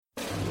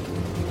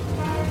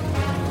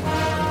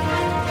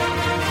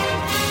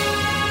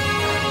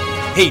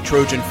Hey,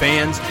 Trojan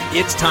fans,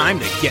 it's time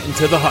to get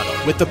into the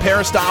huddle with the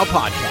Peristyle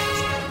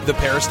Podcast. The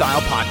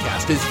Peristyle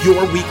Podcast is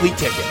your weekly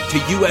ticket to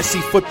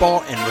USC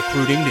football and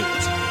recruiting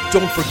news.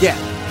 Don't forget,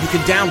 you can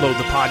download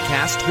the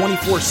podcast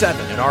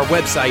 24/7 at our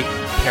website,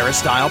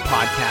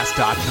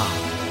 peristylepodcast.com.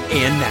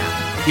 And now,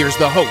 here's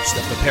the host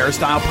of the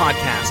Peristyle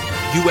Podcast,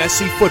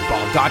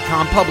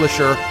 USCFootball.com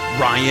publisher,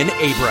 Ryan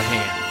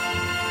Abraham.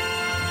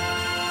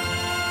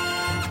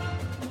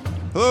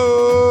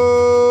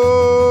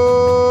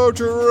 Hello,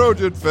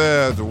 Trojan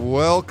fans.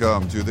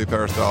 Welcome to the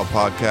Peristyle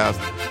Podcast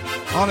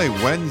on a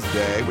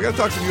Wednesday. We got to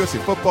talk some USC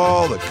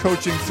football, the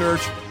coaching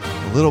search,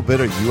 a little bit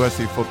of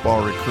USC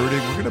football recruiting.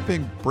 We're going to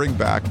bring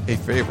back a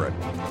favorite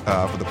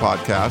for the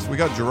podcast. We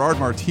got Gerard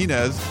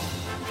Martinez.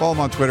 Follow him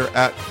on Twitter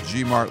at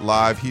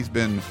GMartLive. He's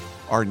been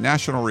our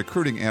national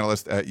recruiting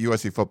analyst at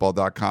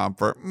USCFootball.com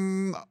for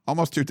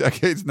almost 2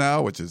 decades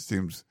now, which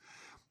seems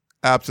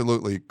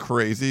absolutely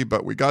crazy.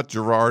 But we got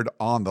Gerard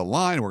on the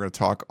line. We're going to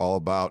talk all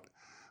about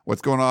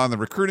what's going on in the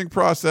recruiting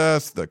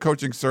process, the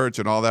coaching search,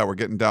 and all that. We're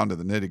getting down to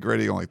the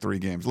nitty-gritty. Only 3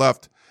 games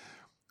left.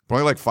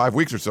 Only like 5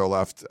 weeks or so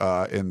left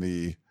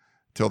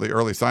till the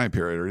early signing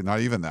period, or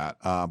not even that.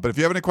 But if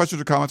you have any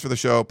questions or comments for the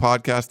show,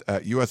 podcast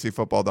at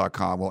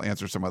USCFootball.com. We'll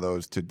answer some of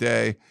those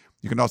today.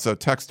 You can also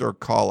text or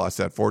call us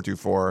at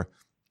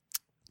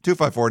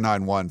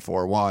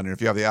 424-254-9141. And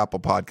if you have the Apple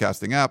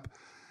Podcasting app,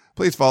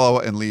 please follow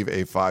and leave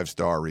a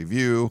 5-star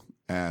review.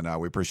 And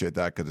we appreciate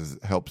that because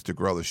it helps to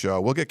grow the show.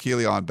 We'll get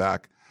Keely on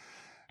back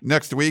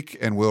next week,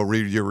 and we'll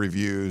read your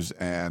reviews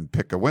and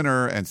pick a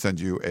winner and send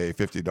you a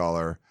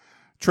 $50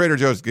 Trader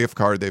Joe's gift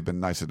card. They've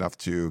been nice enough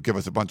to give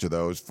us a bunch of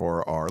those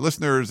for our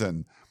listeners,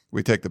 and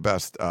we take the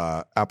best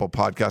Apple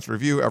Podcast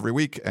review every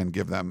week and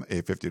give them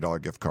a $50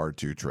 gift card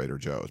to Trader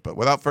Joe's. But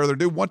without further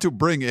ado, want to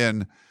bring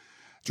in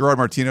Gerard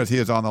Martinez. He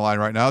is on the line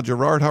right now.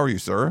 Gerard, how are you,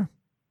 sir?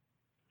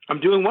 I'm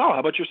doing well.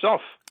 How about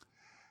yourself?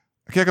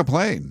 I can't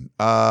complain.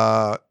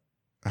 I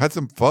had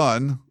some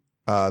fun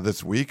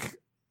this week.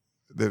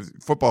 The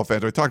football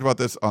fans, we talked about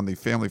this on the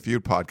Family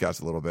Feud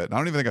podcast a little bit. And I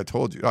don't even think I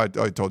told you. I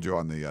told you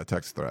on the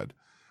text thread.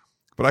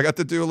 But I got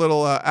to do a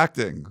little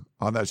acting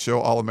on that show,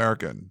 All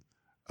American,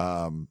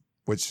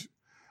 which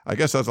I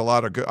guess has a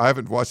lot of good. I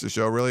haven't watched the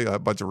show really. A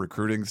bunch of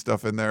recruiting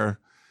stuff in there.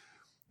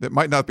 It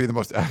might not be the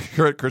most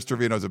accurate. Chris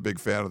Trevino's a big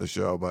fan of the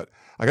show, but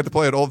I got to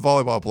play an old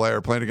volleyball player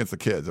playing against the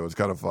kids. It was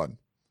kind of fun.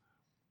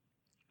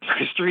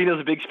 Chris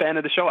Trevino's a big fan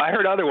of the show. I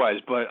heard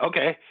otherwise, but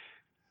okay.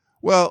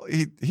 Well,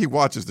 he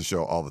watches the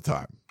show all the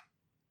time.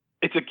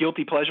 It's a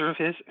guilty pleasure of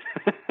his.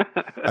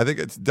 I think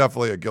it's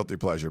definitely a guilty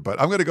pleasure,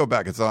 but I'm going to go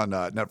back. It's on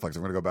Netflix.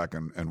 I'm going to go back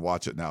and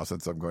watch it now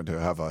since I'm going to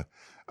have a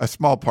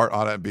small part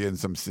on it and be in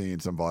some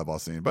volleyball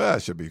scene, but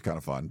it should be kind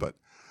of fun. But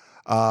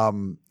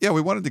yeah,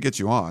 we wanted to get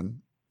you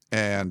on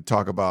and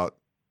talk about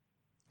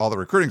all the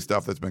recruiting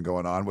stuff that's been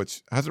going on,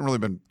 which hasn't really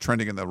been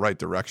trending in the right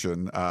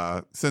direction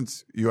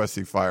since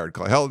USC fired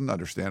Clay Helton,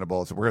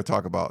 understandable. So we're going to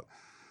talk about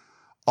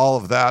all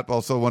of that. But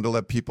also wanted to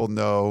let people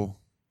know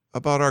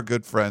about our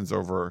good friends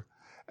over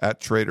at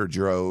Trader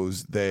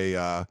Joe's. They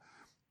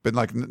been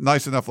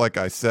nice enough, like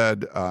I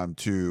said,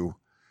 to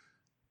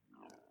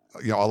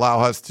allow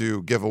us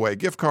to give away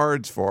gift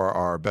cards for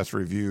our best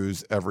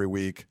reviews every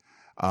week.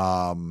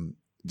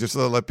 Just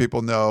to let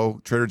people know,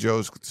 Trader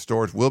Joe's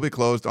stores will be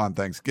closed on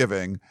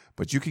Thanksgiving,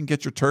 but you can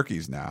get your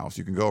turkeys now. So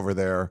you can go over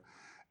there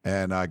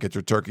and get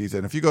your turkeys.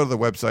 And if you go to the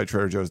website,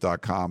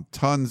 traderjoes.com,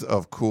 tons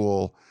of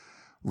cool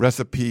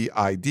recipe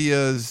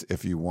ideas.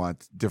 If you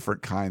want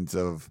different kinds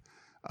of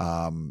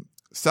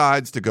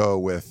sides to go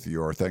with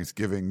your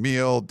Thanksgiving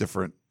meal,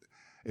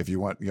 if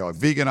you want,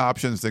 vegan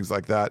options, things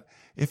like that.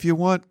 If you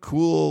want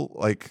cool,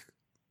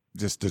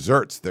 just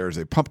desserts, there's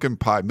a pumpkin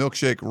pie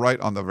milkshake right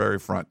on the very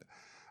front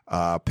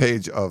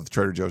page of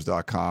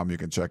traderjoes.com. You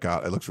can check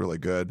out. It looks really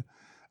good.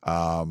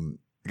 You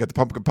got the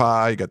pumpkin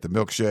pie, you got the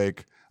milkshake,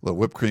 a little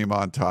whipped cream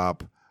on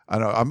top. I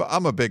know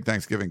I'm a big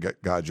Thanksgiving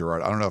guy,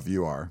 Gerard. I don't know if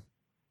you are.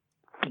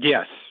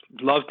 Yes,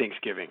 love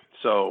Thanksgiving.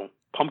 So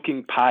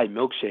pumpkin pie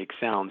milkshake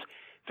sounds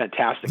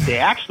fantastic. They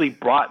actually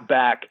brought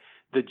back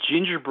the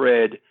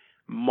gingerbread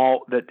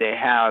malt that they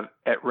have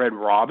at Red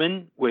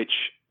Robin, which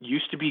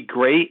used to be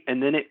great,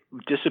 and then it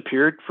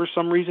disappeared for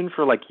some reason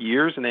for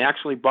years, and they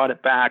actually brought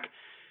it back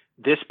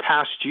this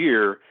past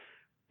year,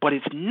 but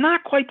it's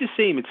not quite the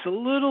same. It's a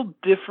little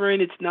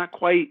different. It's not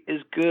quite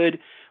as good,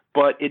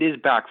 but it is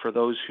back for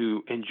those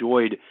who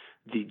enjoyed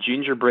the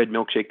gingerbread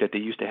milkshake that they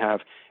used to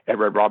have at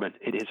Red Robin.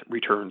 It is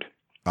returned.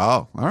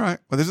 Oh, all right.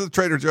 Well, this is a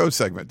Trader Joe's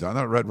segment, not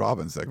a Red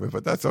Robin segment,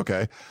 but that's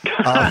okay.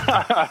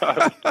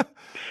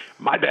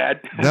 My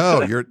bad.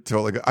 No, you're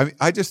totally good. I mean,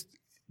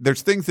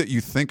 there's things that you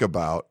think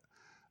about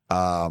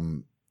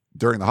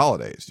during the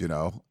holidays,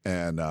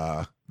 and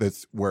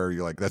that's where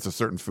you're that's a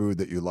certain food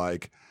that you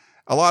like.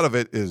 A lot of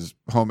it is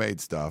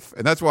homemade stuff.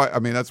 And that's why I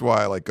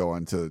like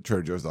going to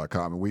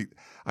traderjoes.com. And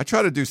I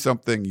try to do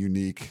something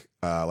unique,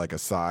 like a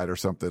side or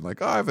something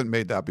I haven't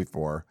made that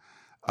before.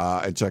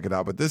 And check it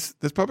out. But this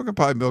pumpkin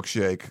pie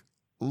milkshake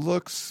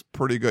looks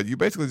pretty good. You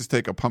basically just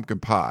take a pumpkin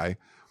pie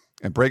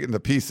and break it into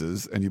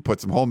pieces, and you put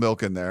some whole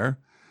milk in there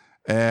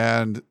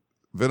and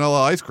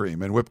vanilla ice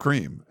cream and whipped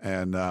cream.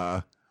 And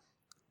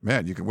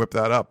man, you can whip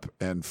that up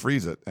and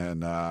freeze it.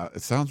 And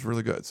it sounds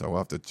really good. So we'll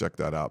have to check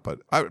that out. But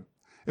it'd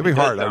be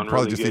hard. I'd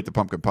probably just eat the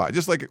pumpkin pie.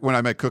 Just like when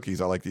I make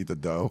cookies, I like to eat the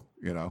dough,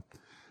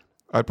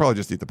 I'd probably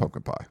just eat the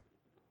pumpkin pie.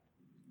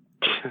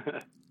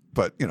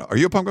 But, are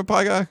you a pumpkin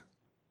pie guy?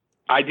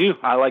 I do.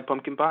 I like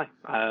pumpkin pie.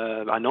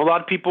 I know a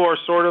lot of people are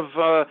sort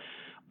of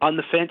on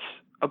the fence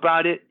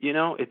about it.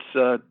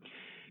 It's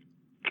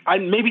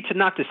maybe to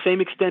not the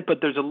same extent,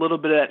 but there's a little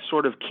bit of that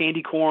sort of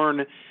candy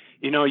corn.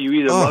 You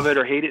either love it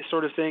or hate it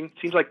sort of thing.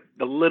 Seems like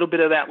a little bit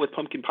of that with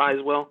pumpkin pie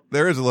as well.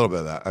 There is a little bit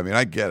of that. I mean,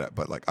 I get it,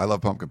 but I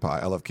love pumpkin pie.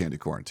 I love candy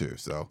corn too.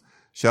 So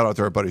shout out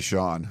to our buddy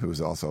Sean,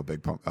 who's also a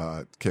big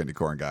candy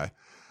corn guy.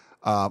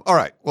 All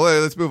right. Well,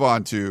 let's move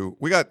on to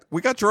we got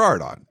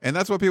Gerard on, and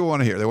that's what people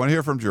want to hear. They want to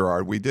hear from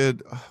Gerard. We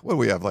did what do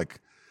we have like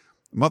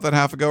a month and a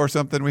half ago or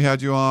something? We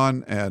had you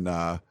on, and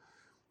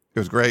it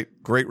was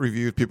great. Great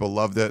reviews. People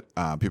loved it.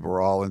 People were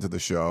all into the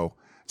show.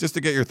 Just to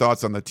get your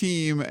thoughts on the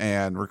team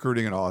and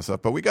recruiting and all that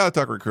stuff. But we got to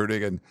talk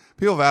recruiting, and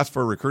people have asked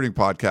for a recruiting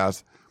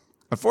podcast.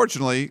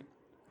 Unfortunately,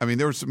 I mean,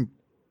 there was some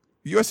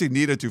USC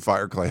needed to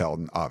fire Clay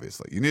Helton.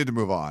 Obviously, you needed to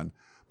move on.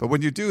 But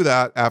when you do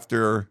that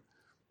after,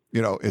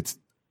 it's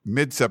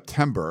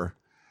mid-September,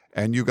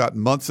 and you got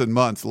months and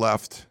months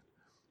left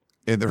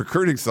in the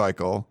recruiting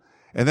cycle,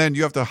 and then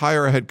you have to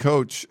hire a head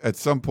coach at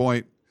some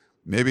point,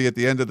 maybe at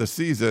the end of the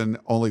season,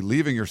 only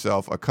leaving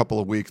yourself a couple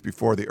of weeks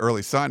before the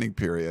early signing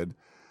period.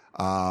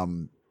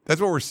 That's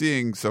what we're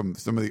seeing. Some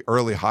of the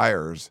early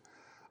hires,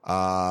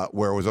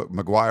 where it was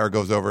McGuire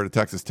goes over to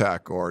Texas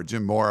Tech or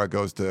Jim Mora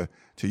goes to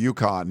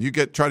UConn. You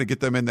try to get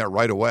them in there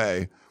right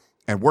away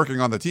and working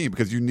on the team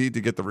because you need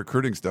to get the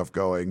recruiting stuff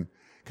going.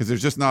 Because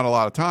there's just not a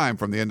lot of time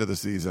from the end of the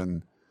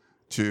season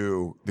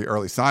to the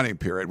early signing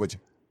period, which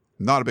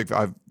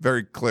I'm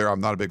very clear I'm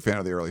not a big fan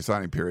of the early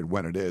signing period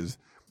when it is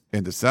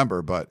in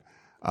December. But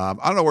I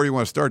don't know where you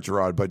want to start,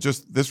 Gerard, but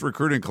just this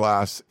recruiting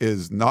class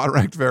is not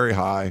ranked very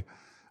high.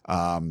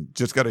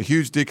 Just got a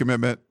huge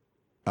decommitment,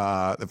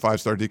 the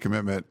 5-star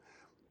decommitment.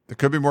 There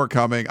could be more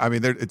coming. I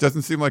mean, it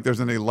doesn't seem like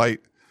there's any light.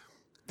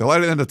 The light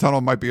at the end of the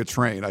tunnel might be a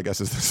train, I guess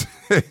is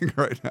the saying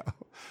right now.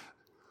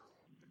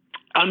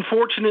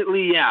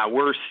 Unfortunately, yeah,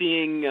 we're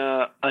seeing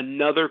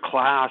another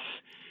class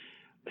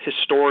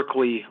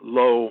historically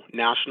low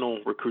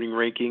national recruiting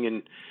ranking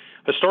and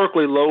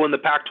historically low in the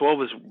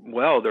Pac-12 as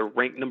well. They're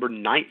ranked number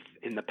 9th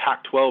in the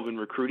Pac-12 in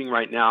recruiting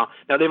right now.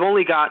 Now, they've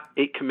only got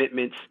 8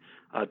 commitments.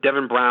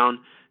 Devin Brown,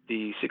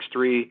 the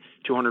 6'3",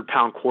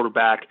 200-pound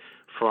quarterback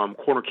from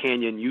Corner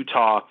Canyon,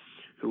 Utah,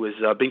 who has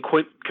been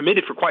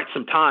committed for quite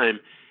some time,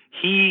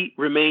 he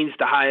remains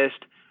the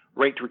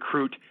highest-ranked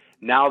recruit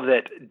now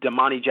that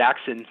Damani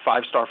Jackson,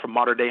 5-star from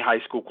Mater Dei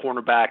High School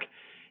cornerback,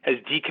 has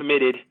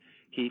decommitted.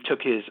 He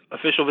took his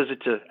official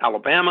visit to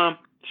Alabama.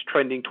 He's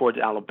trending towards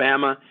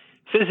Alabama.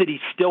 Says that he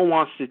still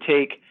wants to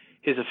take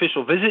his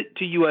official visit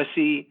to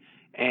USC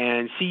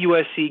and see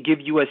USC, give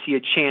USC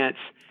a chance.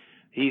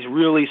 He's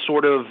really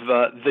sort of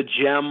the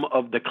gem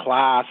of the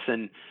class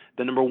and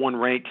the number 1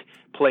 ranked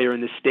player in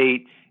the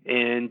state.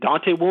 And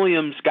Dante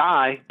Williams'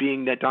 guy,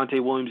 being that Dante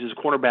Williams is a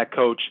cornerback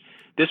coach,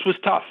 this was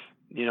tough.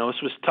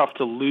 This was tough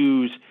to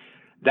lose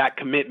that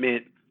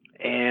commitment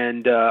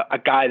and a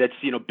guy that's,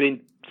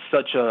 been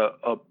such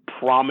a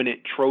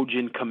prominent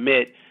Trojan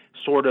commit,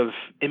 sort of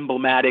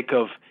emblematic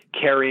of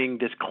carrying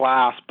this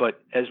class.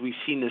 But as we've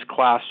seen this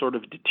class sort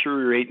of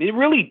deteriorate, and it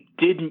really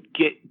didn't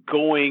get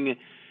going,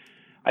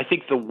 I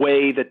think, the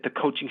way that the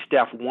coaching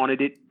staff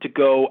wanted it to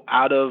go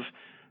out of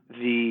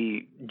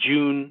the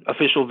June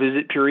official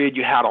visit period.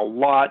 You had a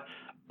lot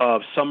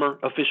of summer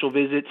official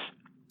visits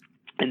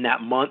in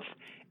that month.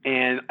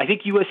 And I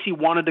think USC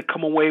wanted to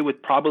come away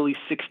with probably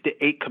 6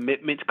 to 8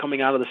 commitments coming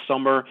out of the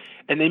summer,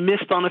 and they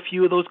missed on a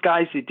few of those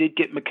guys. They did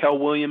get Mikael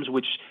Williams,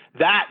 which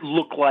that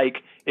looked like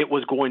it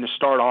was going to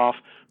start off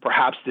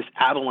perhaps this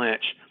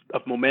avalanche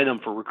of momentum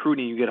for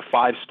recruiting. You get a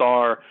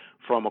 5-star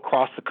from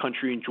across the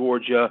country in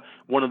Georgia,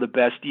 one of the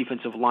best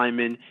defensive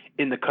linemen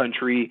in the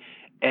country,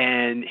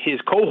 and his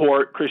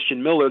cohort,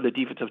 Christian Miller, the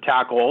defensive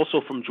tackle, also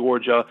from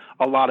Georgia,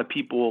 a lot of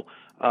people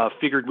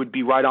figured would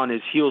be right on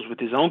his heels with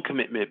his own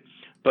commitment.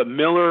 But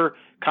Miller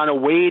kind of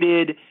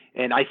waited,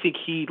 and I think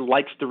he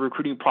likes the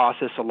recruiting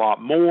process a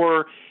lot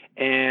more,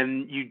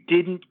 and you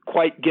didn't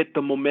quite get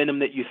the momentum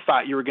that you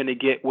thought you were going to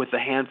get with a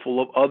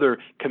handful of other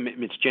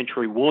commitments.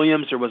 Gentry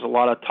Williams, there was a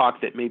lot of talk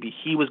that maybe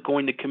he was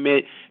going to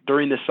commit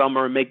during the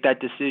summer and make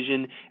that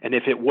decision, and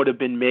if it would have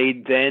been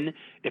made then,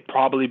 it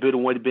probably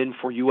would have been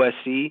for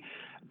USC.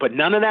 But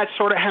none of that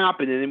sort of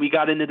happened, and then we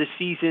got into the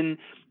season,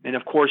 and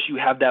of course you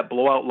have that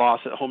blowout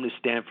loss at home to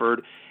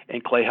Stanford,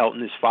 and Clay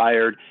Helton is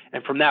fired.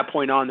 And from that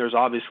point on, there's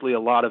obviously a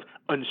lot of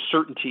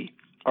uncertainty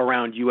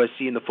around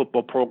USC and the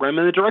football program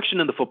and the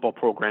direction of the football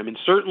program. And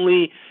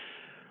certainly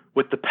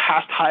with the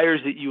past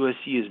hires that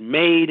USC has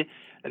made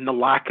and the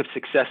lack of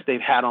success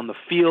they've had on the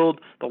field,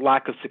 the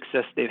lack of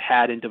success they've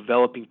had in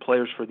developing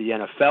players for the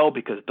NFL,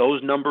 because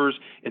those numbers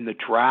in the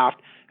draft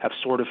have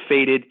sort of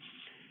faded.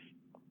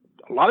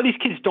 A lot of these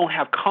kids don't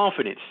have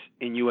confidence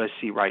in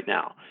USC right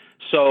now.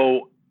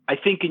 So I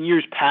think in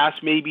years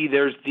past, maybe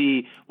there's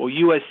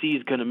USC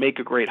is going to make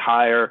a great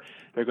hire.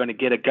 They're going to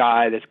get a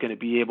guy that's going to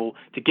be able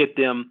to get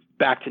them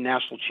back to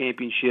national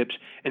championships.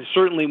 And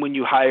certainly when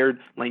you hired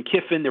Lane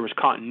Kiffin, there was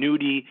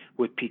continuity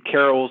with Pete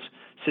Carroll's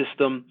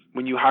system.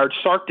 When you hired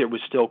Sark, there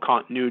was still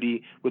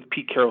continuity with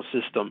Pete Carroll's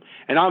system.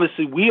 And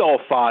obviously we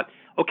all thought,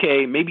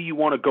 okay, maybe you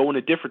want to go in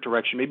a different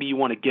direction. Maybe you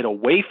want to get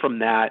away from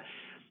that.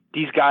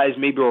 These guys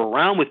maybe are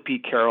around with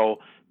Pete Carroll,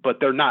 but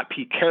they're not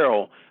Pete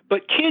Carroll.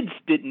 But kids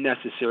didn't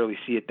necessarily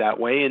see it that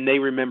way, and they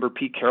remember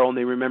Pete Carroll, and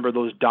they remember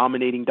those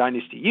dominating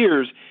dynasty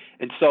years.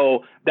 And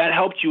so that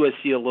helped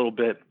USC a little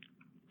bit.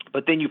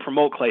 But then you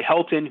promote Clay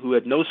Helton, who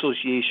had no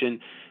association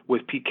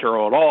with Pete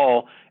Carroll at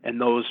all,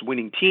 and those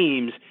winning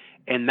teams,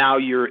 and now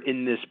you're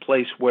in this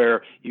place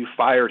where you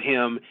fired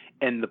him,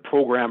 and the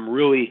program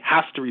really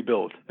has to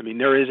rebuild. I mean,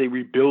 there is a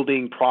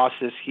rebuilding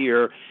process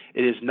here.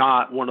 It is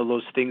not one of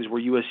those things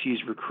where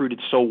USC's recruited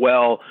so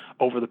well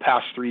over the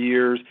past 3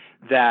 years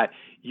that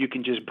you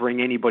can just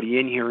bring anybody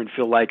in here and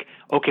feel like,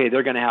 okay,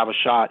 they're going to have a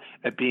shot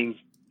at being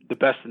the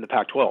best in the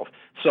Pac-12.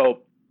 So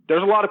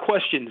there's a lot of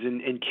questions,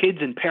 and kids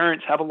and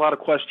parents have a lot of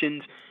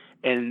questions,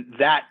 and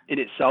that in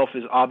itself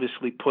has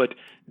obviously put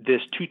this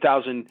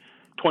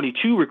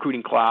 2022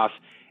 recruiting class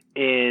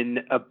in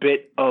a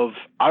bit of,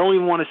 I don't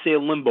even want to say a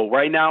limbo.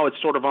 Right now it's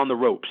sort of on the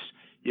ropes,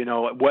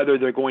 whether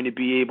they're going to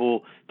be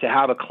able to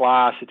have a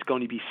class that's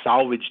going to be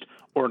salvaged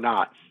or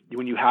not.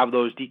 When you have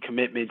those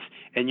decommitments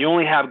and you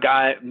only have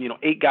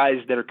 8 guys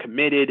that are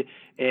committed,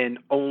 and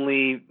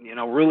only,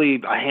 really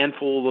a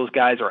handful of those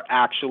guys are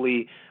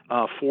actually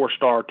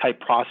 4-star type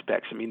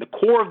prospects. I mean, the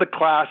core of the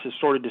class is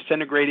sort of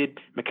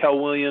disintegrated.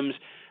 Mikael Williams,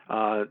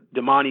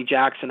 Damani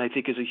Jackson, I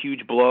think, is a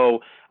huge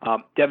blow.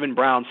 Devin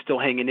Brown still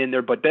hanging in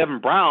there, but Devin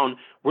Brown,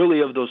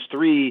 really of those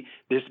three,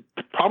 this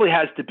probably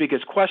has the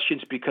biggest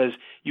questions because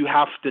you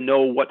have to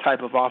know what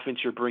type of offense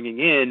you're bringing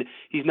in.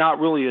 He's not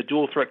really a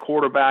dual threat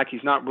quarterback.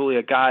 He's not really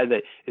a guy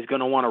that is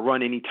going to want to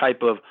run any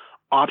type of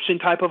option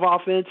type of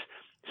offense.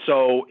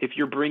 So if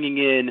you're bringing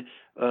in,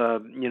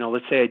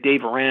 let's say a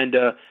Dave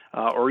Aranda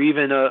or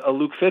even a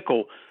Luke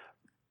Fickell,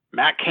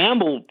 Matt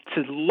Campbell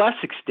to less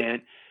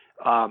extent,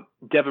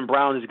 Devin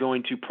Brown is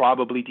going to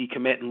probably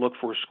decommit and look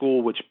for a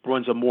school which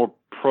runs a more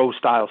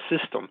pro-style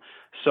system.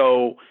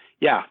 So,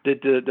 yeah,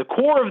 the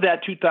core of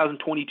that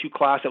 2022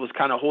 class that was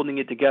kind of holding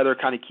it together,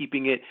 kind of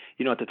keeping it,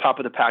 at the top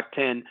of the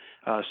Pac-12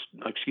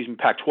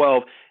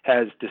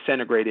 has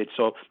disintegrated.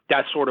 So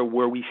that's sort of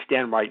where we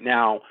stand right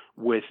now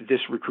with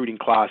this recruiting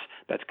class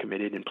that's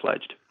committed and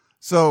pledged.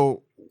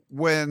 So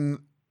when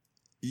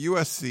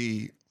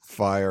USC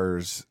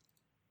fires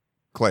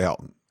Clay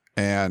Helton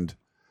and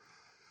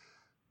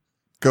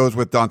goes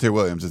with Dante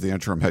Williams as the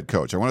interim head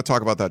coach, I want to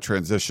talk about that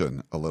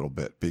transition a little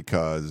bit,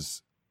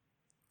 because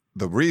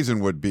the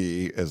reason would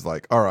be is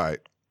like, all right,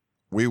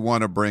 we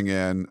want to bring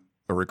in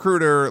a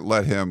recruiter,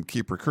 let him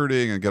keep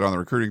recruiting and get on the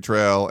recruiting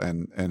trail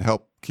and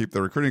help keep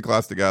the recruiting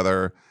class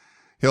together.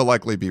 He'll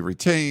likely be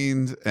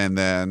retained, and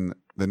then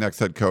the next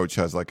head coach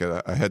has like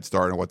a head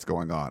start on what's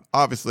going on.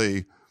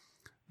 Obviously,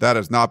 that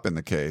has not been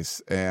the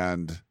case.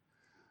 And,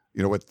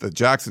 with the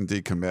Jackson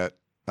decommit,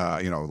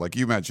 like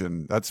you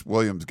mentioned, that's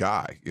Williams'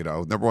 guy,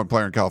 number one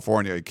player in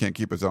California. He can't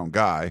keep his own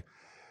guy.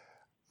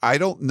 I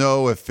don't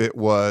know if it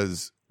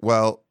was,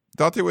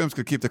 Dante Williams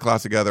could keep the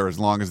class together as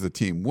long as the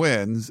team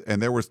wins.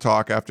 And there was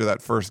talk after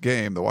that first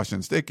game, the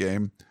Washington State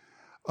game,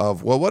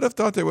 of, what if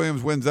Dante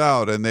Williams wins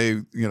out and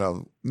they,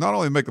 not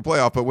only make the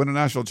playoff, but win a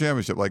national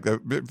championship? Like,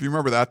 if you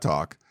remember that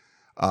talk,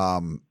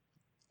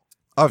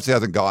 obviously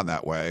hasn't gone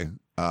that way.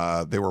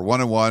 They were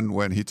 1-1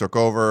 when he took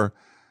over.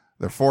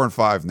 They're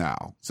 4-5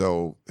 now.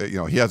 So,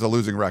 he has a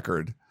losing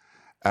record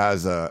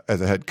as a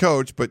head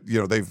coach, but,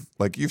 they've,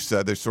 like you've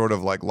said, they sort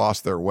of like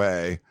lost their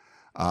way.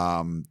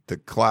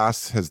 The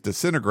class has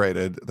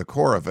disintegrated, the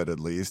core of it at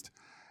least,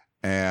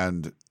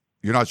 and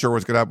you're not sure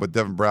what's going to happen with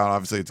Devin Brown.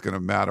 Obviously, it's going to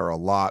matter a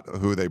lot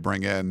who they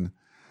bring in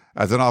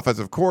as an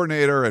offensive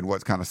coordinator and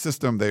what kind of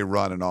system they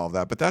run and all of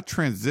that. But that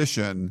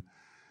transition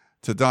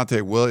to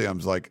Dante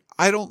Williams, like,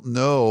 I don't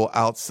know,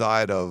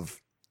 outside of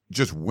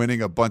just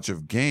winning a bunch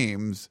of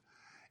games,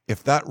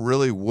 if that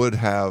really would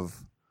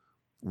have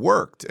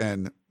worked.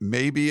 And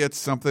maybe it's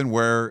something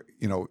where,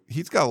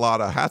 he's got a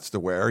lot of hats to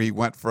wear. He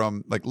went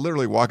from like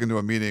literally walking to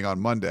a meeting on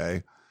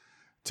Monday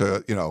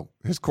to,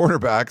 his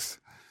quarterbacks,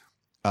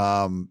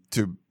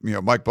 to,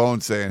 Mike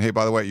Bones saying, hey,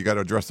 by the way, you got to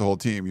address the whole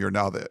team. You're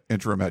now the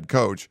interim head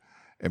coach.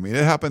 I mean,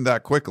 it happened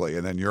that quickly.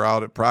 And then you're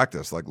out at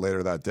practice like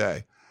later that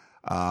day.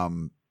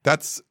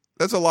 That's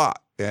a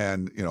lot.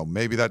 And,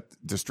 maybe that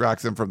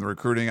distracts him from the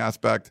recruiting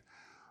aspect.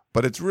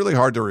 But it's really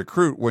hard to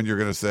recruit when you're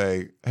going to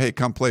say, hey,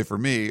 come play for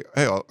me.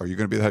 Hey, are you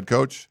going to be the head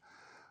coach?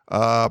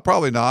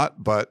 Probably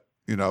not, but,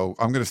 I'm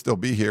going to still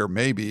be here.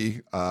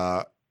 Maybe,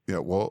 or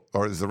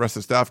is the rest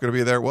of the staff going to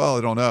be there? Well,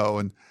 I don't know.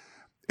 And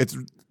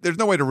there's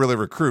no way to really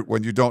recruit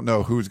when you don't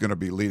know who's going to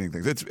be leading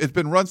things. It's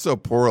been run so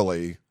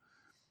poorly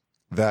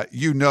that,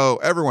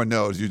 everyone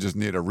knows you just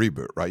need a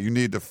reboot, right? You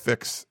need to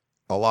fix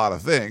a lot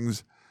of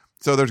things.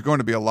 So there's going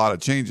to be a lot of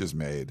changes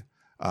made.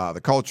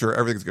 The culture,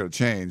 everything's going to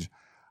change.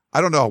 I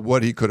don't know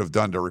what he could have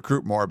done to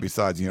recruit more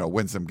besides,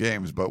 win some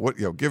games. But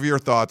give your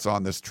thoughts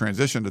on this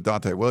transition to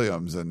Dante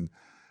Williams, and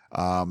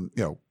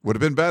would have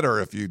been better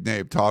if you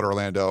named Todd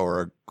Orlando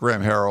or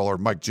Graham Harrell or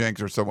Mike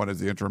Jenks or someone as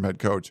the interim head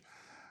coach,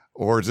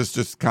 or is this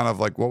just kind of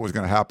like what was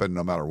going to happen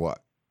no matter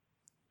what?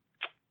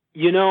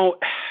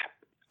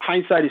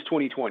 Hindsight is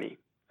 20/20.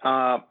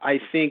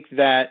 I think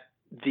that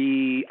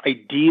the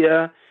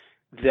idea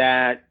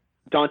that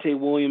Dante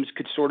Williams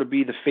could sort of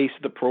be the face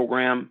of the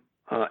program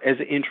as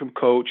an interim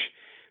coach,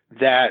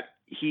 that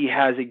he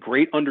has a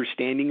great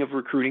understanding of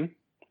recruiting,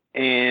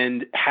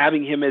 and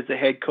having him as the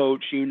head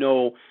coach,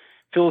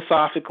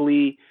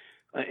 philosophically,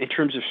 in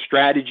terms of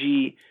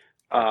strategy,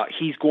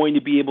 he's going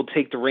to be able to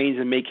take the reins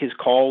and make his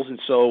calls. And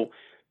so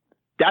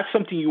that's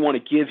something you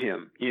want to give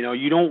him.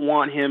 You don't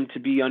want him to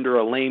be under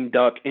a lame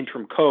duck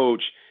interim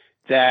coach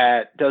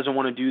that doesn't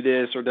want to do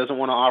this or doesn't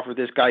want to offer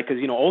this guy. Because,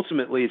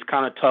 ultimately it's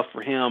kind of tough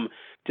for him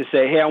to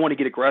say, hey, I want to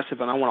get aggressive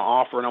and I want to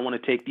offer and I want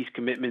to take these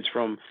commitments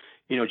from,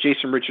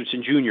 Jason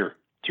Richardson Jr.,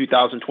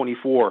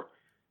 2024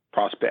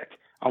 prospect.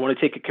 I want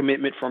to take a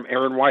commitment from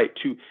Aaron White,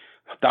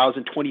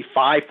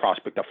 2025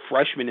 prospect, a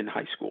freshman in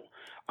high school.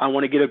 I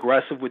want to get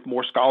aggressive with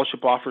more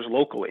scholarship offers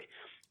locally.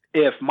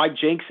 If Mike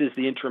Jenks is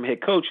the interim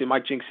head coach and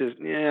Mike Jenks says,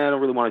 I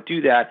don't really want to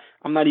do that,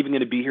 I'm not even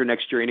going to be here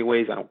next year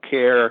anyways, I don't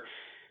care,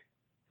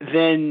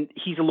 then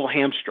he's a little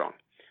hamstrung.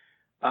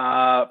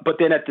 But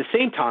then at the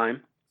same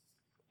time,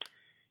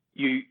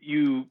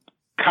 you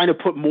kind of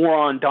put more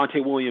on Dante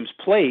Williams'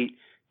 plate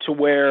to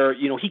where,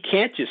 he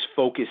can't just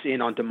focus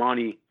in on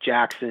Damani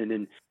Jackson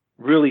and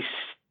really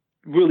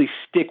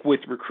stick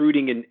with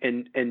recruiting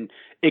and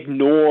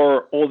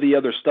ignore all the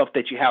other stuff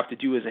that you have to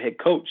do as a head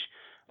coach.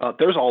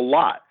 There's a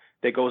lot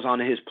that goes on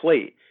his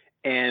plate.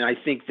 And I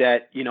think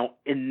that,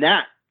 in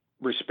that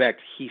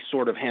respect, he's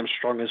sort of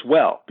hamstrung as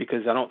well,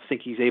 because I don't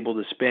think he's able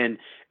to spend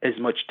as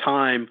much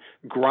time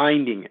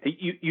grinding.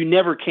 You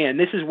never can.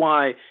 This is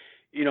why,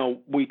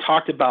 we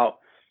talked about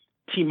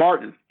T.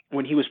 Martin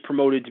when he was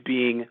promoted to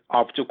being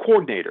offensive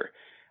coordinator.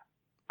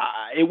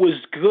 It was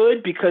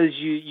good because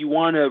you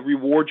want to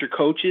reward your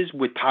coaches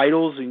with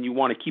titles and you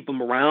want to keep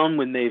them around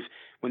when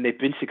they've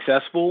been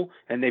successful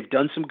and they've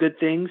done some good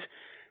things.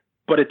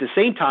 But at the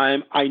same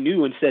time, I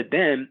knew and said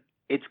then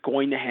it's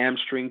going to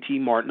hamstring T.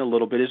 Martin a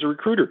little bit as a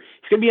recruiter.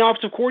 He's going to be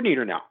offensive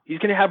coordinator now. He's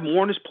going to have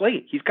more on his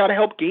plate. He's got to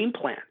help game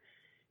plan.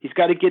 He's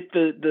got to get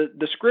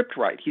the script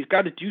right. He's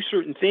got to do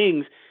certain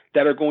things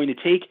that are going to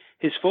take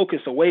his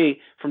focus away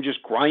from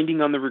just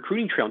grinding on the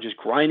recruiting trail, just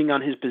grinding on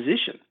his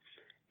position.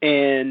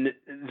 And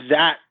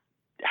that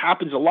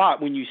happens a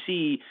lot when you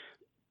see,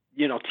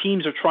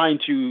 teams are trying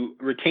to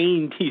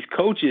retain these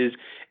coaches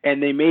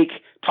and they make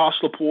Tosh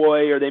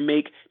Lapoy or they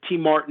make T.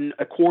 Martin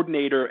a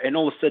coordinator, and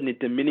all of a sudden it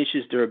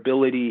diminishes their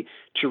ability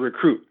to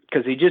recruit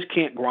because they just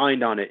can't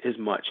grind on it as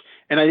much.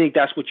 And I think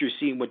that's what you're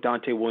seeing with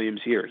Dante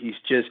Williams here. He's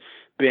just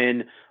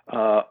been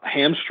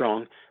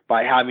hamstrung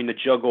by having to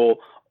juggle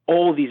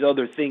all these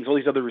other things, all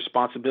these other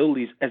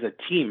responsibilities as a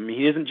team. I mean,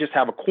 he doesn't just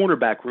have a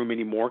cornerback room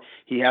anymore.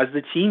 He has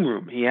the team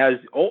room. He has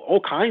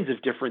all kinds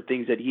of different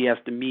things that he has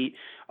to meet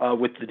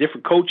with the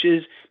different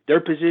coaches,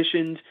 their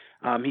positions.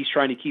 He's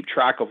trying to keep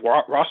track of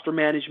roster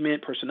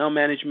management, personnel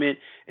management,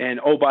 and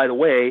oh, by the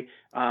way,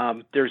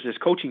 there's this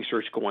coaching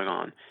search going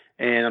on,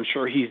 and I'm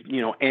sure he's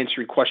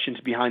answering questions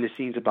behind the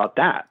scenes about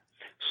that.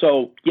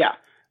 So yeah,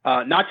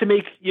 not to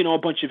make a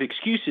bunch of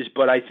excuses,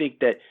 but I think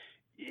that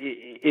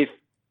if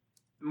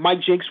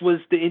Mike Jenks was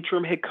the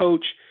interim head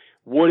coach,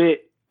 would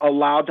it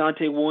allow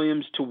Dante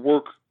Williams to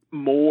work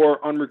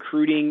more on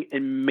recruiting,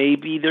 and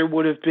maybe there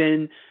would have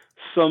been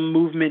some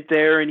movement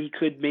there and he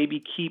could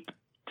maybe keep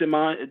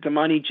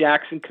Damani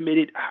Jackson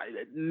committed?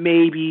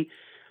 Maybe.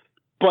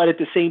 But at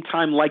the same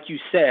time, like you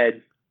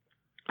said,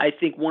 I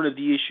think one of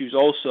the issues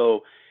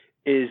also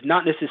is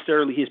not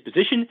necessarily his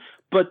position,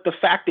 but the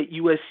fact that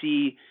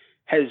USC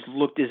has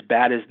looked as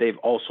bad as they've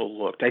also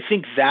looked. I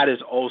think that is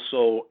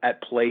also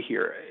at play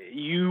here.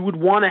 You would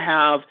want to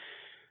have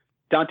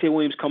Dante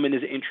Williams come in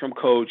as an interim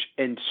coach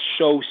and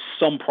show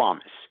some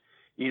promise,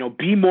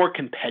 be more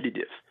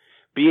competitive,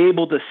 be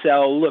able to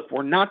sell, look,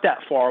 we're not that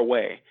far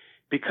away,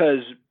 because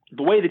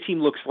the way the team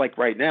looks like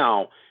right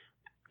now,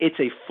 it's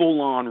a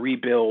full-on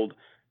rebuild.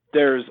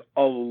 There's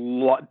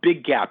a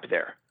big gap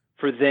there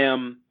for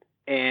them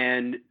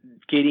and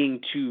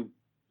getting to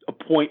a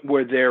point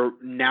where they're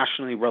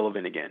nationally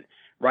relevant again,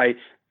 right?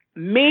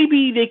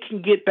 Maybe they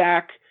can get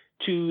back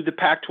to the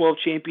Pac-12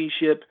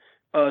 championship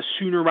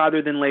sooner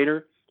rather than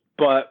later.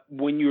 But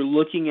when you're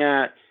looking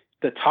at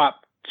the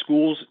top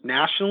schools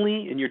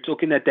nationally and you're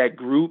looking at that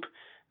group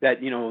that,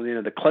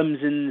 the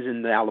Clemsons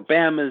and the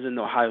Alabamas and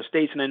the Ohio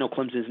States, and I know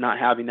Clemson is not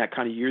having that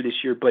kind of year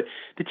this year, but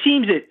the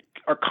teams that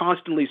are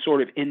constantly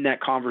sort of in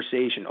that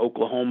conversation,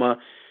 Oklahoma,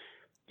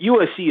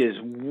 USC is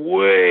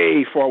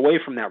way far away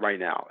from that right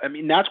now. I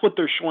mean, that's what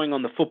they're showing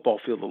on the football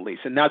field, at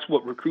least, and that's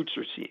what recruits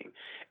are seeing.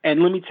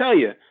 And let me tell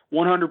you,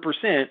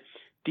 100%,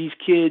 these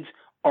kids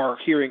are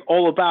hearing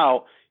all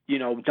about,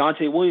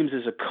 Dante Williams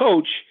as a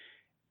coach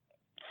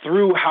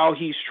through how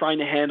he's trying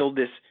to handle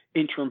this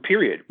interim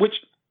period, which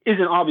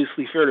isn't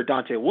obviously fair to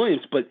Dante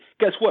Williams, but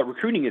guess what?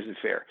 Recruiting isn't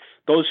fair.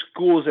 Those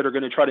schools that are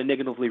going to try to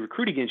negatively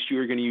recruit against you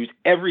are going to use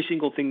every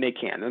single thing they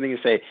can. And they're going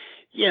to say,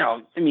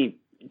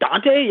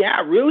 Dante,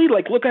 yeah, really?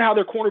 Like, look at how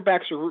their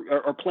cornerbacks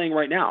are playing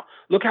right now.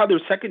 Look how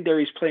their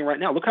secondary is playing right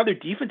now. Look how their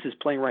defense is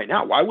playing right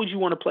now. Why would you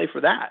want to play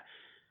for that?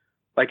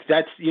 Like,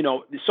 that's,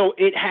 so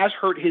it has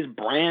hurt his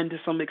brand to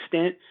some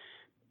extent.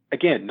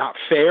 Again, not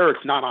fair.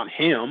 It's not on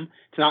him.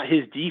 It's not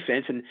his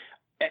defense. And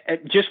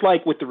just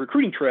like with the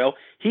recruiting trail,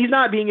 he's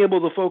not being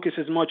able to focus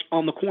as much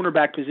on the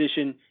cornerback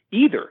position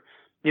either.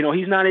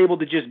 He's not able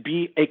to just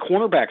be a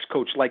cornerbacks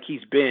coach like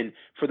he's been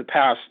for the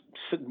past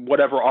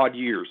whatever odd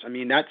years. I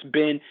mean, that's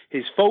been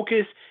his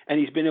focus, and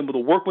he's been able to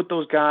work with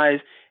those guys,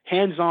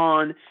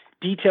 hands-on,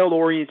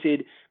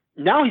 detail-oriented.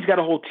 Now he's got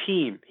a whole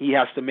team he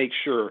has to make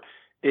sure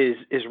is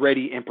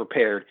ready and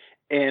prepared.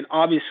 And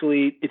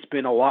obviously it's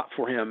been a lot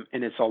for him,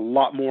 and it's a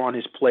lot more on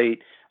his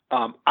plate.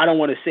 I don't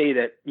want to say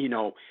that,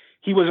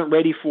 he wasn't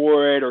ready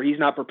for it or he's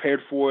not prepared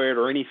for it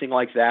or anything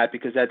like that,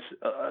 because that's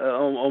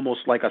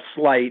almost like a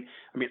slight.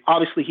 I mean,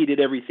 obviously he did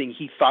everything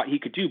he thought he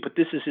could do, but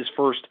this is his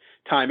first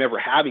time ever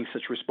having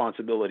such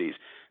responsibilities.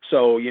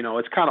 So,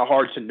 it's kind of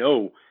hard to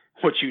know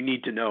what you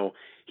need to know.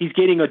 He's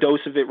getting a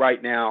dose of it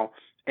right now,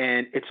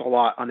 and it's a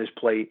lot on his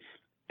plate.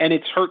 And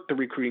it's hurt the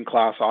recruiting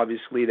class,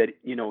 obviously, that,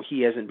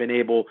 he hasn't been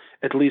able,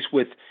 at least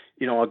with,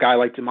 a guy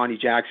like Damani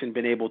Jackson,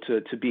 been able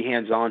to be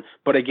hands-on.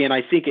 But again,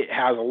 I think it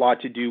has a lot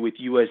to do with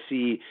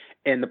USC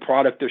and the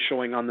product they're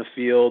showing on the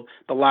field,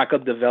 the lack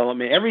of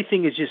development.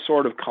 Everything is just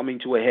sort of coming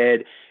to a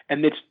head,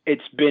 and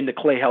it's been the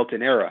Clay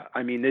Helton era.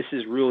 I mean, this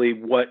is really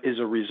what is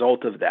a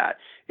result of that.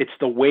 It's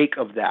the wake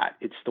of that.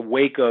 It's the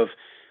wake of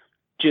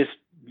just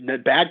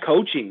bad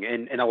coaching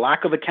and a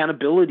lack of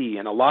accountability,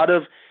 and a lot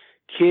of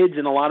kids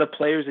and a lot of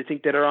players, I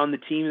think, that are on the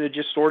team that are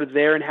just sort of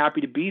there and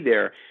happy to be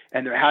there.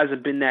 And there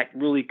hasn't been that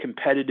really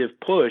competitive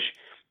push.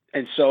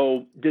 And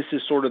so this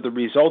is sort of the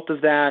result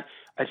of that.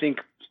 I think,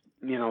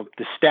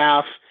 the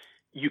staff,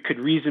 you could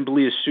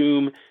reasonably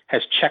assume,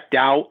 has checked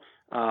out.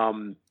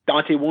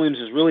 Dante Williams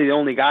is really the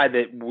only guy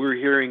that we're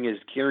hearing is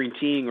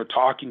guaranteeing or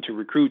talking to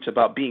recruits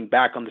about being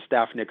back on the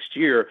staff next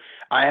year.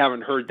 I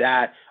haven't heard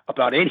that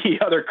about any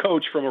other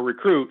coach from a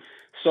recruit.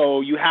 So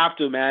you have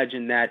to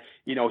imagine that,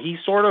 he's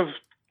sort of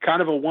kind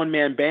of a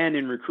one-man band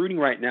in recruiting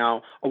right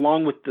now,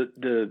 along with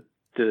the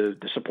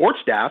support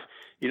staff.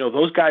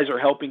 Those guys are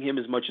helping him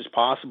as much as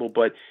possible.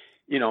 But,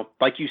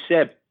 like you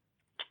said,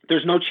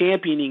 there's no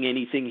championing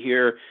anything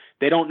here.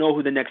 They don't know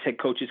who the next head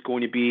coach is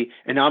going to be.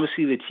 And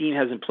obviously the team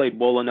hasn't played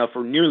well enough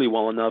or nearly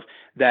well enough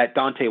that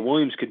Dante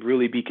Williams could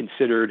really be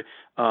considered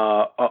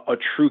a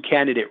true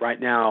candidate right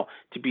now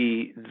to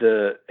be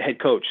the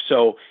head coach.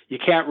 So you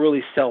can't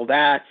really sell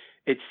that.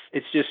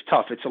 It's just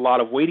tough. It's a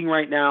lot of waiting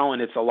right now,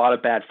 and it's a lot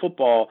of bad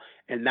football,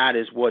 and that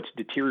is what's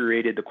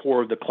deteriorated the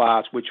core of the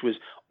class, which was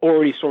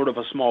already sort of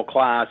a small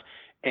class.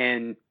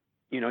 And,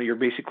 you're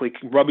basically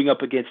rubbing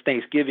up against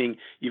Thanksgiving.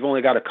 You've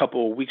only got a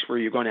couple of weeks where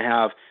you're going to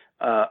have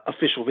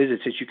official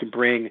visits that you can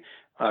bring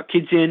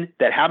kids in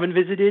that haven't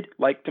visited,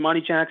 like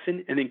Damani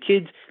Jackson, and then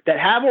kids that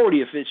have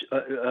already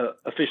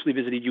officially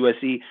visited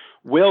USC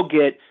will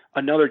get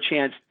another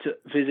chance to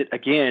visit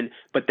again.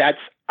 But that's,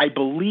 I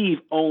believe,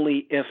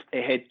 only if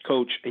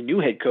a new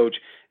head coach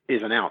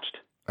is announced.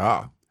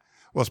 Ah,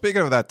 well,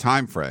 speaking of that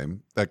time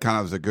frame, that kind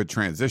of was a good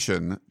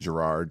transition,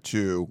 Gerard,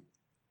 to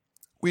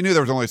we knew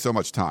there was only so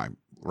much time,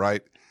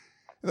 right?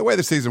 And the way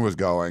the season was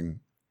going,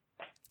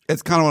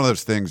 it's kind of one of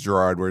those things,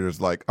 Gerard, where you're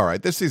just like, all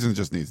right, this season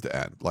just needs to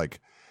end. Like,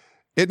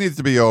 it needs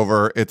to be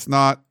over. It's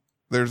not,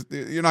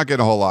 you're not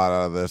getting a whole lot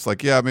out of this.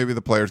 Like, yeah, maybe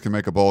the players can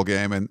make a bowl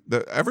game. And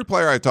every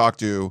player I talk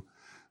to,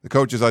 the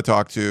coaches I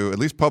talk to, at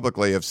least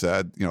publicly, have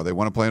said, they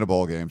want to play in a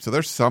bowl game. So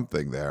there's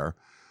something there.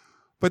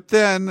 But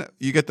then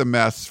you get the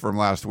mess from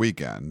last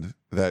weekend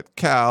that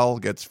Cal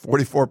gets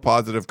 44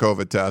 positive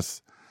COVID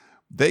tests.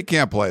 They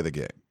can't play the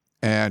game.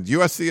 And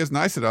USC is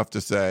nice enough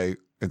to say,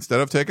 instead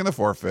of taking the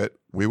forfeit,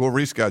 we will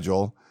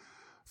reschedule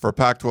for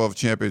Pac-12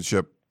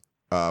 championship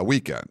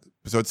weekend.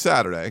 So it's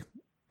Saturday.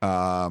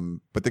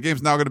 But the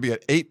game's now going to be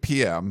at 8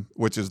 p.m.,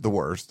 which is the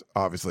worst,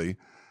 obviously,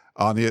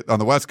 on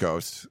the West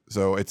Coast.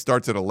 So it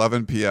starts at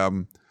 11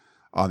 p.m.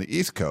 on the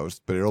East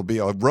Coast, but it'll be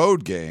a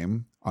road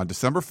game on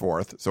December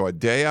 4th, so a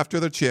day after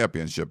the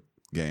championship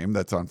game.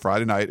 That's on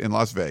Friday night in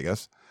Las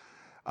Vegas.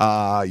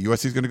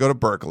 USC is going to go to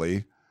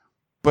Berkeley,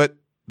 but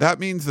that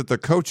means that the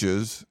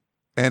coaches,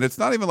 and it's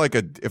not even like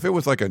if it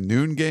was like a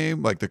noon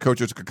game, like the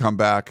coaches could come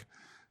back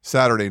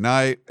Saturday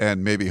night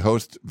and maybe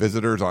host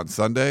visitors on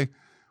Sunday.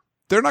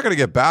 They're not going to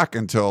get back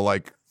until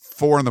like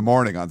 4 a.m.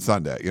 on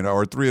Sunday,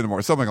 or 3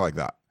 a.m, something like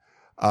that.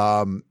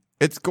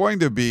 It's going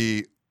to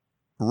be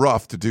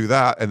rough to do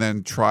that and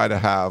then try to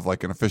have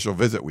like an official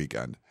visit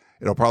weekend.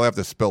 It'll probably have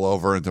to spill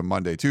over into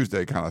Monday,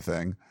 Tuesday kind of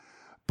thing.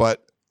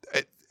 But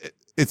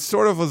it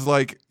sort of was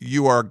like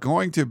you are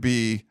going to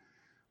be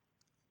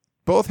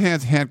both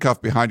hands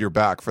handcuffed behind your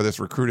back for this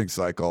recruiting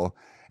cycle.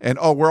 And,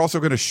 we're also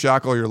going to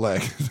shackle your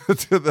leg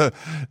to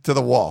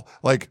the wall.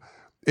 Like,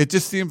 it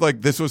just seemed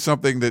like this was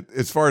something that,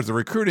 as far as the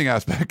recruiting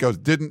aspect goes,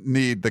 didn't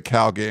need the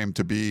Cal game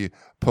to be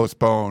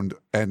postponed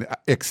and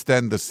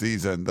extend the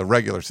season, the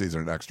regular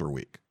season, an extra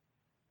week.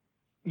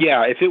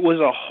 Yeah, if it was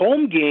a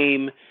home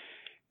game,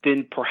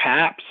 then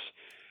perhaps.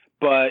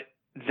 But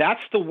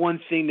that's the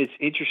one thing that's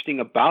interesting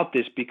about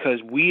this, because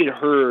we had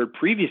heard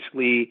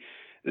previously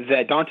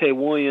that Dante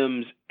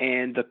Williams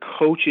and the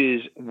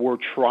coaches were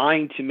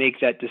trying to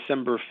make that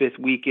December 5th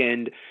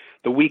weekend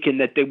the weekend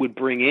that they would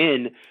bring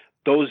in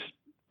those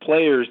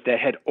players that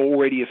had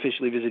already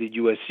officially visited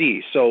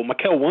USC. So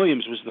Mikel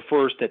Williams was the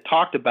first that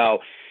talked about,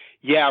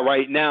 yeah,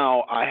 right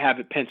now I have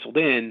it penciled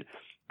in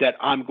that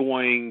I'm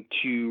going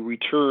to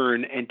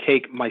return and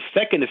take my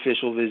second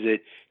official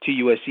visit to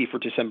USC for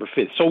December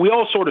 5th. So we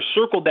all sort of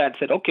circled that and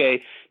said,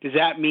 okay, does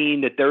that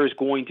mean that there is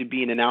going to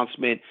be an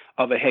announcement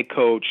of a head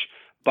coach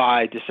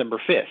by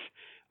December 5th?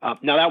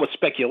 Now that was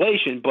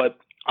speculation, but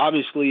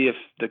obviously if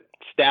the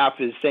staff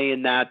is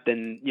saying that,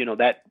 then,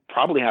 that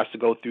probably has to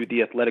go through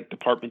the athletic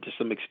department to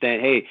some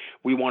extent. Hey,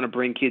 we want to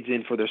bring kids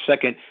in for their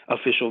second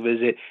official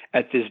visit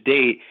at this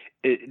date.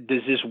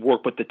 Does this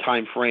work with the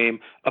time frame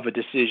of a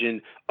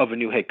decision of a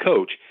new head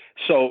coach?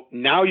 So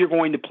now you're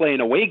going to play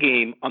an away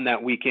game on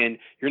that weekend.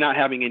 You're not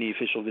having any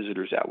official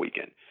visitors that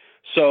weekend.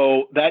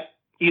 So that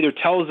either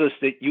tells us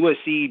that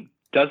USC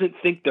doesn't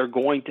think they're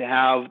going to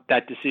have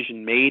that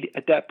decision made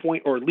at that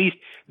point, or at least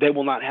they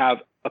will not have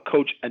a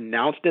coach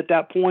announced at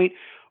that point,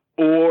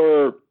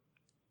 or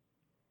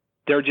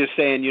they're just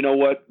saying, you know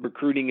what,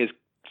 recruiting is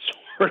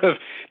sort of,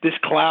 this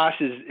class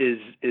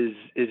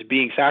is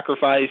being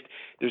sacrificed.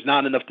 There's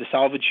not enough to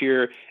salvage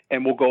here,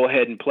 and we'll go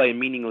ahead and play a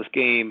meaningless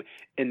game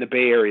in the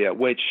Bay Area,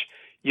 which,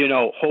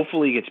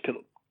 hopefully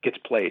gets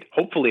played.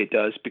 Hopefully it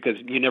does, because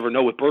you never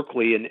know with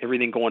Berkeley and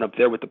everything going up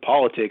there with the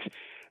politics,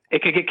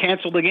 it could get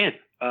canceled again.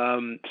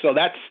 So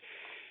that's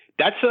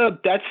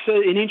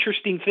an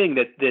interesting thing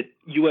that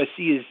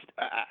USC is,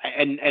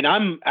 and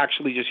I'm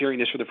actually just hearing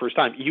this for the first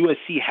time.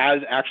 USC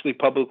has actually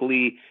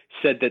publicly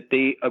said that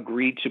they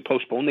agreed to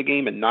postpone the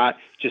game and not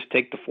just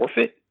take the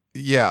forfeit.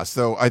 Yeah,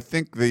 so I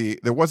think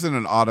there wasn't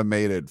an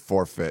automated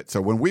forfeit.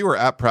 So when we were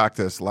at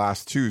practice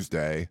last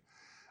Tuesday,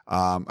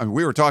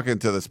 we were talking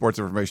to the sports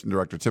information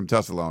director, Tim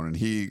Tessalone,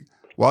 and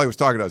while he was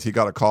talking to us, he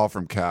got a call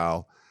from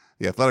Cal.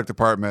 The athletic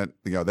department,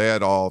 they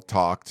had all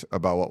talked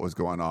about what was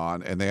going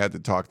on, and they had to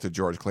talk to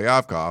George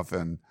Klyavkov.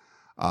 And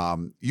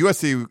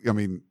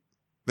USC,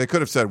 they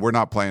could have said, we're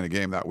not playing a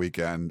game that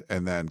weekend,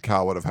 and then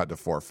Cal would have had to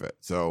forfeit.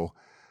 So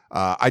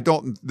I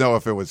don't know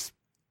if it was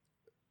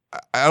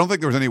 – I don't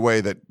think there was any way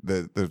that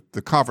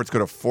the conference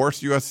could have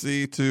forced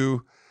USC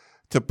to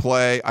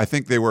play. I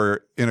think they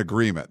were in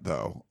agreement,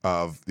 though,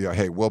 of,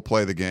 hey, we'll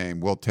play the game.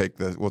 We'll take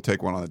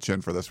one on the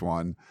chin for this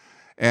one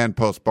and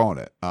postpone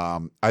it.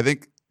 I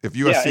think – if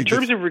USC in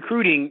terms of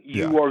recruiting,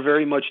 you are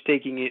very much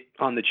taking it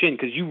on the chin,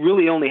 because you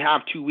really only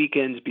have 2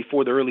 weekends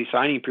before the early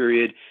signing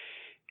period,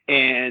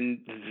 and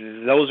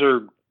those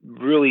are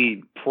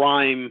really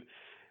prime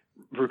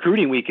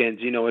recruiting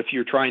weekends. If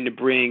you're trying to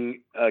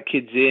bring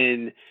kids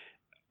in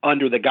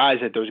under the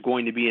guise that there's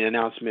going to be an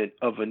announcement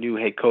of a new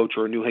head coach,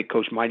 or a new head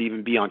coach might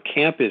even be on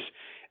campus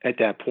at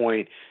that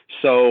point.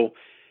 So,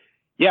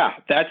 yeah,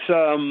 that's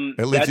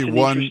at least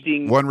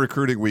one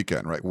recruiting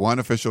weekend, right? One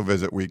official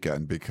visit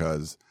weekend,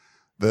 because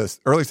the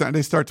early signing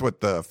day starts with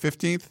the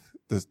 15th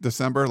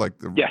December,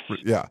 yes.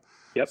 Yeah.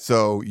 Yep.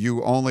 So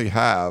you only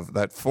have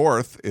that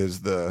 4th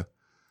is the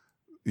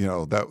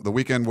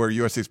weekend where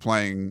USC is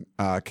playing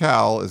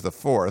Cal is the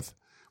 4th.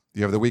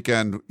 You have the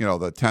weekend, the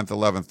 10th,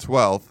 11th,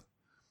 12th,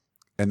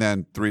 and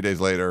then 3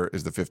 days later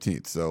is the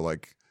 15th. So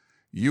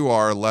you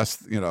are less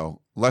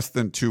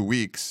than 2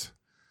 weeks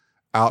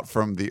out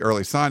from the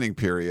early signing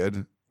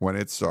period when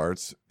it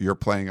starts. You're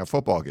playing a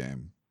football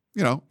game,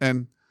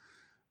 and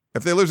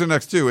if they lose the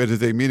next 2, it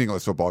is a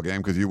meaningless football game,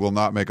 because you will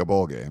not make a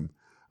bowl game.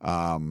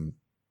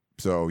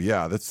 So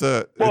yeah, that's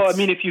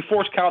if you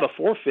force Cal to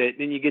forfeit,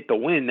 then you get the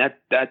win. It's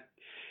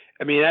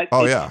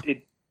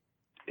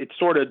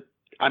sort of,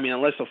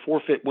 unless a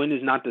forfeit win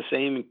is not the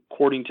same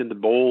according to the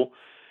bowl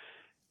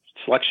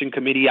selection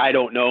committee, I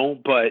don't know,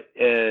 but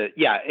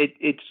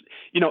it's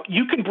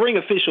you can bring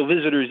official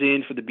visitors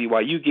in for the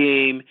BYU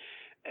game.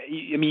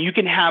 You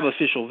can have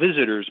official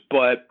visitors,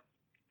 but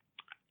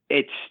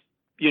it's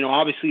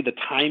obviously the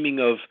timing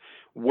of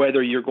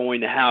whether you're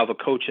going to have a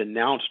coach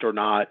announced or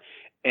not,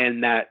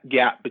 and that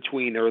gap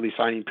between the early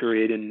signing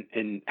period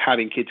and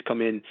having kids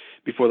come in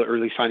before the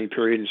early signing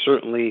period. And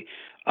certainly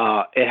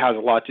it has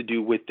a lot to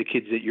do with the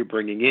kids that you're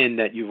bringing in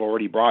that you've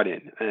already brought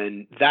in.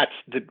 And that's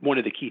one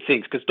of the key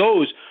things, because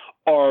those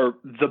are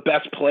the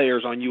best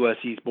players on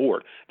USC's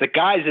board. The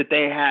guys that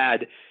they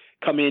had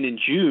come in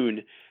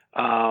June,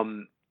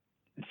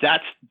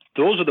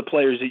 those are the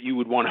players that you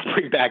would want to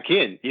bring back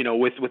in,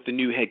 with the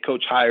new head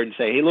coach hired, and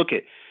say, hey, look,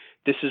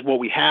 this is what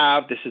we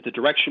have. This is the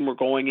direction we're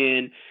going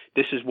in.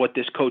 This is what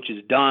this coach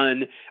has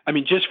done.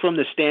 Just from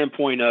the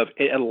standpoint of,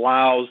 it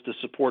allows the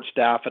support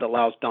staff, it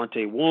allows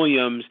Dante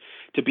Williams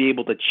to be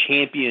able to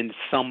champion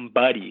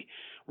somebody,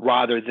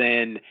 rather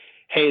than,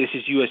 hey, this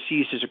is USC.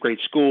 This is a great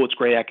school. It's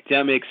great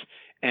academics.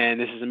 and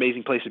this is an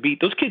amazing place to be.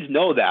 Those kids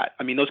know that.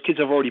 I mean, those kids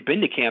have already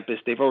been to campus.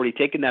 They've already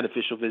taken that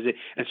official visit,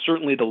 and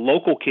certainly the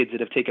local kids that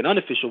have taken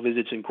unofficial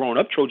visits and grown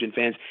up Trojan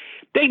fans,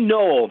 they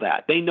know all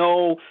that. They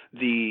know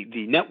the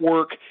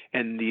network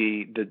and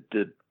the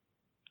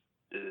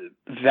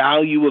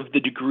value of the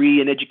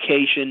degree and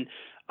education.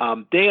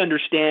 They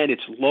understand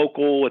it's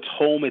local, it's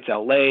home, it's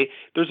LA.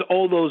 There's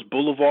all those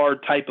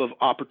boulevard type of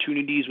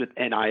opportunities with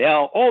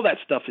NIL. All that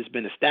stuff has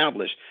been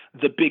established.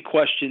 The big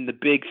question, the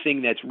big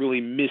thing that's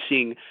really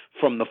missing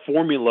from the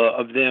formula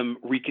of them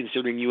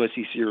reconsidering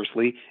USC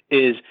seriously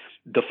is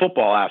the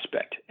football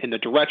aspect and the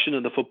direction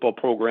of the football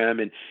program.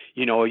 And,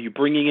 are you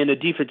bringing in a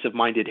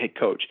defensive-minded head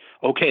coach?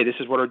 Okay, this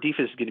is what our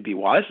defense is going to be.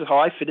 Well, this is how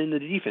I fit into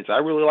the defense. I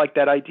really like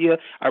that idea.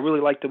 I really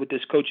like what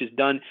this coach has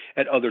done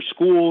at other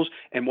schools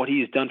and what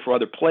he has done for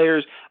other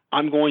players.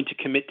 I'm going to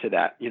commit to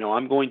that.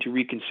 I'm going to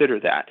reconsider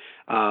that.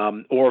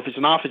 Or if it's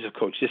an offensive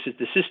coach, this is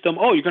the system.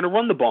 Oh, you're going to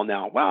run the ball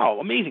now. Wow,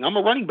 amazing. I'm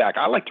a running back.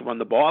 I like to run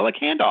the ball. I like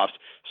handoffs.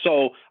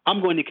 So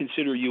I'm going to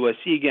consider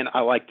USC again.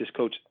 I like this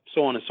coach,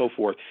 so on and so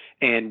forth.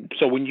 And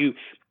so when you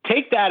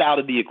take that out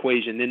of the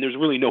equation, then there's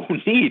really no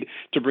need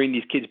to bring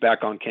these kids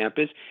back on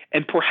campus.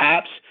 And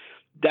perhaps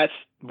that's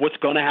what's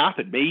going to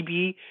happen.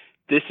 Maybe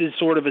this is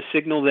sort of a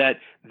signal that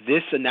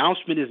this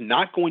announcement is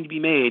not going to be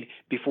made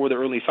before the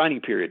early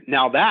signing period.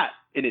 Now that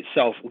in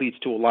itself leads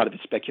to a lot of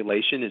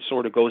speculation. It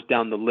sort of goes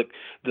down the Luke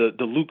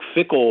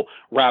Fickell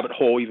rabbit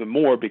hole even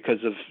more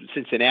because of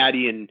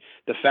Cincinnati and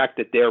the fact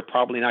that they're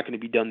probably not going to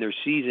be done their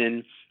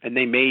season, and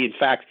they may in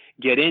fact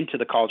get into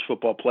the college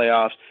football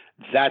playoffs.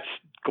 That's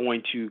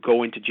going to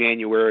go into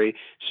January.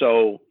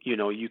 So,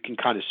 you can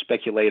kind of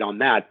speculate on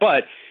that.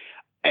 But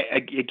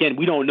again,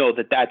 we don't know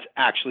that that's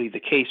actually the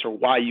case or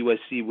why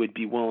USC would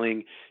be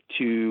willing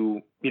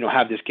to,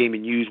 have this game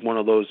and use one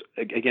of those,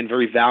 again,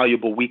 very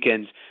valuable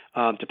weekends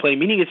to play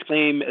meaningless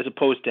game as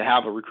opposed to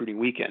have a recruiting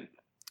weekend.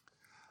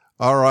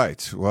 All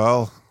right.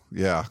 Well,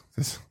 yeah,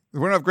 we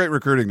don't have great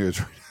recruiting news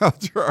right now,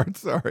 Gerard.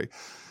 Sorry.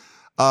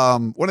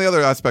 One of the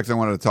other aspects I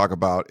wanted to talk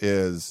about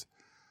is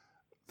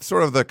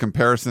sort of the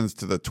comparisons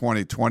to the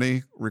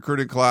 2020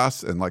 recruiting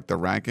class and like the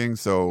ranking.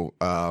 So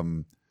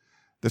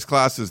this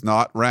class is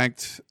not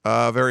ranked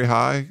very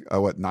high.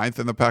 Ninth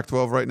in the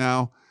Pac-12 right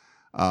now.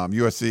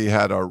 USC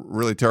had a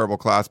really terrible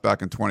class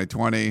back in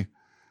 2020.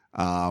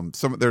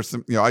 There's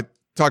some, I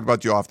talked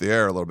about you off the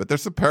air a little bit.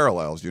 There's some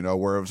parallels,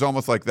 where it was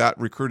almost like that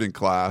recruiting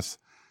class,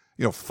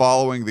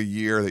 following the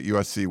year that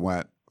USC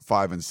went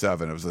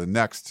 5-7. It was the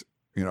next,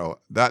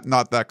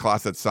 not that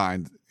class that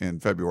signed in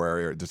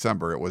February or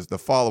December. It was the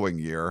following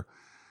year.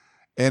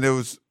 And it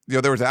was,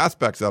 there was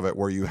aspects of it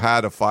where you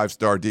had a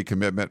 5-star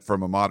decommitment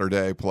from a modern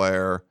day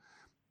player,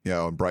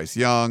 and Bryce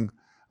Young.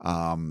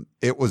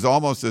 It was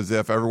almost as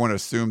if everyone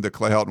assumed that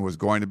Clay Helton was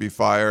going to be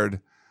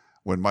fired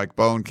when Mike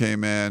Bone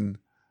came in.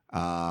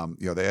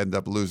 They ended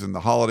up losing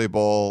the Holiday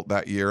Bowl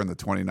that year in the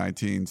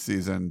 2019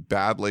 season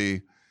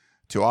badly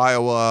to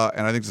Iowa.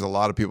 And I think there's a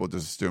lot of people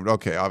just assumed,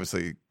 okay,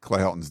 obviously Clay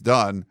Helton's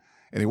done,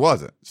 and he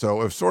wasn't. So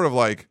it was sort of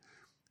like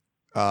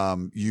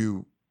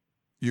you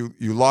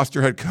lost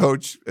your head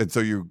coach, and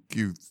so you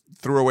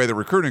threw away the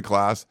recruiting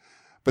class,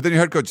 but then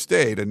your head coach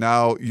stayed, and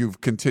now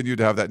you've continued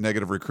to have that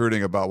negative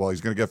recruiting about, well,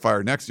 he's going to get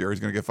fired next year.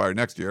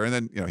 And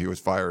then, he was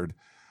fired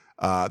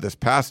this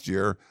past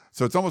year.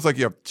 So it's almost like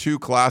you have two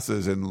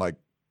classes in a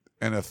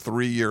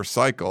 3-year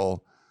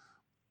cycle,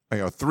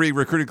 3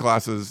 recruiting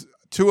classes.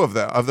 Two of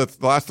them, of the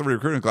last 3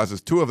 recruiting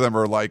classes, 2 of them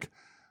are like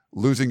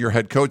losing your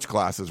head coach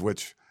classes,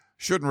 which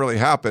shouldn't really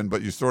happen,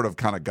 but you sort of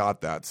kind of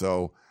got that.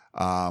 So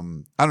I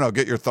don't know,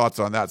 get your thoughts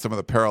on that, some of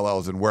the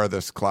parallels and where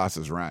this class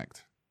is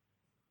ranked.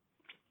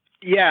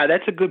 Yeah,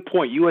 that's a good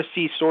point.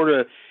 USC sort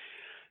of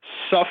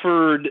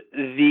suffered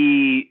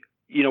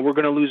we're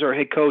going to lose our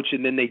head coach,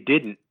 and then they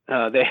didn't.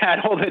 They had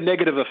all the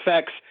negative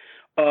effects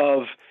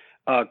of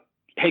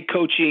head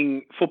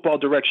coaching football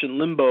direction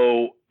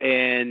limbo,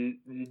 and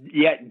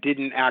yet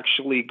didn't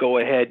actually go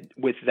ahead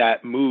with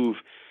that move,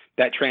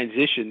 that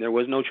transition. There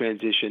was no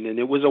transition, and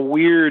it was a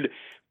weird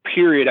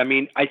period. I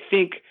mean, I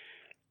think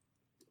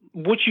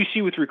what you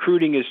see with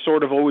recruiting is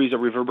sort of always a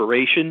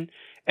reverberation,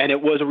 and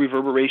it was a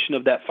reverberation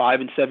of that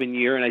 5-7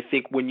 year. And I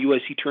think when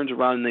USC turns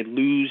around and they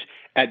lose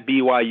at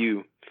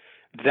BYU,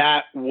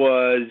 that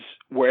was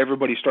where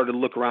everybody started to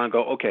look around and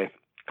go, okay,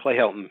 Clay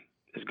Helton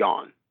is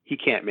gone. He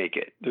can't make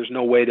it. There's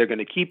no way they're going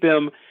to keep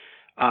him.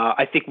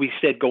 I think we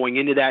said going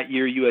into that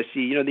year,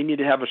 USC, they needed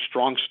to have a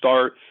strong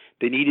start.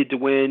 They needed to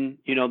win,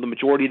 the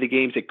majority of the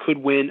games. They could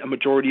win a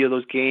majority of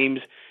those games,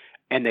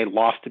 and they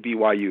lost to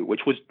BYU,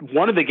 which was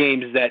one of the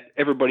games that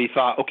everybody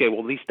thought, okay, well,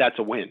 at least that's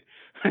a win.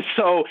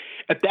 So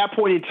at that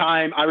point in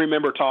time, I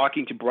remember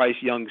talking to Bryce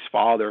Young's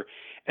father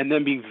and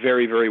then being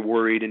very, very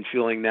worried and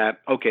feeling that,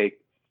 okay,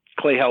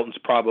 Clay Helton's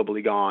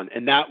probably gone.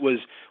 And that was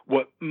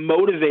what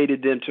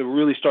motivated them to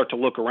really start to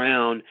look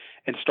around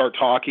and start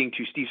talking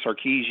to Steve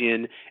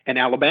Sarkisian and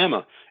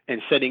Alabama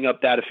and setting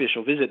up that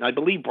official visit. And I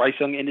believe Bryce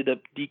Young ended up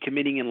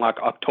decommitting in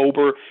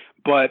October,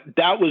 but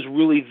that was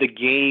really the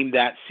game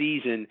that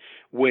season,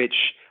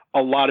 which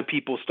a lot of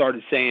people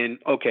started saying,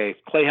 okay,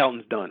 Clay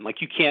Helton's done.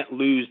 Like, you can't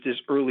lose this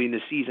early in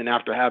the season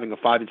after having a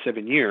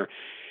 5-7 year.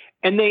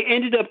 And they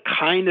ended up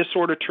kind of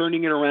sort of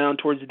turning it around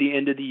towards the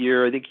end of the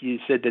year. I think you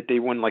said that they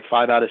won like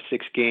 5 out of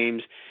 6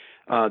 games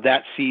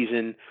that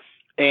season.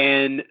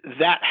 And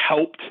that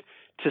helped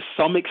to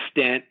some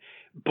extent,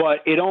 but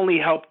it only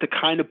helped to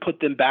kind of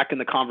put them back in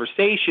the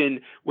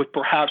conversation with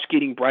perhaps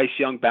getting Bryce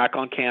Young back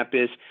on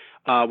campus,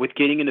 with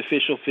getting an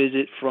official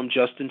visit from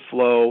Justin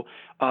Flo.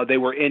 They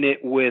were in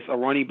it with a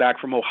running back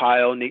from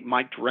Ohio,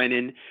 Mike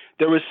Drennan.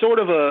 There was sort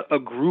of a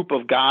group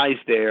of guys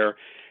there.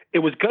 It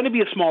was going to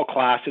be a small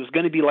class. It was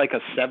going to be like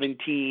a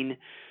 17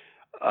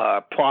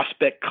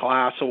 prospect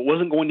class, so it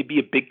wasn't going to be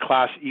a big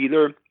class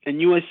either. And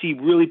USC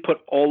really put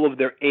all of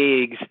their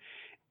eggs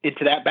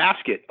into that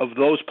basket of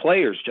those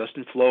players,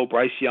 Justin Flo,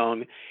 Bryce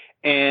Young.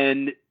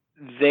 And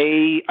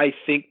they, I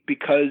think,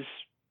 because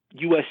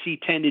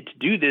USC tended to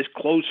do this,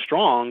 close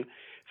strong,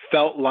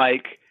 felt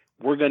like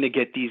we're going to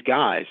get these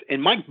guys.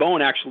 And Mike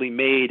Bohn actually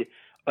made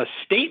a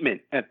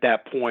statement at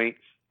that point,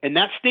 and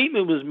that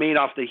statement was made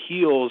off the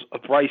heels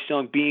of Bryce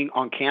Young being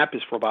on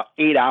campus for about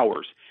 8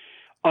 hours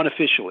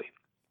unofficially.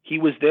 He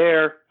was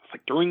there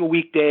like during a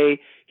weekday.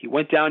 He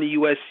went down to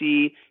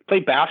USC,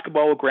 played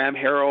basketball with Graham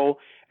Harrell,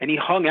 and he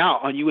hung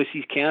out on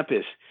USC's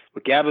campus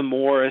with Gavin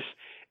Morris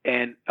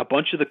and a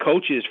bunch of the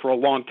coaches for a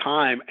long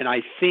time. And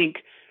I think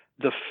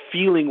the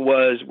feeling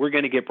was, we're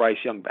going to get Bryce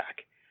Young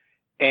back.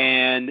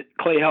 And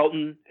Clay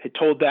Helton had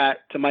told that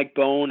to Mike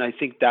Bohn. I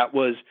think that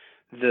was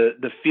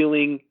the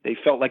feeling. They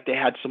felt like they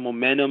had some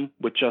momentum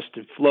with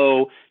Justin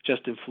Flo.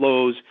 Justin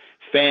Flo's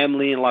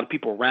family and a lot of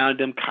people around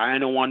him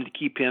kind of wanted to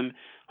keep him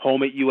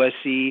home at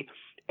USC.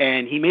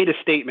 And he made a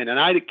statement, and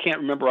I can't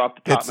remember off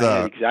the top of my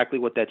head exactly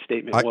what that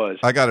statement was.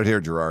 I got it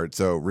here, Gerard.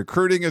 So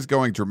recruiting is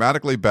going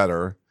dramatically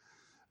better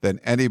than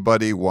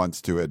anybody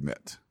wants to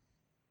admit.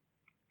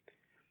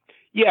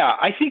 Yeah,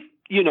 I think,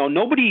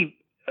 nobody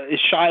is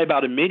shy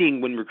about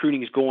admitting when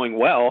recruiting is going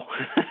well.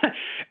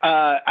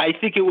 I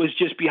think it was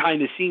just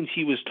behind the scenes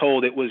he was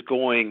told it was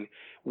going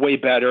way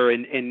better,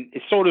 and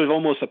it's sort of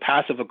almost a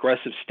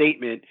passive-aggressive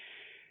statement,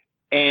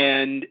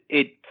 and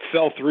it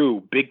fell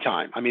through big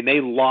time. I mean, they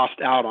lost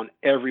out on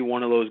every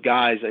one of those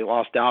guys. They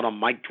lost out on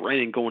Mike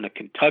Drennan going to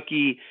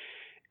Kentucky.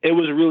 It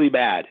was really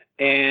bad.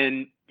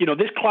 And,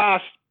 this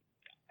class,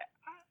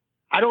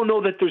 I don't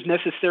know that there's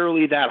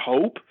necessarily that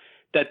hope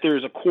that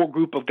there's a core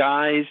group of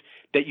guys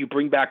that you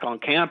bring back on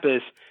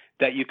campus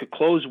that you could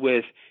close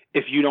with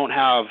if you don't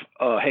have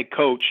a head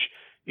coach,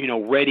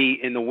 ready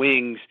in the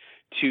wings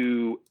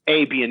to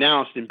A, be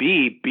announced, and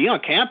B, be on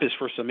campus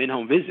for some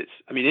in-home visits.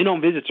 I mean,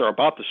 in-home visits are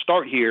about to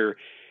start here,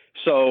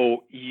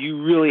 so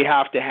you really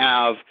have to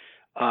have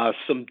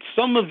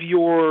some of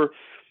your,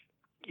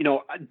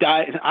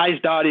 I's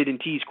dotted and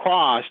T's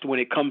crossed when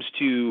it comes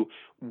to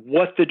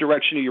what the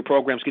direction of your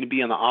program is going to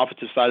be on the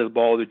offensive side of the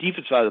ball or the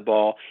defensive side of the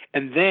ball.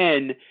 And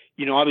then,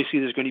 obviously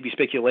there's going to be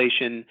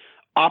speculation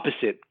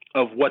opposite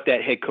of what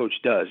that head coach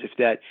does. If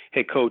that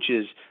head coach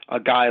is a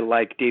guy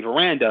like Dave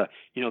Aranda,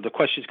 the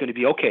question is going to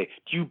be, okay,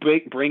 do you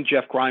bring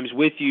Jeff Grimes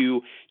with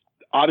you?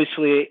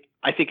 Obviously,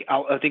 I think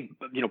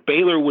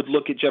Baylor would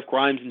look at Jeff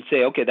Grimes and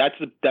say, okay,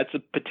 that's a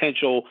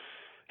potential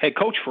head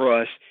coach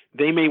for us.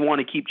 They may want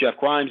to keep Jeff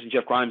Grimes, and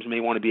Jeff Grimes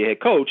may want to be a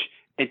head coach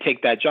and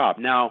take that job.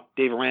 Now,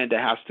 Dave Aranda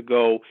has to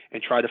go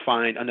and try to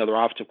find another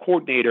offensive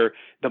coordinator.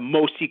 The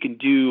most he can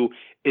do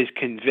is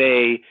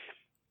convey,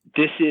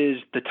 this is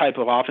the type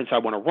of offense I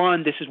want to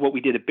run. This is what we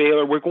did at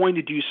Baylor. We're going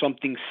to do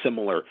something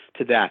similar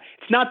to that.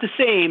 It's not the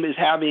same as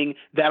having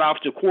that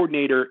offensive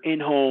coordinator in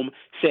home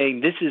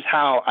saying, this is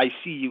how I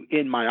see you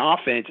in my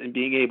offense, and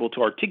being able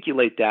to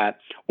articulate that,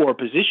 or a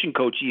position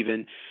coach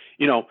even.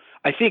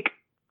 I think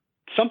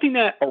something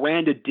that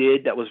Aranda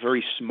did that was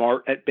very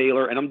smart at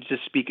Baylor, and I'm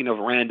just speaking of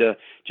Aranda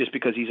just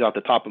because he's off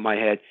the top of my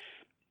head.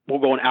 We'll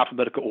go in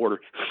alphabetical order.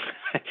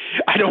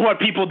 I don't want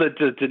people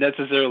to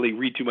necessarily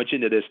read too much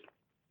into this.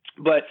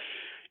 But,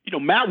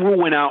 Matt Rule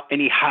went out and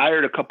he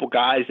hired a couple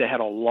guys that had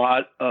a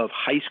lot of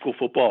high school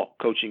football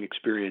coaching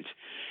experience.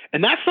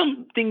 And that's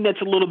something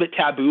that's a little bit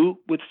taboo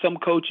with some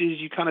coaches.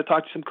 You kind of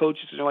talk to some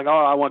coaches and they're like,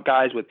 oh, I want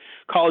guys with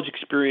college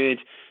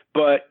experience.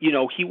 But,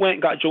 he went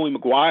and got Joey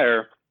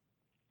McGuire,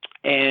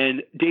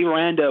 and Dave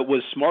Aranda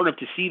was smart enough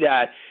to see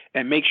that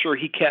and make sure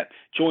he kept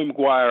Joey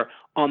McGuire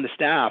on the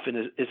staff and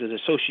as an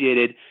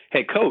associated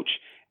head coach.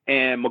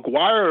 And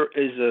McGuire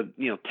is a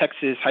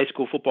Texas High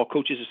School Football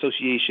Coaches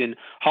Association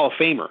Hall of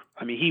Famer.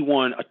 I mean, he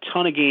won a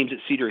ton of games at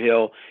Cedar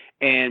Hill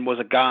and was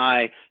a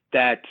guy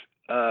that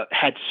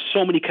had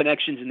so many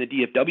connections in the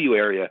DFW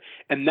area.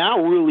 And that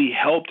really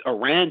helped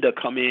Aranda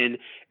come in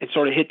and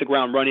sort of hit the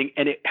ground running.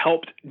 And it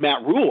helped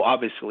Matt Rule,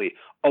 obviously,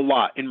 a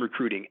lot in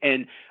recruiting.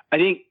 And I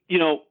think,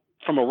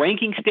 from a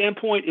ranking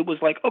standpoint, it was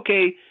like,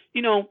 okay,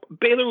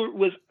 Baylor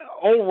was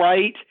all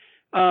right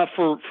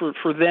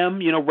for them,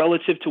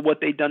 relative to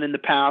what they'd done in the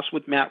past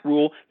with Matt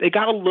Rule. They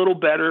got a little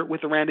better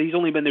with Aranda. He's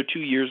only been there 2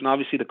 years, and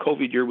obviously the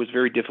COVID year was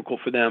very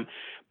difficult for them.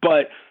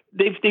 But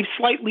they've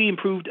slightly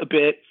improved a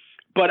bit.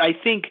 But I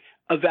think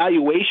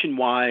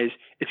evaluation-wise,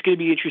 it's going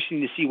to be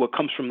interesting to see what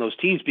comes from those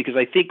teams, because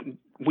I think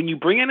when you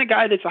bring in a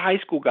guy that's a high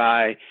school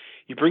guy,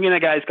 you bring in a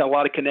guy that's got a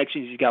lot of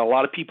connections, he's got a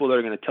lot of people that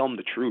are going to tell him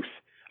the truth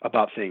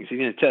about things. He's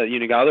going to tell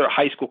you got other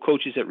high school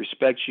coaches that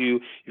respect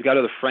you. You've got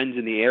other friends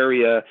in the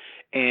area,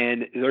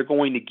 and they're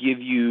going to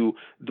give you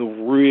the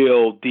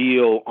real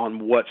deal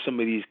on what some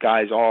of these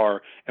guys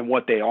are and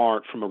what they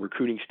aren't from a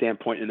recruiting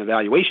standpoint and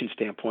evaluation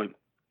standpoint.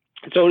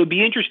 And so it'll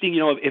be interesting,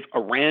 if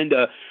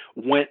Aranda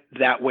went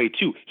that way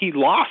too. He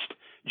lost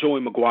Joey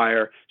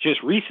McGuire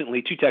just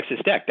recently to Texas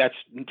Tech. That's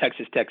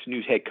Texas Tech's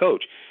new head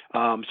coach.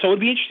 So it'd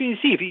be interesting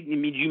to see if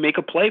you make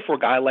a play for a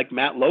guy like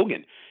Matt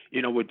Logan.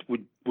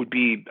 Would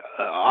be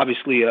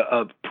obviously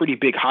a pretty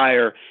big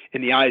hire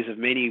in the eyes of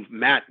many.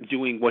 Matt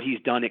doing what he's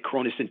done at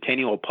Corona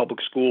Centennial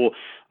Public School,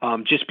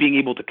 just being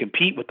able to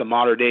compete with the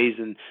Mater Deis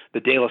and the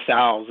De La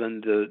Salles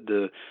and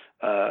the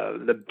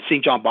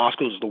St. John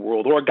Bosco's of the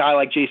world, or a guy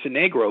like Jason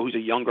Negro, who's a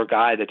younger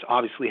guy that's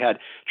obviously had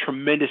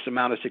tremendous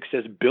amount of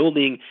success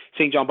building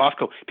St. John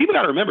Bosco. People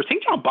got to remember,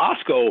 St. John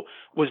Bosco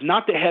was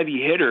not the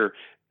heavy hitter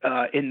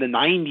in the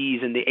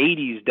 90s and the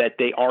 80s that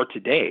they are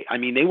today. I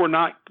mean, they were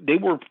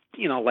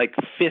like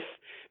fifth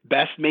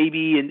best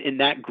maybe in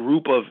that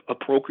group of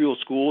parochial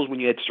schools when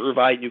you had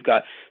Servite, you've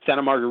got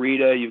Santa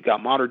Margarita, you've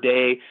got Mater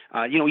Dei,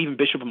 even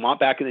Bishop Vermont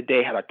back in the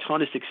day had a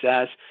ton of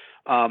success.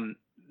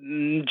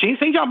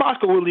 St. John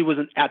Bosco really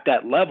wasn't at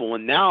that level,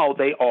 and now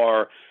they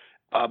are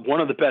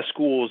one of the best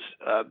schools,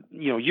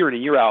 year in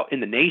and year out in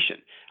the nation.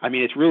 I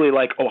mean, it's really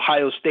like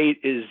Ohio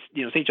State is,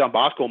 St. John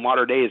Bosco,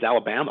 Mater Dei is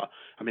Alabama.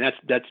 I mean,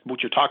 that's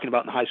what you're talking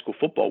about in the high school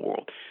football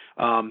world.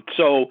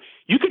 So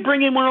you could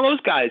bring in one of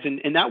those guys,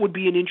 and that would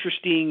be an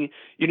interesting,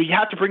 you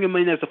have to bring him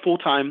in as a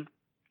full-time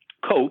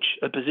coach,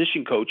 a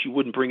position coach. You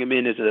wouldn't bring him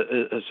in as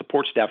a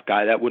support staff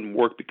guy. That wouldn't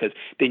work, because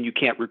then you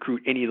can't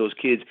recruit any of those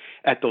kids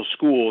at those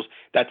schools.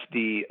 That's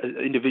the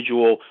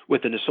individual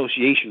with an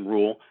association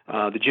rule,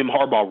 the Jim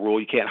Harbaugh rule.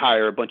 You can't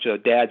hire a bunch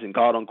of dads and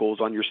goduncles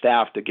on your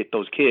staff to get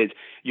those kids.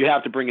 You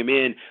have to bring them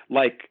in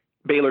like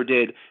Baylor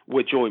did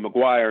with Joey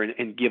McGuire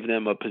and give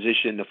them a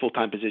position, a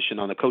full-time position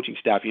on the coaching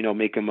staff,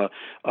 make him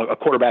a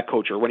quarterback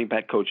coach or a running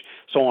back coach,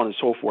 so on and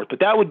so forth. But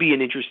that would be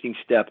an interesting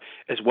step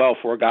as well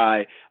for a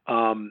guy,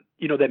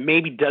 that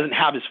maybe doesn't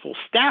have his full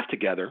staff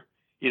together,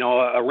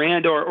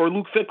 Aranda or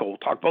Luke Fickle. We'll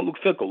talk about Luke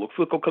Fickle. Luke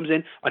Fickle comes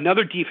in,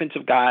 another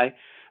defensive guy,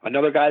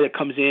 another guy that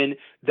comes in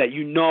that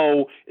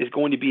is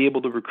going to be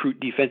able to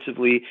recruit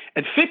defensively.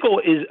 And Fickle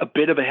is a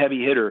bit of a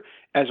heavy hitter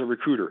as a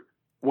recruiter.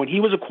 When he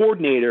was a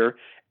coordinator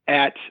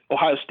at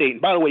Ohio State,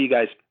 and by the way, you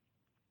guys,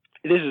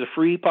 this is a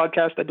free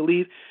podcast, I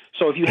believe.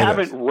 So if you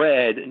haven't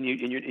read and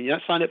you're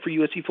not signed up for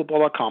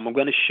USCfootball.com, I'm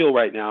going to show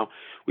right now.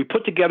 We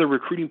put together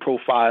recruiting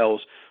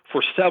profiles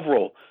for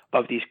several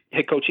of these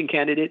head coaching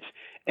candidates,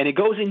 and it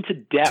goes into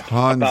depth.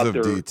 Tons of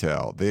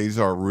detail. These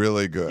are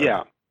really good.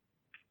 Yeah.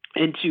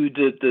 Into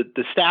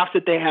the staff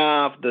that they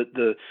have,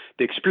 the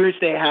experience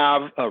they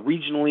have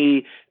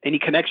regionally, any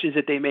connections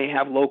that they may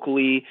have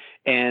locally,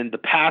 and the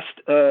past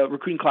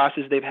recruiting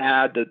classes they've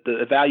had, the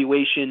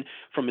evaluation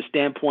from a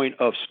standpoint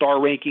of star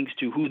rankings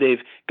to who they've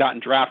gotten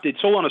drafted,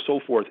 so on and so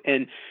forth.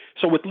 And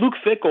so with Luke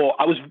Fickle,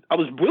 I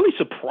was really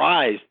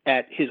surprised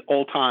at his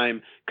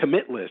all-time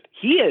commit list.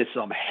 He has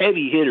some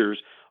heavy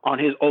hitters on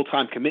his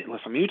all-time commit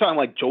list. I mean, you're talking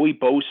like Joey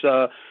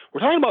Bosa. We're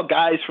talking about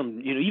guys from,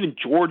 even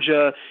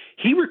Georgia.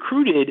 He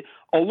recruited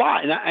a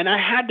lot. And I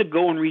had to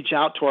go and reach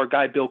out to our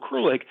guy, Bill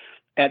Kurlick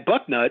at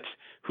Bucknuts,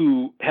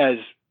 who has,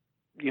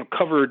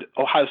 covered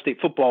Ohio State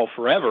football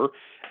forever.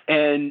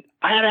 And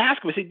I had to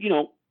ask him, I said,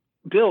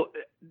 Bill,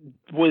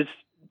 was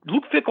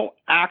Luke Fickle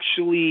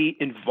actually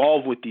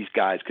involved with these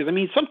guys? Because, I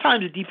mean,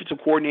 sometimes a defensive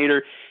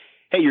coordinator,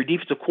 hey, you're a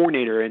defensive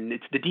coordinator and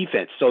it's the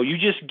defense. So you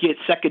just get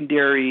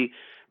secondary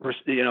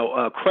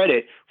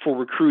credit for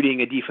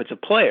recruiting a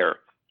defensive player.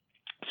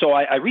 So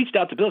I reached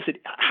out to Bill and said,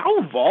 how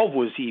involved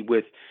was he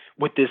with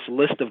this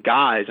list of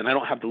guys? And I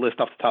don't have the list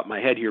off the top of my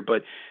head here,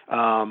 but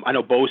I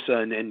know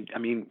Bosa and I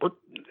mean,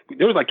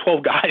 there was like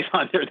 12 guys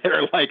on there that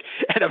are like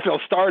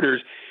NFL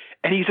starters.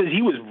 And he says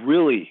he was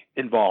really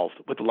involved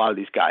with a lot of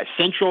these guys.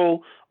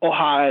 Central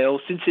Ohio,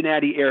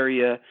 Cincinnati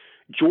area,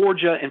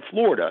 Georgia, and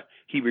Florida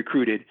he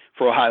recruited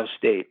for Ohio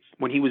State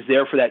when he was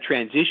there for that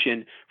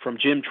transition from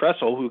Jim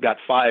Tressel, who got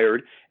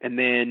fired, and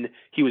then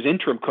he was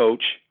interim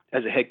coach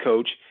as a head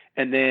coach,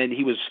 and then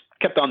he was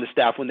kept on the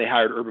staff when they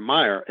hired Urban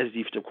Meyer as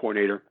defensive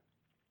coordinator.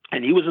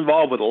 And he was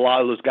involved with a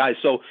lot of those guys.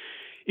 So,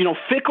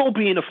 Fickle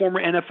being a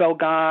former NFL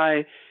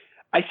guy,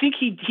 I think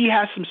he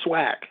has some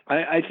swag.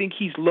 I think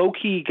he's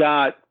low-key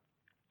got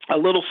a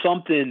little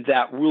something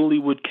that really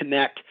would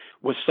connect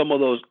with some of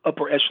those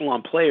upper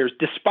echelon players,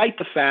 despite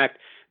the fact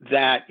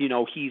that,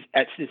 he's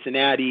at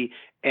Cincinnati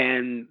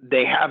and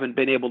they haven't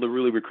been able to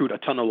really recruit a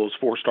ton of those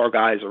 4-star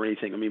guys or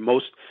anything. I mean,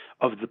 most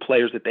of the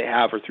players that they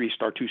have are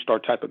 3-star, 2-star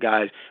type of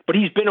guys, but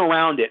he's been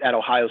around it at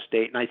Ohio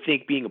State. And I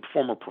think being a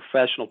former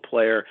professional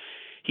player,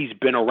 he's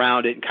been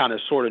around it and kind of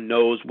sort of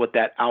knows what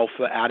that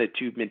alpha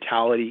attitude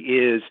mentality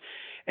is.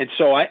 And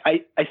so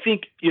I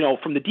think,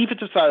 from the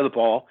defensive side of the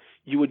ball,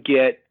 you would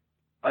get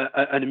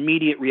an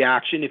immediate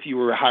reaction if you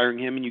were hiring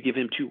him and you give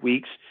him 2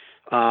 weeks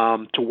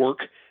to work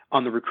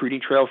on the recruiting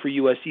trail for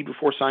USC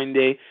before signing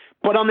day.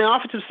 But on the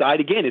offensive side,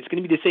 again, it's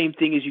going to be the same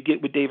thing as you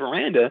get with Dave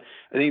Aranda.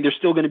 I think there's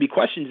still going to be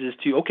questions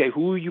as to, okay,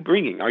 who are you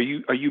bringing? Are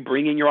you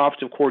bringing your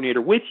offensive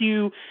coordinator with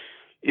you?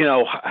 You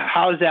know,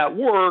 how does that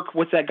work?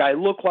 What's that guy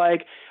look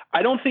like?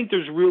 I don't think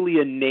there's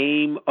really a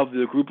name of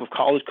the group of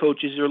college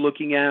coaches they're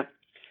looking at.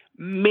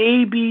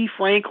 Maybe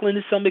Franklin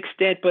to some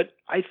extent, but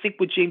I think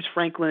with James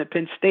Franklin at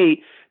Penn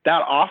State,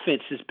 that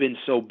offense has been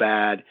so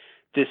bad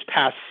this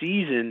past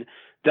season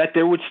that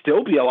there would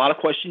still be a lot of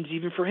questions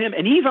even for him.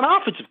 And even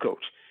offensive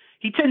coach.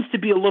 He tends to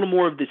be a little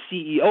more of the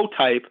CEO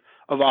type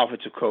of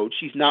offensive coach.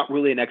 He's not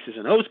really an X's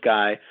and O's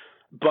guy,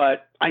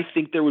 but I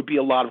think there would be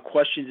a lot of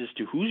questions as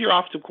to who's your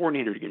offensive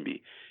coordinator going to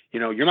be. You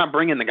know, you're not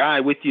bringing the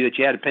guy with you that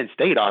you had at Penn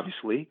State,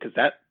 obviously, because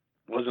that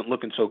wasn't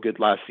looking so good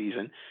last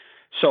season.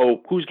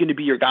 So who's going to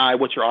be your guy?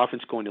 What's your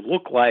offense going to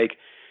look like?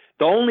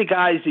 The only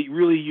guys that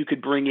really you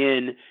could bring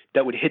in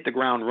that would hit the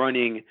ground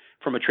running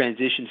from a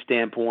transition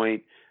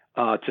standpoint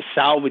to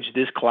salvage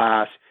this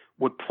class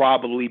would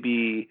probably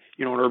be,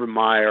 you know, an Urban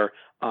Meyer,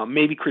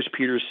 maybe Chris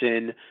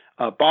Peterson,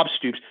 Bob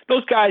Stoops,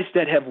 those guys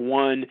that have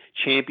won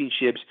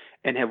championships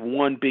and have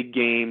won big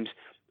games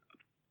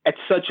at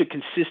such a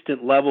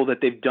consistent level that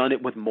they've done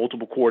it with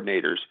multiple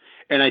coordinators.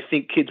 And I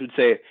think kids would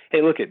say,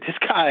 hey, look, this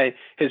guy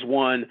has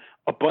won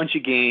a bunch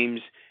of games.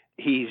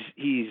 He's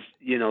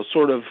you know,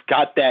 sort of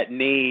got that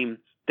name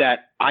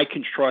that I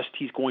can trust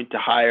he's going to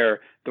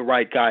hire the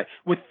right guy.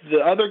 With the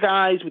other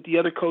guys, with the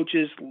other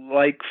coaches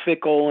like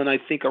Fickle and I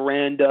think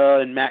Aranda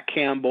and Matt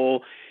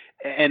Campbell,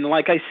 and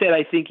like I said,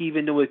 I think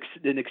even to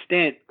an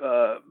extent,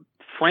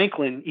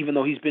 Franklin, even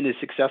though he's been a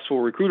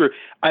successful recruiter,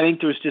 I think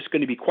there's just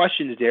going to be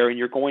questions there, and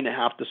you're going to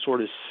have to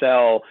sort of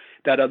sell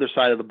that other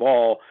side of the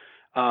ball.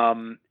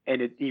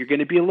 You're going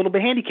to be a little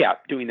bit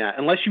handicapped doing that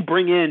unless you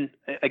bring in,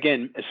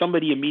 again,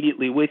 somebody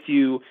immediately with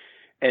you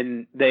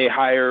and they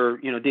hire,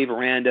 you know, Dave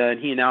Aranda and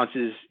he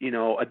announces, you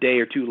know, a day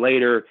or two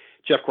later,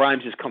 Jeff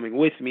Grimes is coming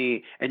with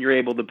me, and you're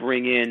able to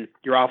bring in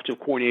your offensive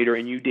coordinator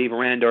and you, Dave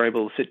Aranda, are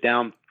able to sit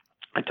down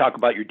and talk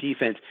about your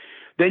defense.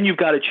 Then you've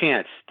got a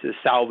chance to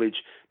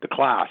salvage the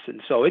class.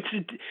 And so it's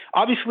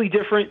obviously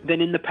different than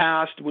in the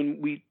past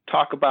when we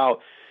talk about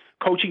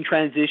coaching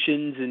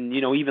transitions and, you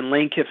know, even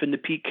Lane Kiffin to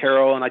Pete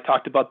Carroll. And I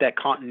talked about that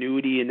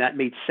continuity, and that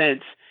made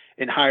sense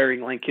in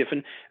hiring Lane Kiffin.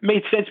 It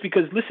made sense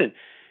because, listen,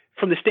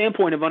 from the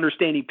standpoint of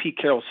understanding Pete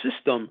Carroll's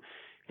system,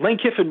 Lane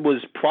Kiffin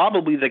was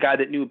probably the guy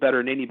that knew it better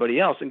than anybody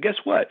else. And guess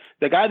what?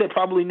 The guy that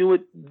probably knew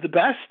it the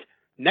best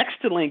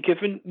next to Lane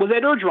Kiffin was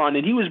Ed Orgeron,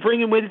 and he was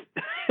bringing with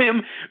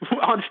him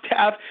on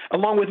staff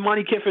along with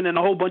Monty Kiffin and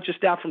a whole bunch of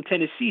staff from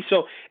Tennessee.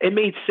 So it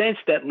made sense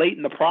that late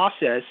in the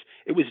process,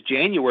 it was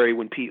January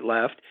when Pete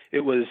left.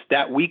 It was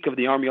that week of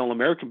the Army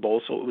All-American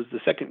Bowl, so it was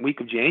the second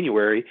week of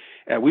January.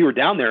 We were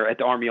down there at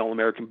the Army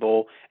All-American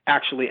Bowl,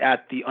 actually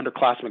at the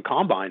Underclassmen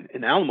Combine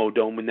in the Alamo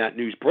Dome when that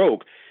news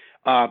broke.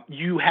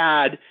 You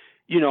had,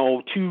 you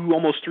know,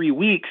 almost 3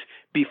 weeks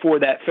before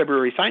that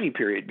February signing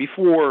period.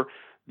 Before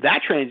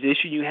that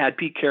transition, you had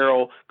Pete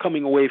Carroll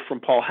coming away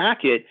from Paul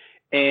Hackett,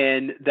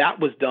 and that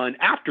was done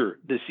after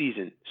the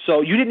season.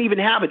 So you didn't even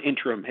have an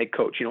interim head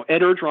coach. You know,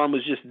 Ed Orgeron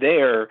was just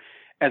there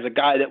as a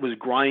guy that was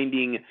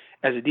grinding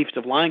as a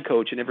defensive line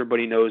coach, and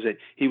everybody knows that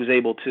he was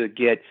able to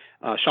get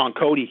Sean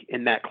Cody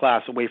in that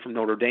class away from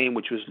Notre Dame,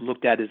 which was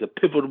looked at as a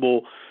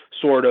pivotal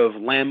sort of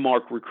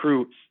landmark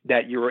recruit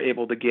that you were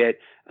able to get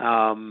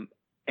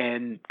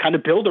and kind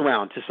of build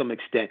around to some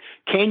extent.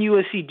 Can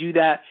USC do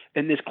that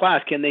in this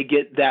class? Can they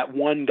get that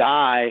one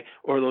guy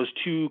or those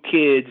two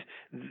kids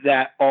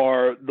that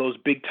are those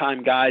big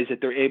time guys that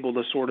they're able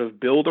to sort of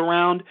build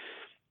around?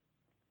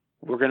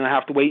 We're going to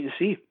have to wait and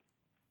see.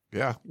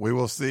 Yeah, we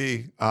will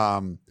see.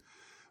 But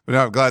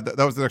no, I'm glad that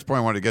was the next point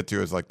I wanted to get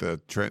to, is like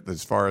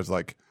as far as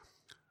like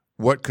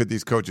what could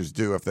these coaches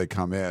do if they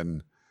come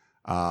in.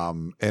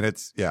 And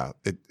it's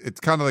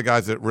kind of the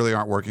guys that really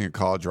aren't working at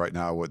college right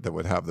now that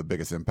would have the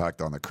biggest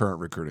impact on the current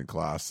recruiting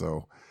class.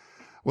 So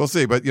we'll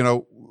see. But, you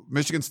know,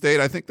 Michigan State,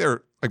 I think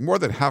they're like more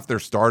than half their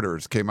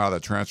starters came out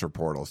of the transfer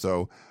portal.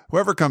 So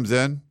whoever comes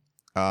in,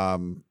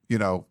 you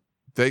know,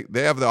 they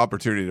have the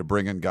opportunity to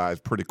bring in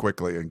guys pretty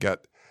quickly and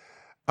get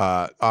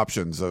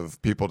options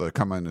of people to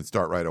come in and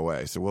start right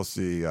away. So we'll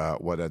see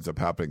what ends up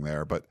happening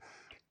there. But,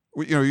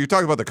 you know, you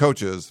talk about the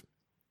coaches.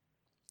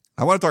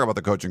 I want to talk about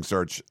the coaching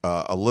search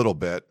a little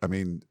bit. I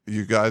mean,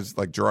 you guys,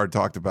 like Gerard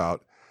talked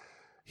about,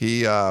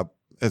 he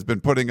has been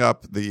putting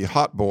up the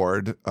hot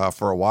board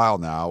for a while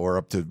now. We're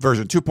up to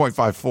version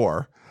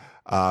 2.54.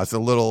 It's a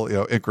little, you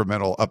know,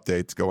 incremental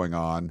updates going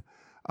on.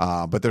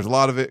 But there's a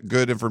lot of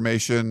good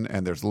information,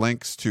 and there's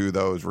links to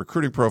those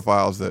recruiting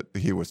profiles that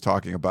he was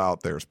talking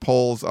about. There's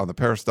polls on the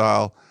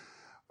Peristyle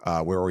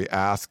where we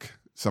ask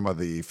some of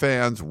the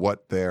fans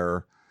what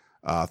their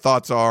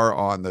thoughts are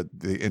on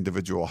the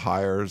individual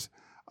hires.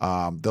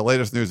 The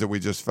latest news that we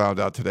just found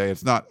out today,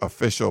 it's not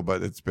official,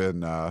 but it's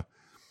been,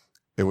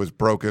 it was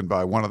broken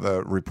by one of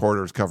the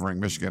reporters covering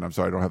Michigan. I'm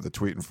sorry, I don't have the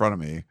tweet in front of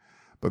me,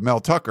 but Mel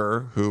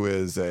Tucker, who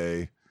is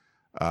a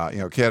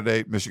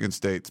candidate, Michigan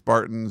State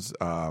Spartans,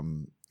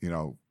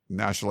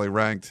 nationally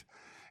ranked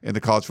in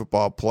the college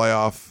football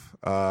playoff,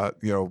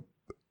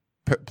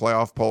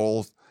 playoff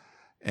polls.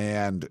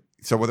 And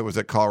someone that was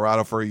at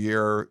Colorado for a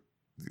year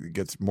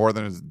gets more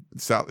than his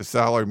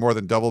salary, more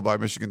than doubled by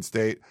Michigan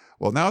State.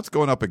 Well, now it's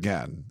going up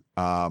again.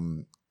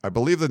 I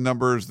believe the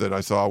numbers that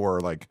I saw were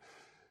like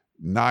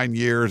 9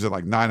 years and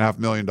like $9.5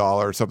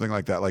 million, something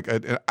like that, like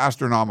an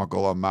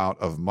astronomical amount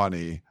of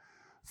money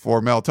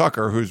for Mel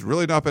Tucker, who's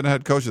really not been a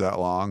head coach that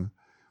long,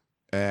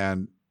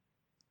 and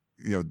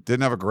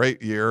didn't have a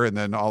great year, and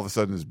then all of a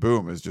sudden his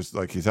boom is just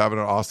like he's having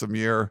an awesome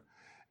year,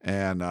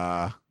 and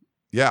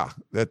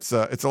it's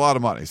a lot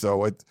of money.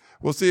 So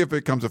we'll see if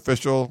it becomes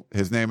official.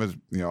 His name is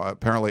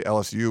apparently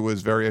LSU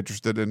was very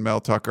interested in Mel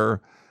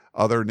Tucker,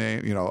 other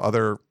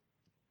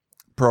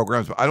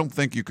programs, but I don't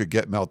think you could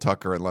get Mel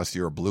Tucker unless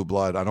you're a blue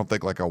blood. I don't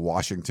think like a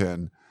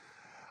Washington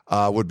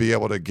would be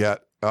able to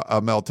get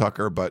a Mel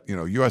Tucker, but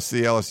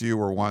USC, LSU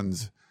were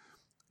ones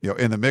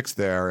in the mix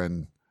there.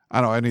 And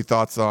I don't know, any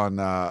thoughts on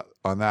that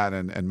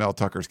and Mel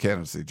Tucker's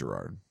candidacy,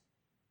 Gerard?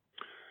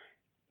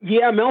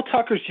 Yeah, Mel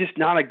Tucker's just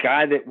not a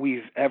guy that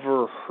we've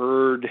ever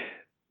heard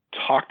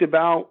talked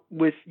about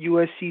with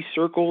USC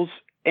circles.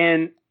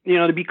 And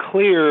to be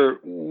clear,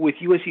 with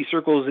USC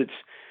circles, it's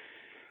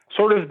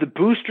sort of the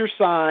booster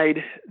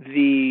side,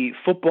 the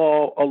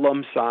football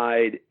alum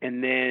side,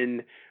 and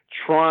then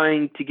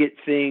trying to get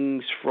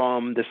things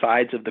from the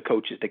sides of the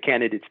coaches, the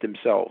candidates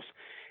themselves,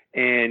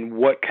 and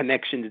what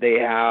connections they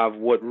have,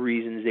 what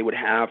reasons they would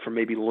have for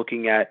maybe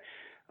looking at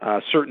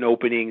certain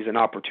openings and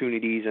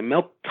opportunities. And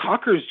Mel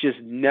Tucker's just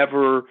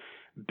never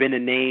been a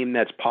name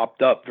that's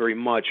popped up very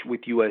much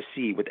with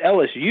USC. With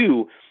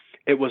LSU,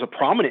 it was a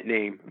prominent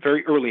name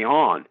very early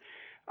on.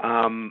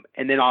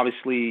 And then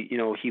obviously,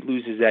 he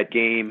loses that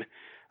game,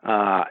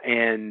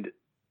 and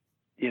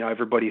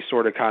everybody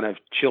sort of kind of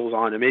chills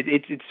on him.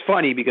 It's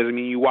funny because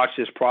you watch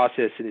this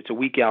process, and it's a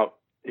week out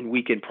and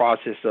weekend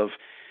process of,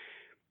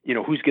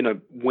 who's going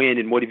to win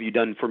and what have you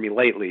done for me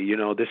lately?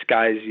 This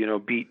guy's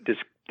beat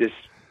this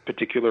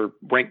particular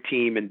ranked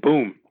team, and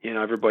boom,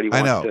 everybody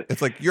wants I know. to.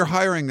 It's like you're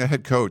hiring a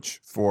head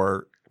coach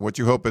for what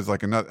you hope is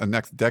like a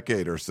next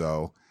decade or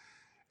so.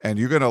 And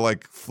you're going to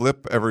like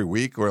flip every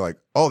week or like,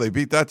 oh, they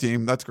beat that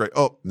team. That's great.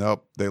 Oh,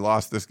 nope, they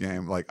lost this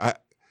game. Like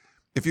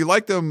if you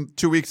liked him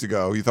 2 weeks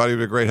ago, you thought he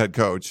was a great head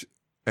coach,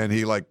 and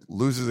he like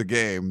loses a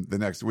game the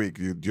next week.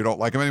 You don't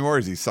like him anymore?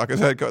 Does he suck as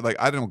head coach? Like,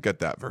 I don't get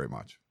that very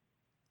much.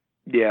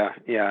 Yeah.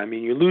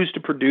 You lose to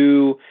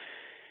Purdue,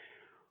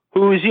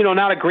 who's,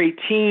 not a great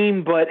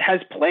team, but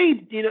has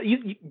played,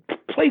 you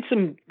played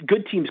some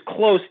good teams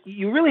close.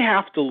 You really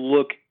have to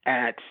look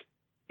at,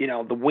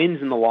 the wins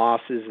and the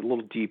losses a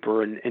little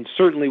deeper. And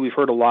certainly we've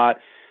heard a lot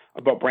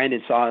about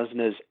Brandon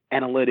Sosna's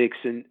analytics.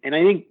 And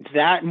I think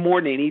that more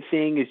than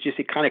anything is just,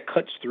 it kind of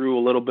cuts through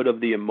a little bit of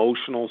the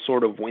emotional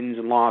sort of wins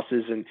and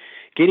losses and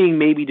getting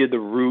maybe to the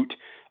root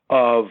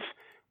of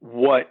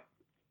what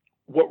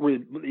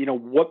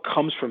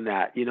comes from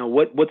that,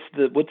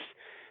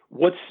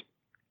 what's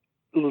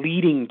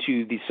leading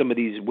to some of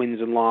these wins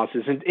and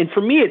losses. And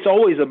for me, it's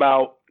always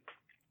about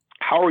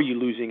how are you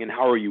losing and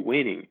how are you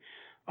winning?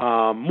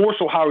 More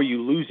so, how are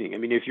you losing?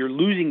 If you're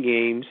losing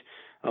games,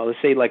 let's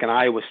say like an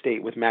Iowa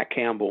State with Matt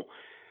Campbell,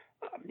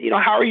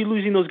 how are you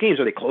losing those games?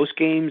 Are they close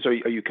games? Are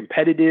you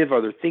competitive?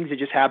 Are there things that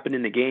just happened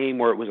in the game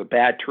where it was a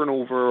bad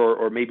turnover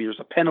or maybe there's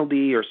a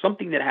penalty or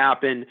something that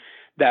happened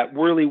that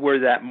really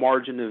where that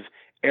margin of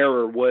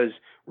error was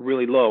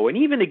really low? And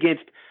even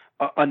against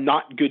a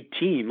not good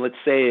team, let's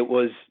say it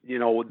was,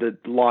 the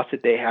loss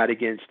that they had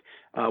against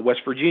West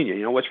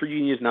Virginia. West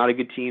Virginia is not a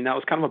good team. That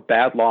was kind of a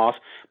bad loss,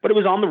 but it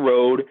was on the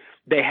road.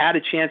 They had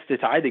a chance to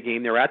tie the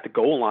game. They were at the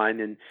goal line,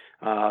 and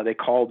they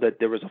called that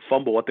there was a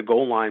fumble at the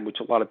goal line, which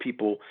a lot of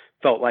people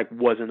felt like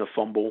wasn't a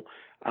fumble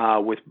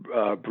with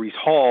Breece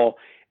Hall,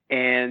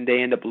 and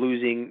they end up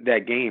losing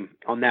that game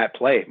on that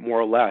play, more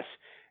or less.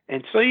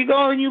 And so you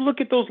go and you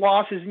look at those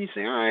losses and you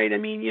say, all right,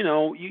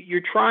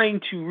 you're trying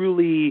to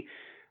really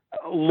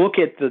look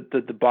at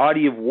the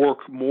body of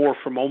work more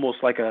from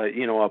almost like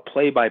a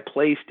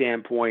play-by-play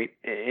standpoint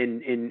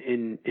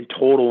in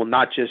total, and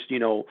not just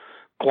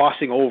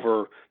glossing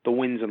over the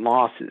wins and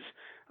losses.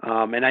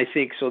 And I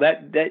think so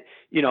that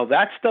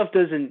stuff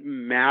doesn't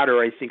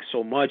matter, I think,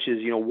 so much as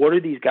what are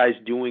these guys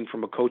doing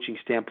from a coaching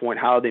standpoint?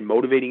 How are they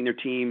motivating their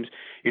teams?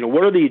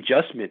 What are the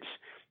adjustments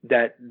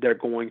that they're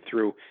going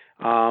through?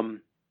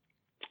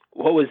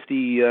 What was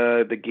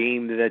the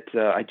game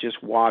that I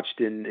just watched?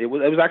 And it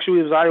was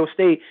Iowa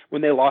State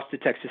when they lost to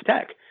Texas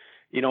Tech.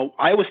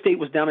 Iowa State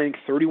was down, I think,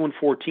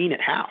 31-14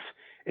 at half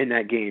in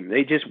that game.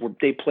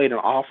 They played an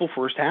awful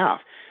first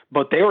half,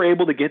 but they were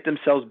able to get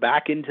themselves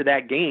back into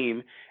that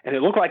game, and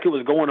it looked like it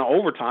was going to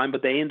overtime,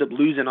 but they ended up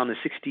losing on the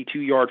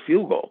 62-yard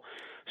field goal.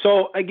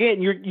 So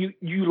again,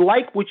 you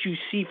like what you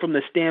see from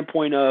the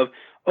standpoint of,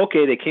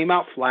 Okay, they came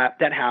out flat.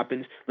 That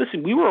happens.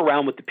 Listen, we were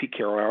around with the Pete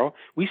Carroll era.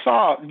 We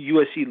saw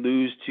USC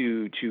lose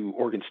to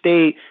Oregon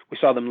State. We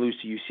saw them lose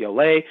to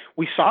UCLA.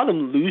 We saw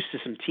them lose to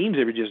some teams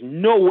that were just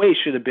no way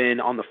should have been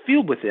on the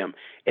field with them.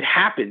 It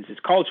happens. It's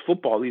college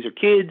football. These are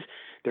kids.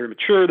 They're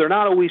mature. They're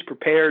not always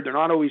prepared. They're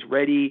not always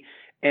ready.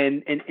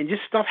 And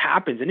just stuff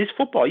happens. And it's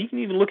football. You can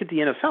even look at the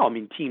NFL. I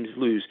mean, teams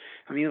lose.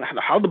 I mean,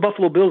 how did the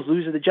Buffalo Bills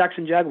lose to the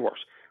Jacksonville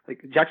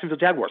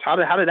Jaguars? How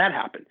did that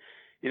happen?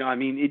 You know, I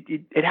mean,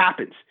 it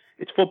happens.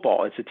 It's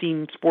football. It's a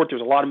team sport.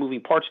 There's a lot of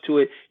moving parts to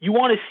it. You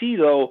want to see,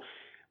 though,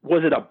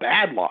 was it a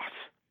bad loss?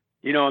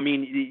 You know, I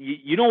mean,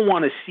 you don't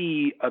want to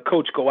see a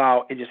coach go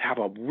out and just have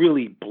a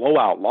really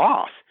blowout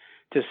loss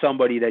to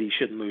somebody that he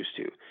shouldn't lose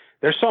to.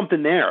 There's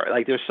something there.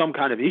 Like, there's some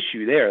kind of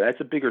issue there.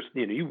 That's a bigger,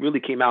 you know, you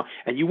really came out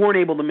and you weren't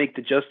able to make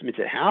the adjustments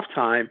at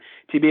halftime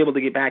to be able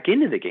to get back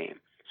into the game.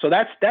 So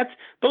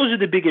those are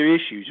the bigger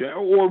issues.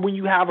 Or when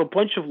you have a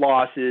bunch of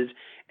losses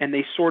and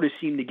they sort of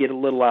seem to get a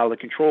little out of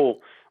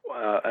control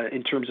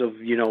in terms of,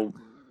 you know,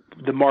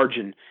 the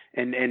margin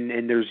and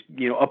there's,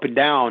 you know, up and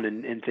down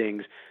and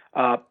things.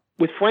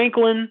 With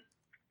Franklin,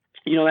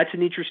 you know, that's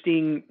an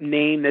interesting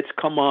name that's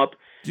come up.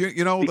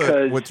 You know,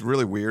 what's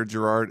really weird,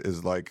 Gerard,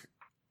 is like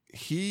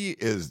he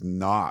is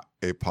not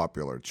a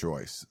popular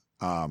choice.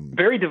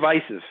 Very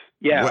divisive.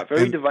 Yeah,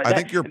 very divisive. I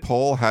think your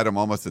poll had him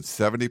almost at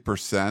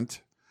 70%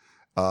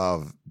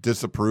 of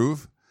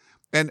disapprove.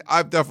 And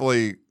I've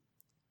definitely,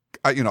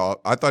 I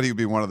thought he would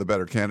be one of the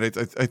better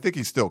candidates. I think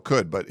he still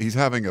could, but he's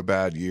having a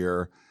bad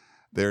year.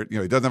 There, you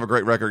know, he doesn't have a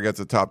great record against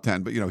the top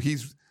 10, but you know,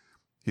 he's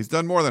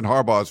done more than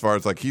Harbaugh as far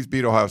as like he's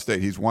beat Ohio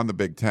State. He's won the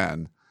Big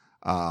Ten.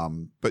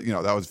 But you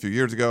know, that was a few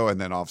years ago.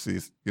 And then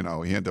obviously, you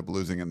know, he ended up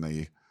losing in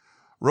the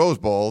Rose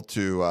Bowl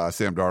to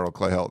Sam Darnold,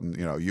 Clay Helton,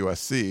 you know,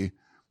 USC.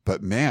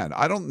 But man,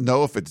 I don't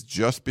know if it's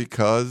just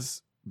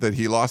because that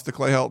he lost to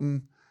Clay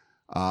Helton,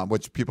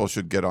 which people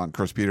should get on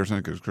Chris Peterson,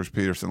 because Chris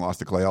Peterson lost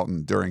to Clay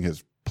Helton during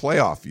his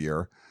playoff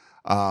year.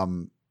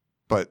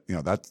 But you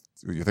know, that's,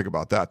 when you think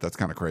about that, that's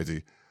kind of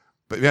crazy.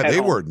 But yeah,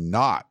 they were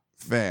not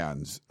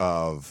fans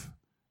of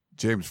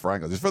James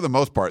Franklin. Just for the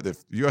most part,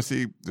 if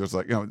USC, there's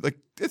like, you know, like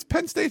it's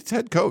Penn State's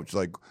head coach.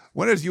 Like,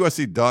 when has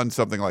USC done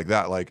something like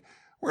that? Like,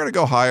 we're going to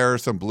go hire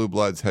some blue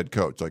bloods head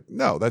coach. Like,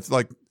 no, that's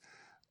like,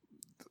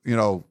 you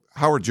know,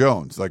 Howard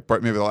Jones, like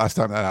maybe the last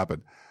time that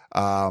happened.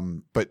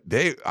 But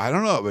I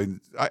don't know. I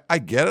mean, I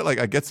get it. Like,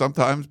 I get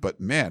sometimes, but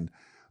man,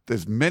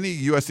 there's many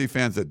USC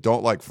fans that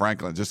don't like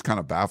Franklin. It's just kind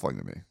of baffling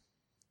to me.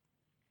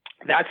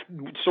 That's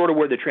sort of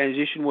where the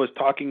transition was,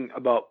 talking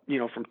about, you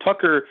know, from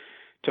Tucker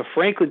to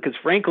Franklin, because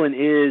Franklin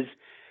is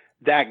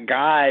that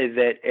guy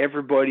that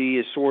everybody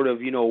is sort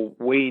of, you know,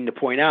 waiting to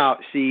point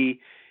out, see,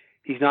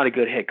 he's not a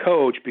good head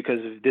coach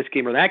because of this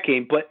game or that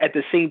game, but at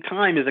the same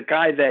time is a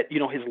guy that, you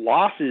know, his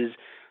losses,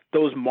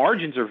 those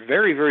margins are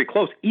very, very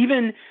close,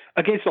 even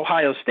against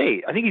Ohio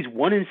State. I think he's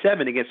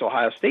 1-7 against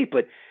Ohio State,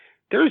 but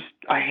there's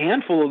a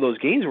handful of those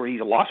games where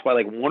he's lost by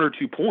like 1 or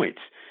 2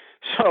 points.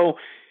 So,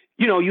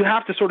 you know, you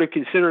have to sort of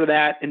consider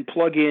that and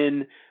plug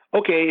in,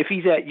 okay, if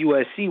he's at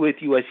USC with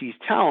USC's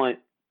talent,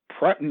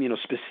 you know,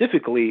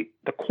 specifically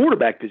the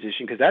quarterback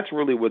position, because that's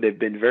really where they've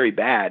been very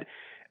bad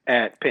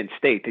at Penn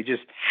State. They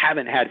just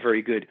haven't had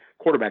very good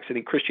quarterbacks. I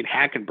think Christian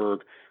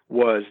Hackenberg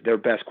was their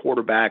best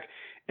quarterback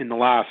in the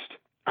last,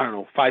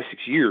 5-6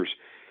 years.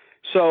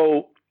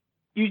 So,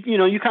 you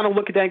know, you kind of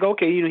look at that and go,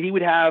 okay, you know, he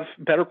would have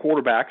better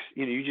quarterbacks.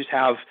 You know, you just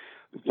have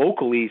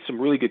locally some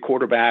really good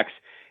quarterbacks.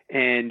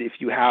 And if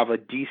you have a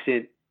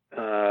decent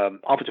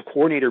offensive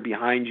coordinator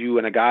behind you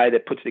and a guy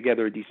that puts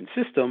together a decent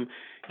system,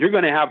 you're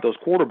going to have those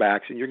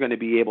quarterbacks and you're going to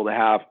be able to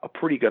have a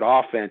pretty good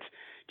offense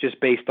just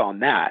based on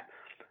that.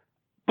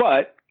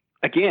 But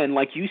again,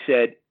 like you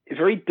said,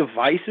 very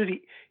divisive.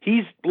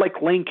 He's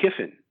like Lane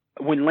Kiffin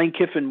when Lane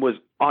Kiffin was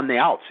on the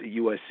outs at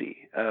USC.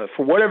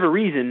 For whatever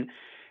reason,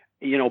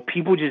 you know,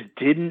 people just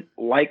didn't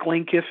like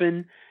Lane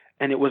Kiffin,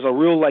 and it was a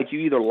real, like, you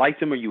either liked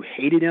him or you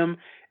hated him.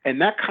 And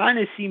that kind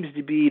of seems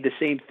to be the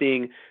same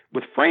thing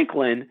with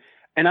Franklin.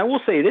 And I will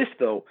say this,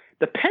 though,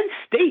 the Penn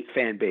State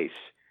fan base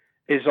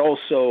is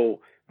also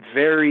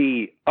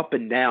very up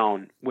and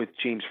down with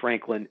James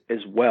Franklin as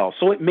well.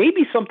 So it may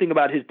be something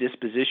about his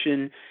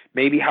disposition,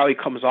 maybe how he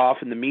comes off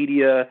in the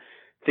media,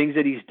 things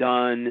that he's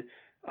done,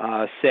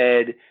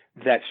 said,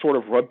 that sort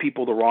of rub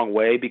people the wrong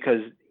way, because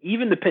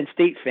even the Penn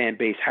State fan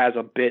base has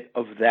a bit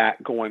of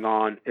that going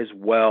on as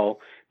well.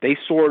 They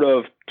sort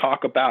of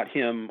talk about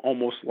him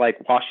almost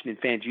like Washington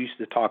fans used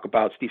to talk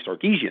about Steve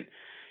Sarkisian,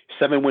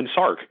 7-win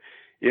Sark.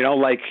 You know,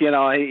 like, you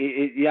know,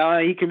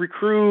 he can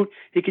recruit,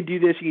 he can do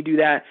this, he can do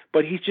that,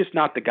 but he's just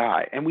not the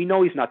guy. And we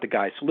know he's not the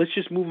guy. So let's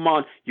just move him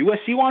on.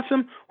 USC wants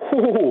him?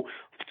 Oh,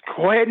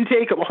 go ahead and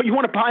take him. Oh, you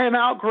want to buy him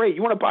out? Great.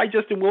 You want to buy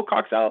Justin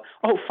Wilcox out?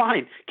 Oh,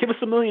 fine. Give us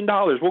 $1 million.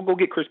 We'll go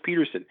get Chris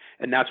Peterson.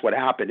 And that's what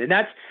happened. And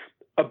that's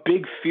a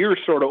big fear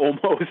sort of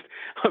almost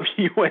of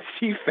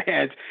USC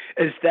fans,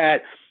 is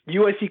that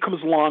USC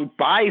comes along,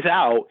 buys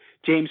out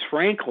James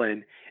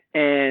Franklin,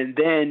 And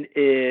then,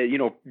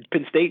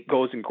 Penn State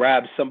goes and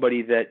grabs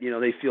somebody that,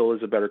 they feel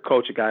is a better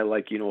coach, a guy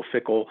like,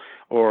 Fickell,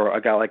 or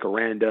a guy like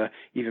Aranda,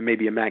 even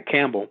maybe a Matt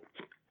Campbell.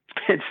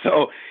 And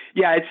so,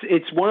 yeah,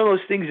 it's one of those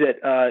things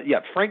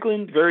that,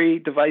 Franklin, very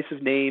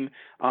divisive name.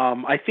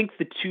 I think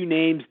the two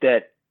names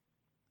that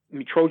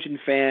Trojan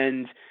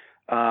fans,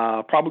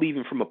 probably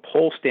even from a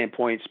poll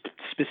standpoint,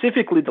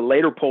 specifically the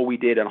later poll we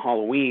did on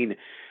Halloween,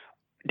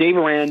 Dave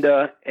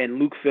Aranda and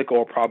Luke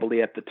Fickell are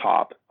probably at the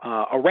top.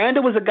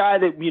 Aranda was a guy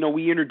that,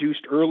 we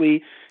introduced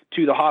early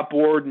to the hot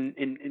board,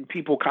 and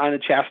people kind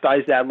of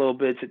chastised that a little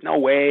bit, said, no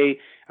way.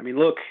 I mean,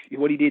 look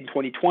what he did in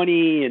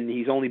 2020, and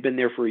he's only been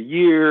there for a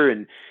year.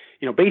 And,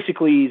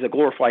 basically he's a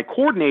glorified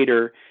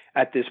coordinator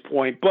at this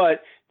point,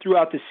 but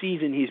throughout the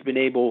season, he's been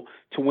able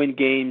to win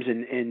games,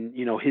 and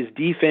his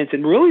defense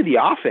and really the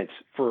offense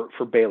for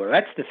Baylor.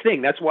 That's the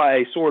thing. That's why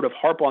I sort of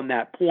harp on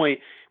that point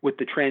with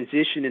the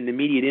transition and the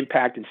immediate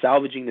impact and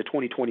salvaging the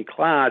 2020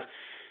 class.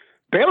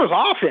 Baylor's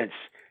offense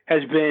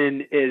has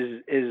been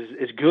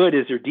as good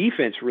as their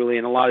defense, really,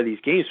 in a lot of these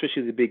games,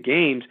 especially the big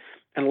games.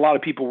 And a lot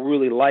of people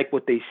really like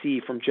what they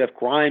see from Jeff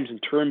Grimes in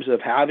terms of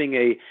having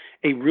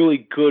a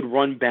really good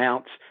run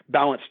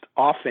balanced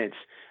offense.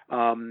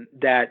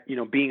 That,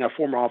 being a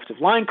former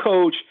offensive line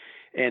coach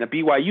and a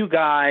BYU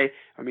guy,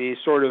 I mean,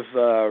 sort of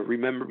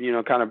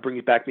kind of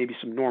brings back maybe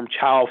some Norm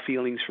Chow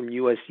feelings from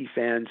USC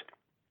fans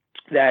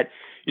that,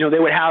 they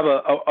would have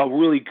a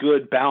really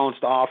good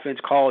balanced offense,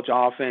 college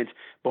offense,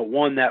 but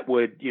one that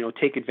would,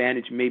 take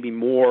advantage maybe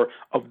more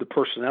of the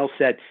personnel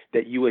set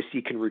that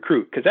USC can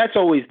recruit. Because that's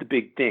always the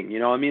big thing.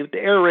 I mean, with the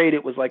air raid,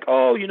 it was like,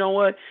 oh, you know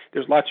what?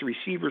 There's lots of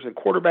receivers and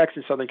quarterbacks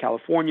in Southern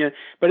California,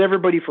 but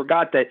everybody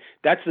forgot that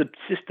that's a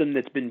system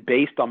that's been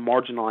based on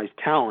marginalized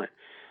talent.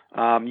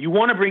 You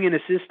want to bring in a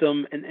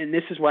system, and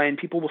this is why, and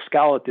people will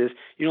scowl at this,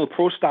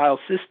 pro-style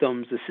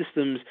systems, the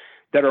systems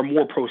that are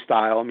more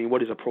pro-style. I mean,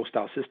 what is a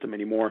pro-style system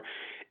anymore?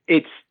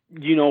 It's,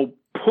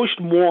 pushed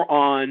more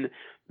on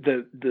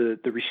the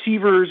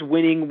receivers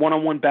winning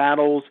one-on-one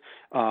battles,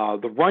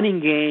 the running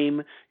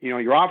game,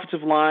 your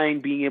offensive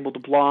line being able to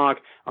block.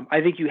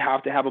 I think you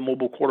have to have a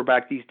mobile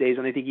quarterback these days,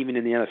 and I think even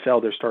in the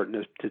NFL they're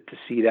starting to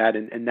see that,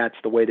 and that's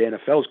the way the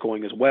NFL is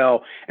going as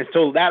well. And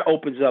so that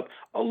opens up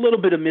a little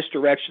bit of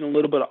misdirection, a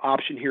little bit of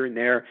option here and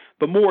there,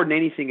 but more than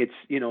anything,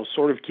 it's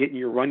sort of getting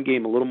your run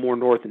game a little more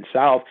north and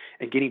south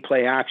and getting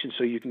play action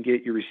so you can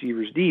get your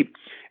receivers deep.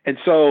 And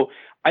so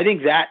I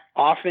think that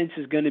offense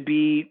is going to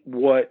be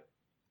what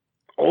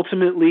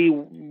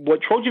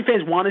Trojan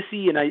fans want to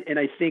see, and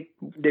I think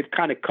they've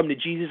kind of come to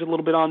Jesus a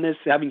little bit on this,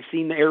 having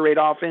seen the air raid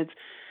offense,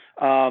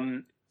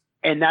 and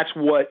that's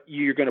what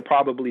you're going to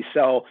probably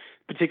sell,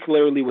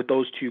 particularly with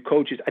those two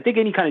coaches. I think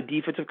any kind of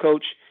defensive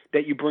coach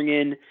that you bring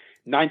in,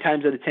 9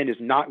 times out of 10 is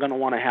not going to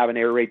want to have an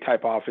air raid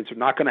type offense, or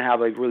not going to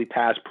have a really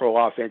pass pro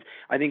offense.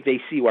 I think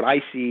they see what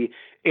I see.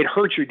 It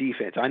hurts your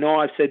defense. I know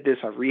I've said this,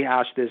 I've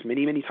rehashed this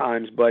many, many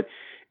times, but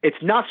it's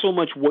not so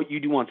much what you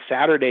do on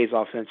Saturdays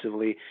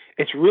offensively.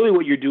 It's really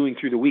what you're doing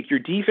through the week. Your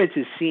defense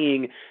is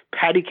seeing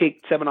patty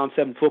cake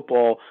 7-on-7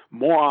 football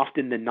more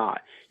often than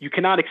not. You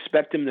cannot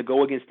expect them to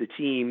go against a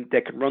team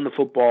that can run the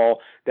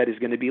football, that is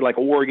going to be like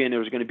Oregon,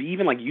 or is going to be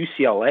even like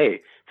UCLA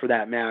for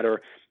that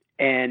matter.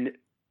 And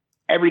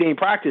every day in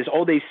practice,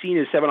 all they've seen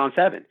is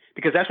 7-on-7,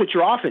 because that's what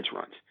your offense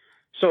runs.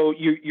 So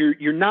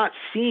you're not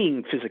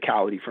seeing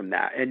physicality from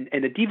that. And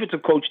the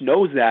defensive coach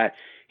knows that.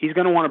 He's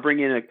going to want to bring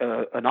in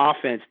an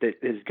offense that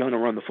is going to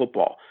run the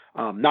football.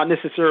 Not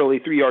necessarily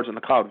 3 yards on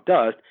the cloud of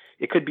dust.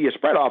 It could be a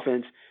spread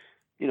offense.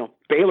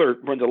 Baylor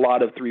runs a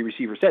lot of 3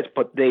 receiver sets,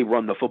 but they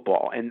run the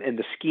football. And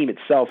the scheme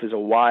itself is a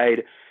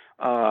wide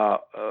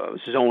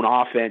zone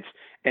offense,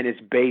 and it's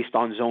based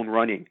on zone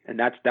running. And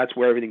that's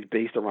where everything's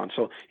based around.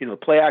 So,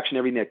 play action,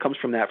 everything that comes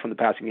from that, from the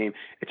passing game,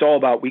 it's all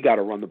about, we got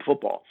to run the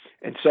football.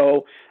 And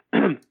so,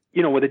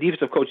 with a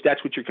defensive coach,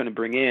 that's what you're going to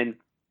bring in.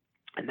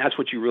 And that's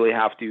what you really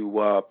have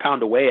to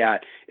pound away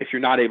at if you're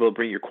not able to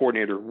bring your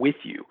coordinator with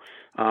you.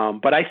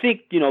 But I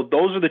think,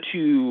 those are the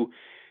two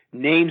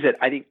names that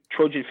I think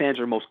Trojan fans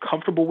are most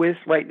comfortable with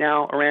right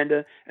now,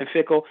 Aranda and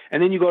Fickell.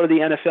 And then you go to the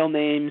NFL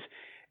names,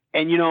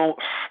 and,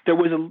 there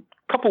was a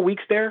couple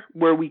weeks there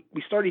where we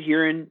started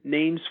hearing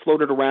names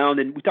floated around,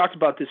 and we talked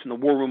about this in the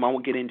War Room. I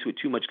won't get into it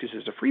too much because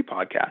it's a free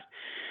podcast.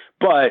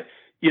 But,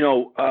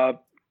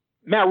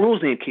 Matt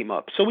Rule's name came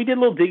up. So we did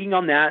a little digging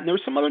on that, and there were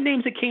some other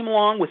names that came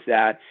along with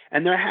that,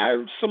 and there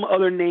have some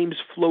other names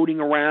floating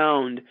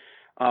around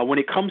when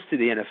it comes to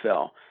the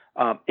NFL.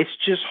 It's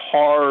just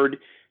hard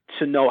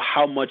to know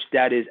how much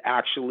that is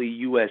actually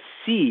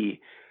USC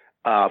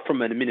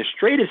from an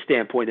administrative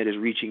standpoint that is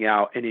reaching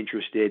out and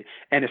interested,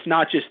 and it's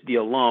not just the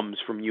alums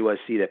from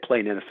USC that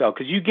play in the NFL,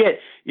 because you get,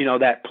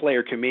 that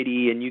player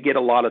committee, and you get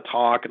a lot of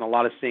talk and a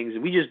lot of things,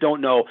 and we just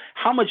don't know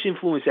how much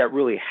influence that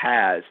really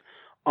has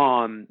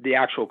on the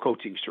actual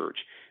coaching search.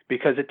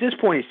 Because at this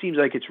point, it seems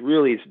like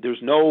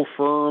there's no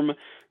firm,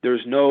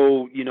 there's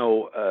no,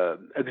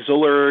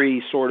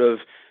 auxiliary sort of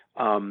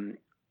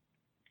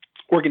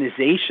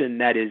organization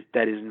that is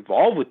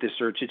involved with this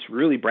search. It's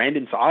really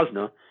Brandon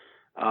Sosna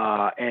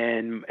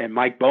and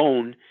Mike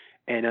Bone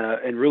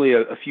and really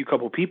a few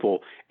couple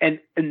people. And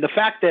the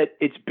fact that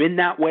it's been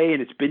that way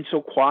and it's been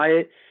so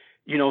quiet,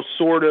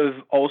 sort of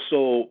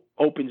also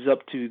opens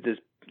up to this,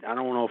 I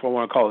don't know if I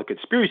want to call it a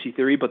conspiracy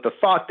theory, but the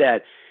thought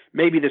that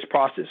maybe this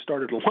process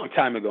started a long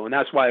time ago. And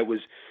that's why it was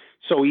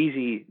so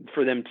easy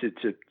for them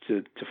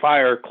to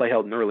fire Clay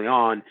Helton early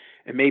on.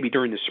 And maybe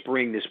during the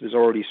spring, this was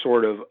already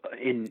sort of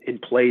in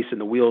place and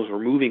the wheels were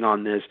moving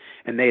on this.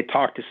 And they had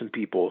talked to some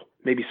people,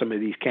 maybe some of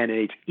these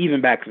candidates,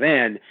 even back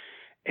then.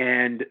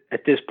 And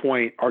at this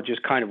point are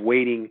just kind of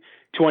waiting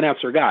to announce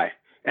their guy.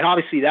 And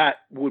obviously that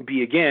would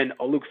be, again,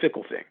 a Luke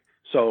Fickell thing.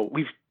 So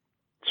we've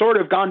sort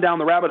of gone down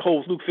the rabbit hole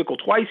with Luke Fickell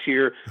twice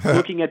here,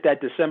 looking at that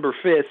December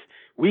 5th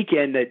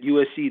weekend that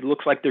USC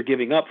looks like they're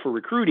giving up for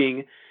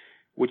recruiting,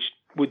 which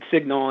would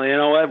signal,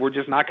 what, we're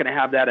just not going to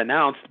have that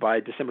announced by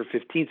December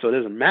 15th, so it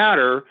doesn't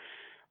matter.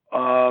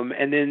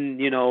 And then,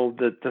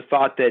 the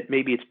thought that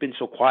maybe it's been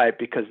so quiet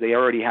because they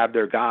already have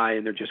their guy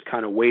and they're just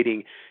kind of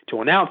waiting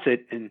to announce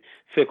it. And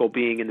Fickell,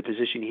 being in the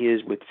position he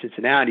is with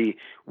Cincinnati,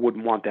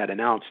 wouldn't want that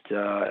announced,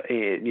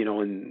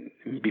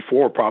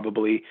 before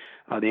probably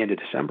the end of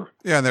December.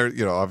 Yeah, and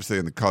they're, obviously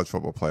in the college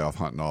football playoff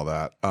hunt and all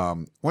that.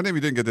 One name we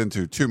didn't get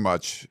into too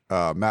much,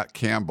 Matt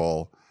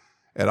Campbell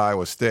at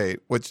Iowa State,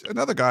 which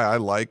another guy I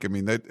like. I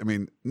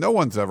mean, no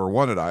one's ever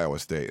won at Iowa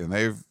State, and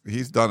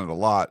he's done it a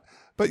lot.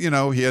 But,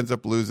 he ends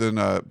up losing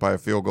by a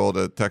field goal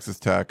to Texas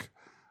Tech.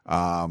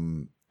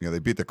 They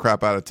beat the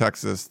crap out of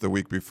Texas the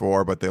week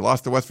before, but they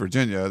lost to West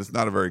Virginia. It's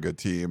not a very good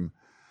team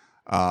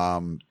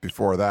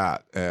before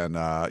that. And,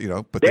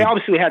 but they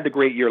obviously had the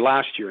great year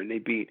last year, and they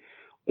beat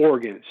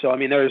Oregon. So, I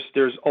mean,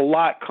 there's a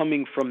lot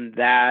coming from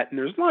that. And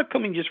there's a lot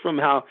coming just from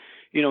how,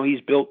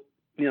 he's built,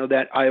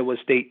 that Iowa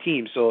State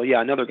team. So,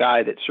 yeah, another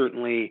guy that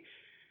certainly –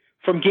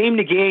 from game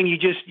to game, you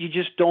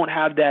just don't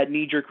have that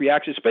knee-jerk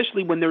reaction,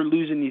 especially when they're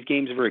losing these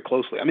games very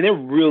closely. I mean, they're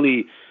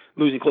really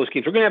losing close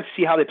games. We're going to have to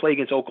see how they play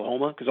against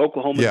Oklahoma, because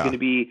Oklahoma's going to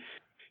be,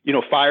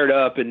 fired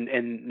up, and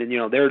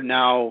they're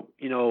now,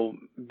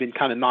 been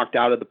kind of knocked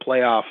out of the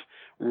playoff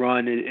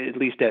run, at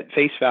least at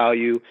face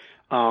value,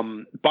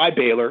 by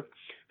Baylor.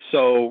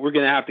 So we're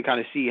going to have to kind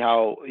of see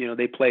how,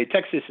 they play.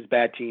 Texas is a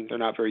bad team. They're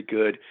not very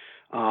good.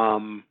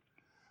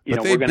 We're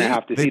going to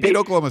have to see. They beat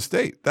Oklahoma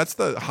State. That's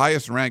the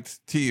highest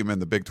ranked team in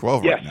the Big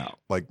 12 right now.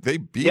 Like, they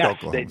beat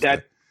Oklahoma State.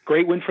 That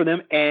great win for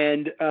them.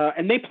 And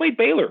they played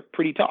Baylor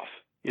pretty tough.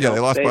 They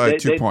lost by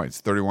 2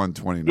 points,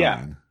 31-29.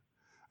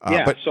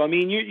 Yeah. So, I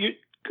mean, you're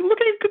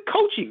looking at good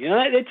coaching.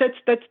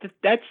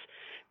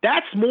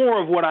 That's more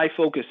of what I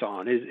focus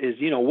on is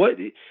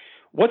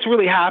what's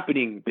really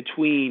happening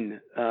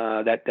between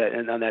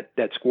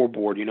that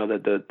scoreboard,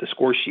 the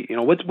score sheet.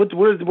 What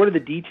are the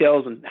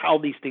details and how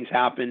these things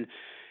happen,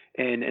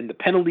 and the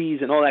penalties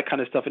and all that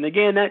kind of stuff. And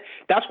again,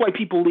 that's why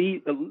people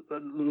lean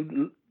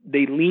on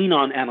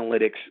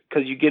analytics,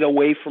 because you get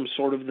away from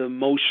sort of the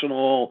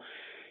emotional,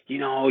 they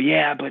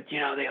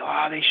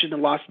shouldn't have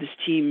lost to this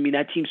team. I mean,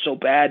 that team's so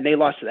bad, and they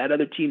lost to that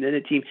other team, then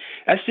the team.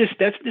 That's just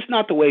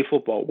not the way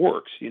football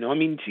works. I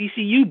mean,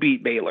 TCU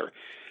beat Baylor.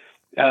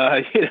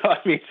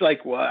 It's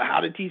like, well,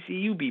 how did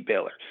TCU beat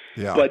Baylor?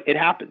 Yeah. But it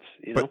happens,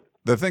 But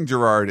the thing,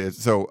 Gerard,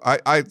 is, so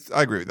I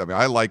agree with that. I mean,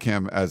 I like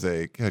him as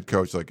a head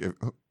coach. Like, if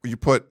you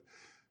put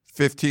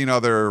 15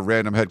 other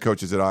random head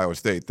coaches at Iowa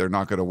State, they're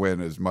not going to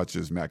win as much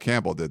as Matt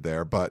Campbell did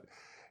there. But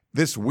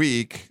this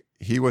week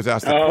he was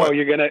asked.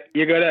 You're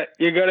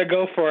gonna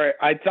go for it.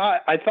 I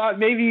thought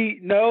maybe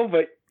no,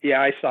 but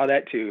yeah, I saw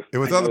that too. It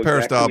was on the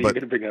Peristyle, but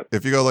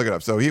if you go look it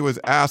up, so he was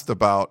asked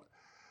about,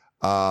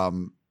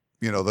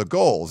 the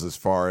goals as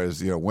far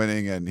as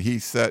winning, and he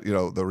said,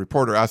 the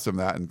reporter asked him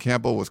that, and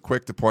Campbell was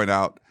quick to point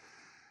out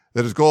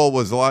that his goal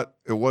was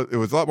it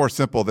was a lot more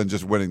simple than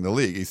just winning the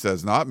league. He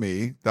says, "Not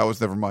me. That was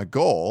never my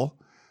goal.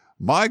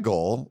 My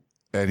goal,"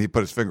 and he put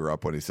his finger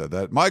up when he said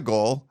that, "my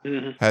goal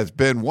has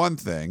been one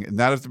thing, and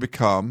that is to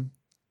become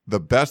the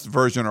best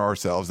version of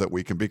ourselves that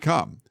we can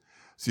become."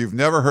 So you've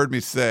never heard me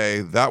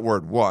say that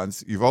word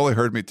once. You've only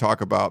heard me talk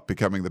about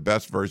becoming the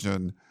best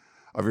version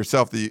of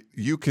yourself that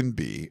you can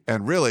be.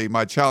 And really,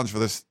 my challenge for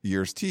this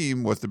year's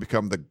team was to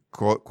become the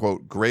quote,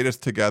 quote,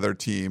 greatest together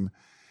team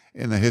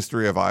in the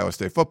history of Iowa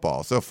State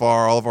football. So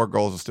far, all of our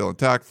goals are still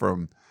intact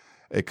from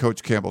a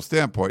Coach Campbell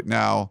standpoint.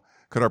 Now,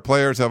 could our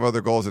players have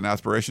other goals and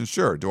aspirations?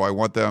 Sure. Do I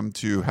want them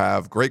to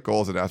have great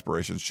goals and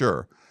aspirations?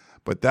 Sure.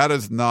 But that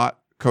is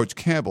not Coach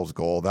Campbell's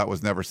goal. That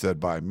was never said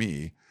by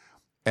me.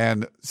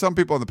 And some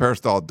people in the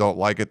Peristyle don't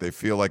like it. They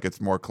feel like it's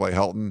more Clay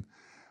Helton.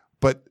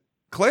 But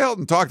Clay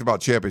Helton talked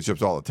about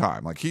championships all the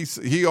time. Like,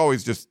 he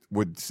always just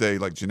would say,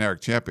 like,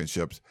 generic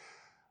championships.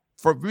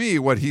 For me,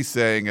 what he's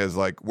saying is,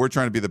 like, we're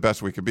trying to be the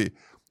best we can be.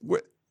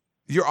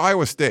 You're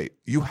Iowa State.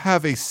 You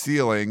have a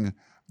ceiling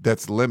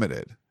that's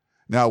limited.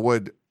 Now,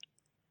 would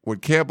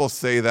Campbell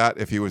say that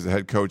if he was the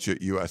head coach at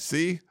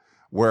USC,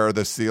 where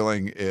the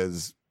ceiling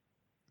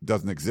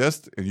doesn't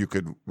exist and you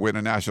could win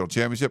a national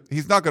championship?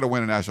 He's not going to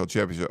win a national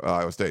championship at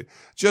Iowa State.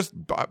 Just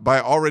by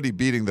already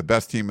beating the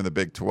best team in the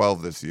Big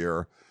 12 this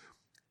year,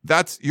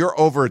 you're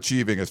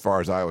overachieving as far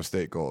as Iowa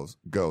State goes.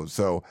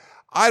 So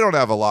I don't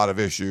have a lot of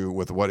issue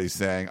with what he's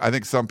saying. I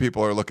think some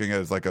people are looking at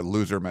it as like a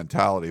loser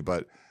mentality,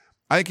 but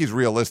I think he's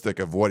realistic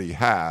of what he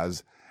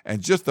has.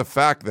 And just the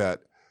fact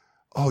that,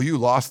 oh, you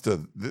lost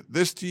to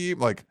this team,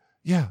 like,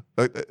 yeah,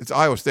 it's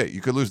Iowa State.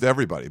 You could lose to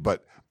everybody,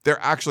 but they're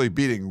actually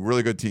beating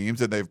really good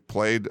teams, and they've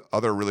played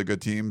other really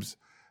good teams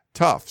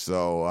tough.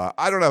 So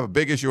I don't have a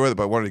big issue with it,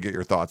 but I wanted to get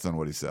your thoughts on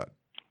what he said.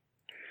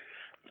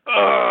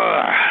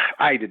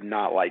 I did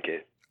not like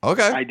it.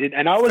 Okay. I did.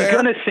 And I was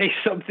going to say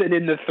something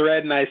in the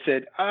thread, and I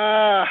said,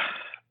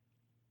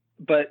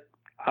 but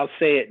I'll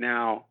say it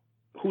now.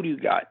 Who do you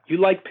got? You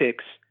like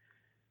picks.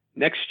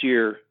 Next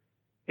year,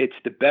 it's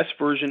the best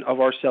version of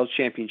ourselves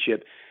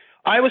championship.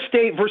 Iowa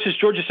State versus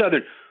Georgia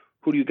Southern.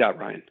 Who do you got,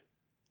 Ryan?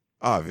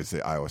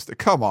 Obviously, Iowa State.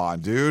 Come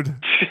on, dude.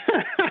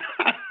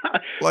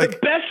 Like, the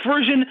best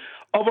version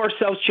of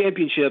ourselves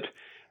championship.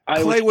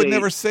 Clay would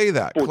never say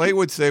that. Clay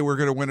would say we're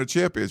going to win a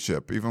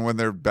championship, even when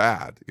they're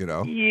bad, you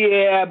know?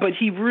 Yeah, but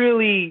he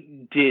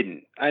really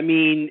didn't. I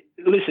mean,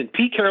 listen,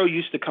 Pete Carroll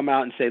used to come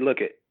out and say, look,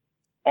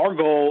 our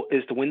goal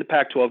is to win the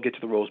Pac-12, get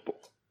to the Rose Bowl.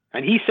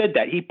 And he said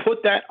that. He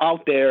put that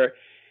out there.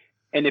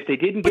 And if they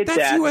didn't get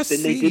that, USC.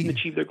 Then they didn't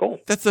achieve their goal.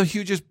 That's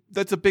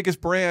the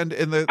biggest brand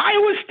in the.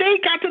 Iowa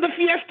State got to the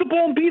Fiesta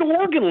Bowl and beat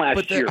Oregon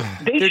last year.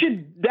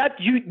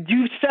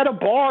 You set a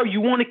bar.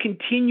 You want to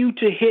continue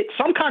to hit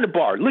some kind of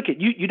bar. Look,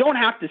 you don't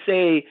have to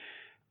say,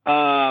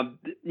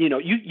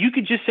 you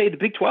could just say the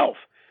Big 12.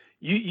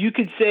 You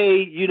could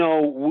say,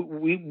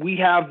 we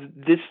have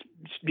this,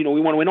 we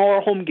want to win all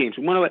our home games.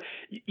 We want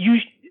to.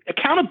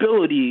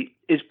 Accountability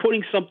is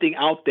putting something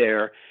out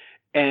there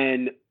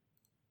and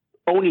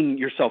owning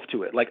yourself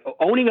to it, like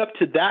owning up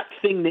to that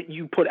thing that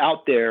you put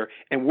out there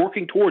and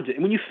working towards it.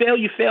 And when you fail,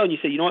 and you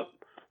say, you know what,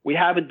 we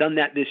haven't done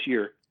that this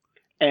year.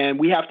 And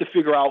we have to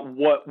figure out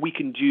what we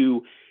can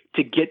do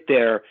to get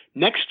there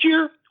next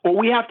year, or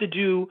we have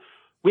to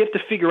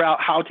figure out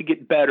how to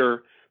get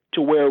better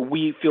to where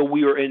we feel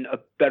we are in a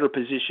better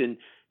position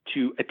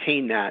to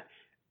attain that.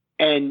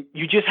 And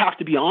you just have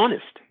to be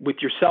honest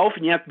with yourself,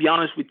 and you have to be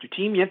honest with your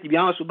team. You have to be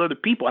honest with other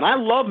people. And I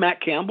love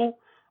Matt Campbell.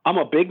 I'm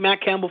a big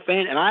Matt Campbell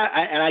fan, and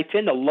I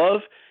tend to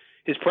love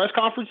his press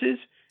conferences.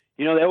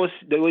 They always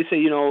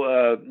say,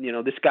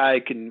 this guy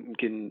can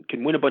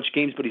win a bunch of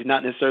games, but he's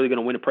not necessarily going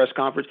to win a press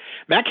conference.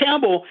 Matt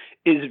Campbell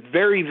is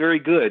very, very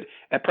good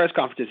at press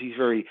conferences. He's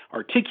very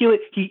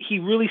articulate. He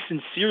really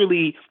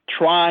sincerely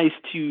tries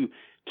to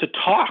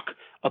talk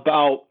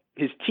about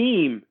his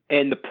team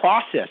and the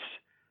process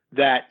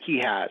that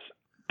he has.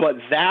 But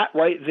that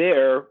right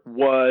there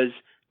was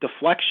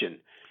deflection,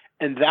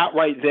 and that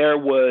right there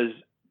was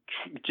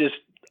just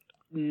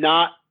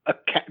not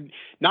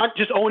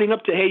just owning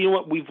up to, hey, you know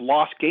what, we've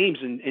lost games,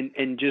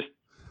 and just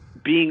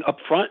being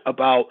upfront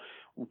about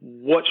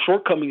what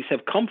shortcomings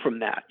have come from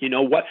that.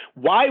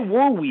 Why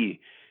were we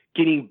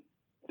getting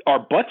our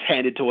butts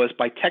handed to us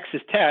by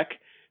Texas Tech,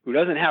 who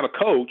doesn't have a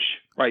coach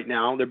right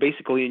now? They're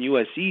basically in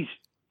USC's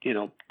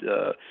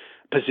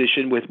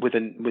position with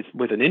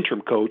an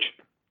interim coach.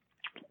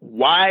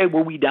 Why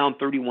were we down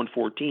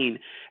 31-14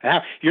 at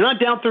half? You're not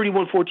down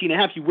 31-14 at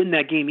half. You win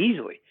that game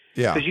easily.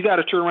 Yeah, because you got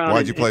to turn around.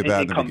 Why'd you play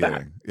bad in the come beginning?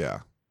 Back.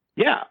 Yeah.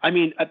 Yeah, I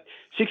mean, a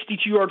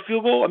 62-yard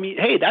field goal. I mean,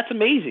 hey, that's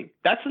amazing.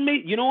 That's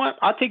amazing. You know what?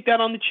 I'll take that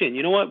on the chin.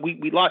 You know what?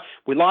 We lost.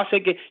 We lost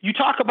that game. You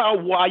talk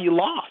about why you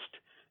lost,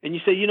 and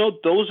you say,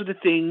 those are the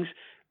things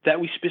that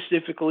we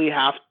specifically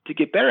have to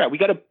get better at. We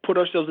got to put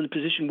ourselves in a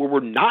position where we're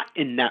not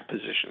in that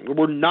position, where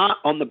we're not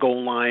on the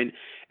goal line,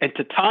 and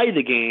to tie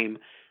the game,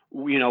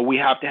 we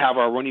have to have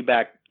our running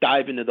back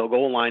dive into the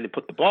goal line and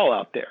put the ball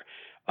out there.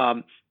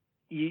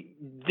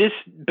 This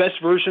best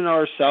version of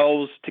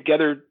ourselves,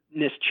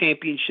 togetherness,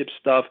 championship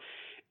stuff,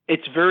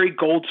 it's very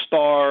gold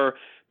star,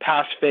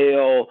 pass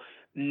fail,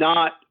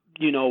 not,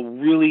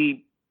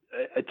 really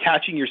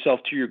attaching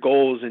yourself to your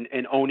goals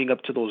and owning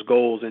up to those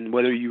goals, and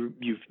whether you've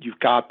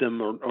got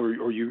them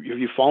or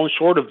you've fallen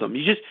short of them.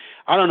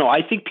 I don't know.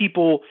 I think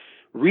people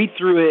read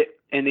through it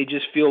and they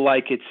just feel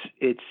like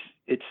it's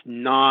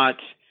not,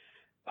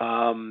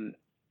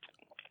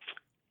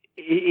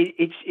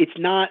 it's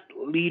not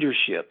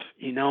leadership.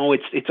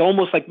 It's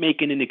almost like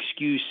making an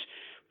excuse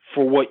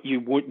for what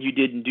you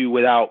didn't do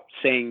without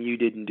saying you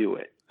didn't do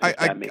it.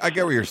 I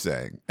get what you're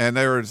saying, and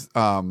there's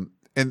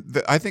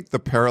I think the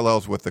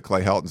parallels with the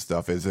Clay Helton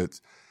stuff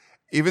is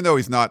even though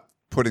he's not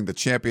putting the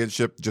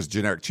championship, just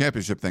generic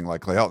championship thing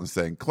like Clay Helton's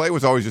saying, Clay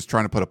was always just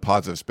trying to put a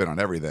positive spin on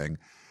everything.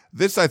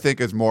 This, I think,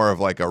 is more of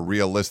like a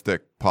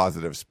realistic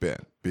positive spin,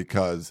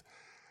 because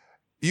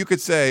you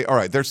could say, all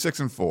right, they're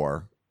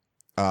 6-4.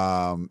 They're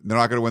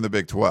not going to win the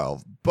Big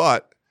 12,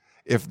 but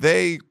if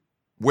they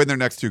win their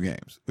next two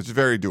games, which is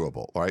very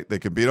doable, right? They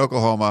can beat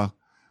Oklahoma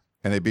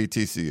and they beat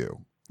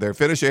TCU. They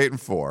finish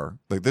 8-4.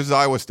 Like, this is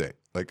Iowa State,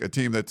 like a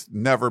team that's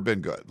never been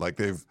good. Like,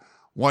 they've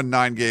won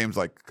 9 games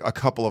like a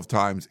couple of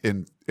times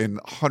in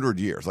 100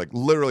 years. Like,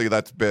 literally,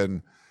 that's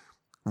been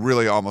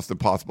really almost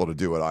impossible to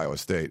do at Iowa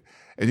State.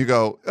 And you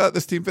go,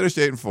 this team finished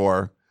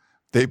 8-4.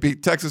 They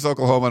beat Texas,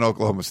 Oklahoma, and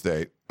Oklahoma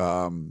State.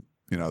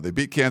 They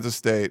beat Kansas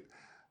State.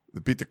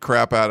 beat the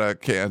crap out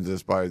of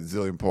Kansas by a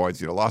zillion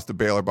points, lost to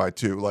Baylor by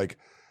 2. Like,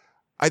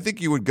 I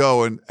think you would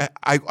go, and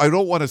I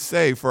don't want to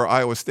say for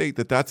Iowa State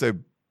that that's a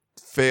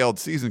failed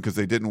season because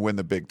they didn't win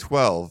the Big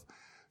 12.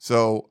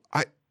 So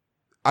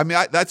I mean,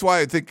 that's why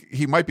I think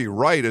he might be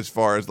right as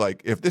far as,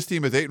 like, if this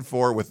team is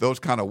 8-4 with those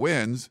kind of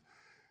wins,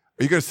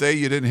 are you going to say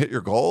you didn't hit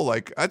your goal?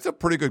 Like, that's a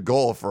pretty good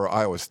goal for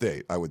Iowa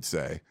State, I would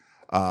say.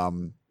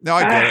 Now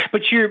I get it.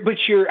 But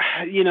you're,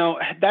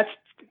 that's,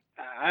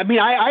 I mean,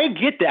 I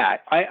get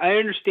that. I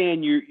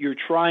understand you're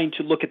trying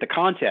to look at the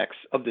context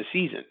of the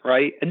season,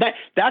 right? And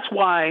that's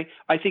why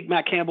I think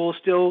Matt Campbell is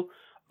still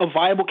a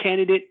viable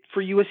candidate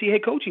for USC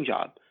head coaching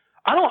job.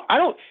 I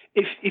don't.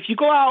 If you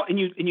go out and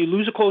you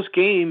lose a close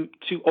game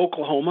to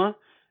Oklahoma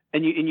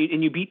and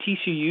you beat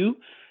TCU,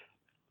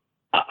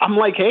 I'm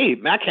like, hey,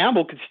 Matt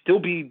Campbell could still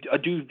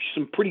do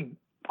some pretty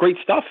great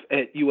stuff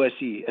at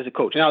USC as a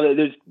coach. Now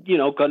there's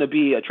going to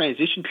be a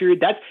transition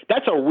period.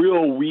 That's a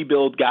real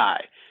rebuild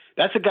guy.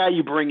 That's a guy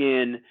you bring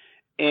in,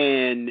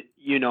 and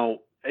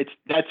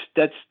that's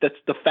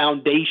the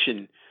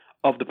foundation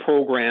of the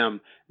program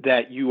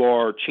that you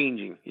are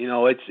changing.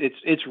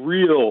 It's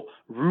real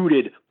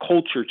rooted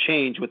culture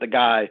change with a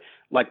guy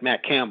like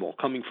Matt Campbell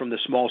coming from the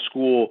small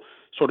school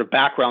sort of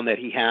background that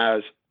he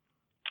has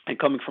and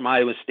coming from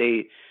Iowa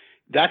State.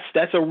 That's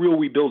a real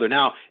rebuilder.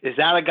 Now, is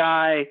that a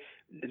guy?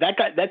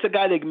 That's a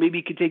guy that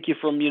maybe could take you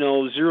from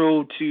 0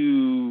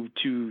 to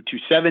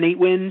 7-8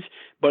 wins,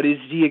 but is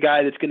he a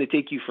guy that's going to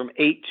take you from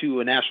 8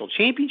 to a national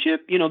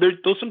championship?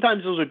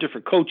 Sometimes those are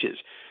different coaches,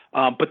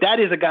 but that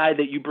is a guy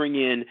that you bring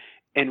in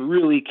and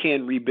really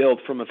can rebuild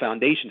from a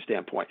foundation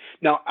standpoint.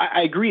 Now,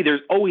 I agree.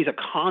 There's always a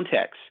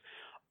context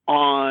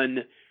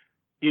on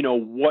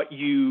what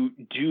you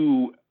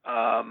do,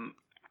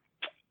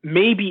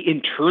 maybe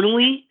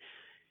internally.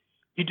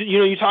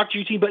 You talk to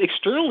your team, but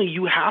externally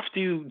you have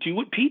to do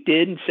what Pete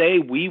did and say,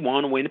 we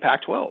want to win the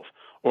Pac-12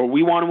 or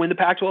we want to win the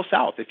Pac-12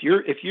 South. If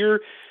you're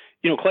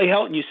Clay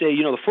Helton, you say,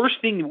 the first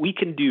thing we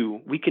can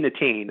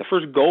attain, the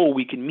first goal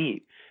we can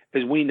meet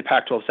is winning the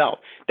Pac-12 South.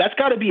 That's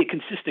got to be a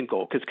consistent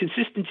goal because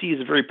consistency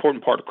is a very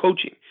important part of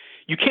coaching.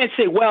 You can't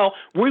say, well,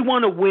 we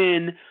want to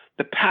win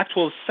the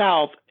Pac-12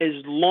 South as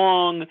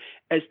long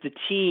as the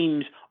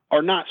teams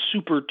are not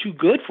super too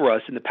good for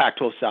us in the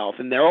Pac-12 South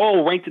and they're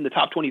all ranked in the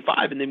top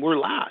 25 and then we're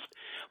last.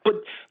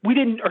 But we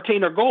didn't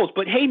attain our goals.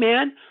 But hey,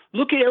 man,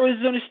 look at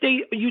Arizona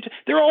State, Utah.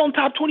 They're all in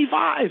top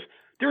 25.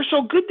 They're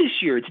so good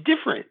this year. It's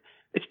different.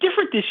 It's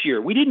different this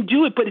year. We didn't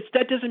do it, but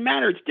that doesn't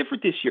matter. It's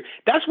different this year.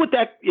 That's what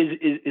that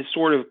is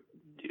sort of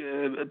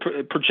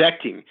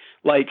projecting.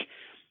 Like,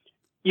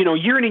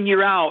 year in and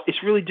year out, it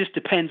really just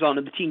depends on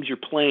the teams you're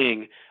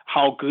playing,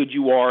 how good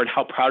you are, and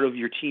how proud of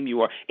your team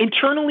you are.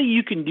 Internally,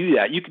 you can do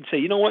that. You can say,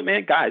 you know what,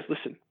 man, guys,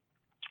 listen,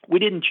 we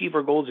didn't achieve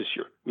our goals this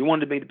year. We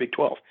wanted to make the Big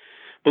 12.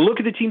 But look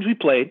at the teams we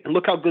played, and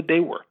look how good they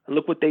were, and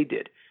look what they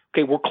did.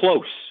 Okay, we're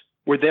close.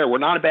 We're there. We're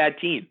not a bad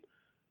team.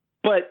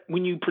 But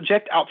when you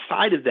project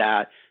outside of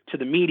that to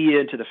the media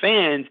and to the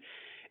fans,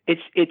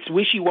 it's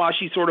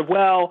wishy-washy sort of,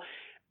 well,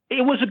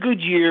 it was a good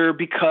year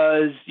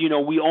because,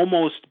 we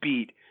almost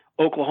beat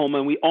Oklahoma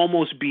and we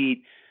almost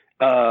beat,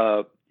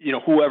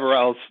 whoever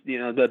else,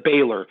 the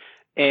Baylor.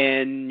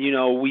 And,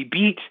 we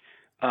beat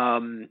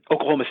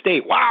Oklahoma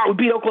State. Wow, we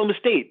beat Oklahoma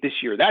State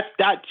this year. That's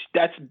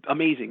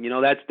amazing.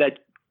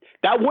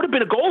 That would have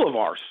been a goal of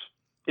ours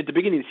at the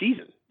beginning of the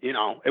season.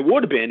 It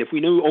would have been if we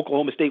knew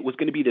Oklahoma State was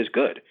going to be this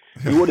good.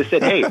 We would have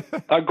said, hey,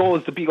 our goal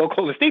is to beat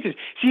Oklahoma State.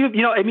 See,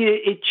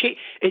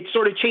 it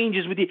sort of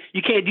changes with you.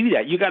 You can't do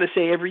that. You got to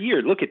say every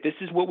year, look, this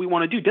is what we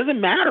want to do. It doesn't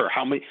matter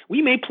how many.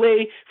 We may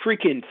play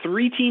freaking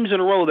 3 teams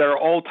in a row that are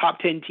all top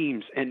 10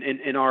 teams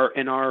in our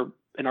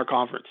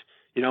conference.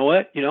 You know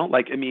what?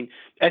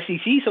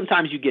 SEC,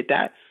 sometimes you get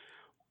that.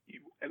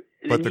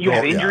 But you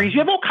have injuries. Yeah. You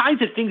have all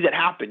kinds of things that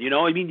happen. You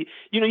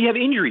have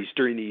injuries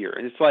during the year,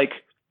 and it's like,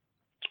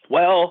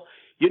 well,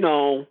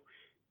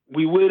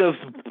 we would have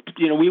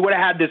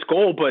had this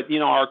goal, but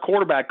our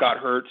quarterback got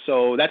hurt,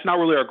 so that's not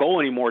really our goal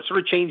anymore. It sort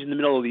of changed in the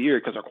middle of the year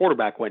because our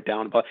quarterback went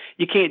down, but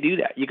you can't do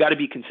that. You got to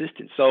be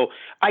consistent. So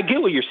I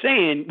get what you're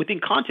saying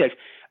within context.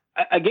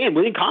 Again,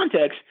 within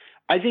context,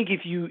 I think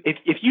if you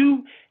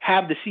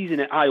have the season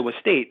at Iowa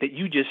State that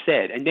you just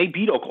said, and they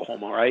beat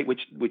Oklahoma, right?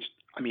 Which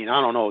I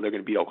don't know, they're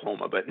going to beat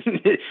Oklahoma, but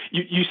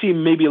you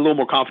seem maybe a little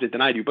more confident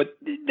than I do. But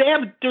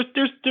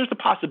there's a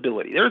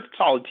possibility. They're a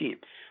solid team.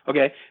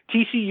 Okay,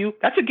 TCU,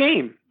 that's a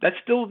game. That's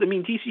still,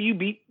 TCU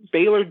beat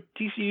Baylor.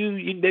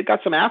 TCU, they've got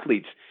some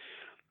athletes.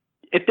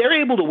 If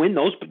they're able to win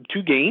those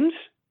 2 games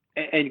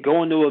and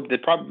go into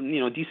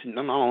decent, I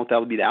don't know if that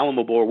would be the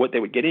Alamo Bowl or what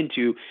they would get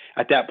into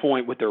at that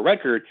point with their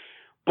record,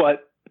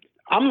 but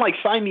I'm like,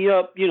 sign me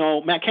up.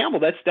 Matt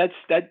Campbell.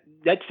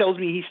 That tells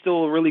me he's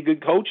still a really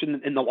good coach,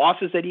 and the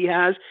losses that he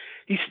has,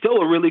 he's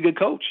still a really good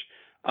coach.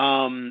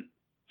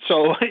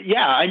 So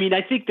yeah,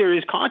 I think there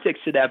is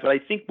context to that, but I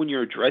think when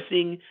you're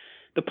addressing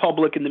the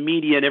public and the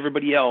media and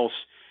everybody else,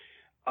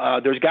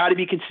 there's got to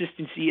be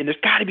consistency and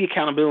there's got to be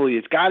accountability.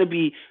 It's got to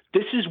be,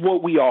 this is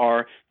what we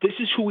are. This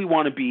is who we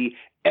want to be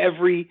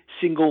every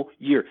single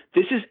year.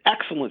 This is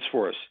excellence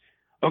for us.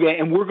 Okay,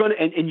 and we're going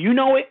to, and you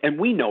know it, and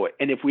we know it.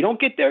 And if we don't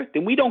get there,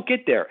 then we don't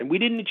get there, and we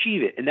didn't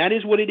achieve it. And that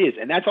is what it is.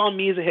 And that's on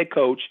me as a head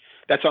coach.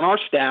 That's on our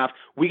staff.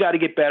 We got to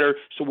get better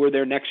so we're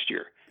there next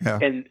year. Yeah.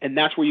 And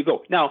that's where you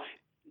go. Now,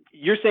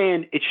 you're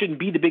saying it shouldn't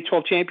be the Big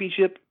 12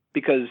 championship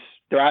because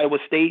they're Iowa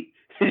State.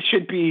 It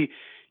should be,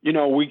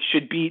 we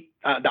should beat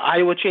the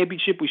Iowa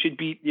championship. We should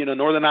beat,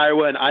 Northern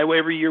Iowa and Iowa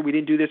every year. We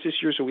didn't do this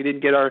year, so we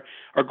didn't get our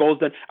goals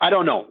done. I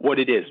don't know what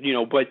it is,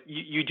 but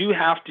you do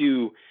have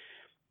to.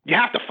 You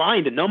have to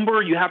find a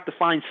number. You have to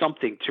find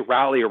something to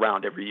rally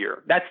around every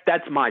year.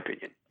 That's my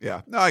opinion.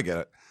 Yeah, no, I get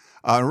it.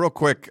 Real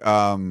quick,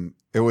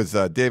 it was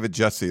David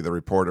Jesse, the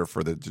reporter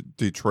for the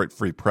Detroit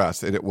Free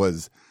Press, and it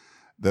was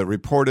the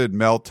reported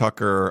Mel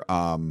Tucker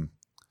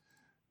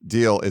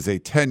deal is a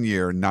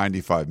 10-year,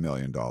 $95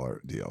 million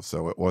deal.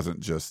 So it wasn't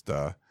just.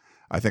 I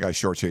think I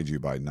shortchanged you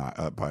by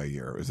a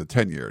year. It was a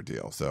 10-year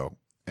deal. So.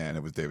 And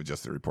it was David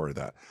Jesse that reported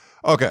that.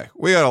 Okay,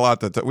 we got a lot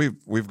that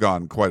we've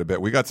gone quite a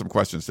bit. We got some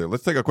questions there.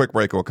 Let's take a quick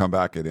break. We'll come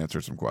back and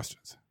answer some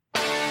questions.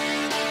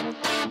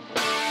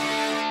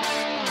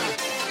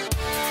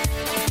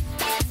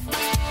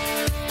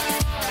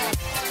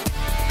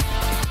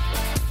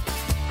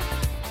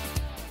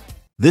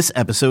 This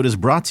episode is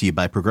brought to you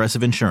by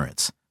Progressive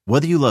Insurance.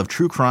 Whether you love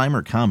true crime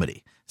or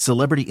comedy,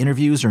 celebrity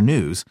interviews or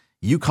news,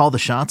 you call the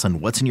shots on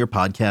what's in your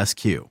podcast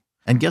queue.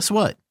 And guess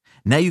what?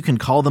 Now you can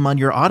call them on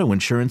your auto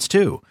insurance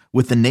too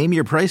with the Name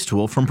Your Price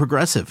tool from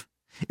Progressive.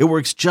 It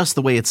works just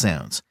the way it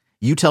sounds.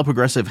 You tell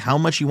Progressive how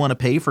much you want to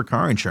pay for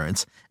car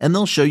insurance, and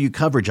they'll show you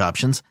coverage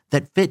options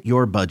that fit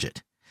your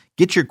budget.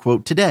 Get your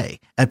quote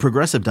today at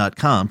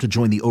Progressive.com to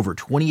join the over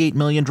 28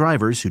 million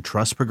drivers who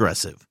trust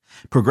Progressive.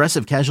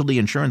 Progressive Casualty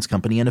Insurance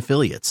Company and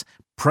Affiliates.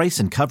 Price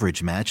and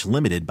coverage match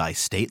limited by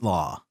state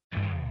law.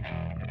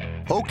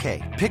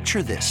 Okay,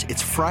 picture this.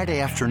 It's Friday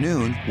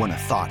afternoon when a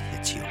thought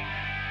hits you.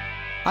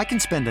 I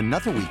can spend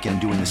another weekend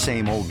doing the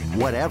same old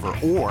whatever,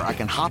 or I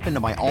can hop into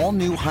my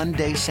all-new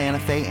Hyundai Santa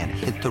Fe and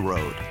hit the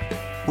road.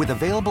 With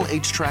available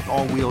H-Track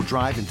all-wheel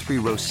drive and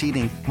 3-row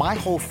seating, my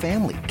whole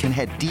family can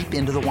head deep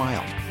into the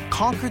wild.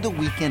 Conquer the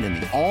weekend in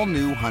the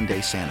all-new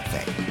Hyundai Santa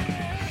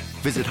Fe.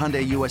 Visit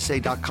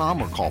HyundaiUSA.com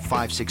or call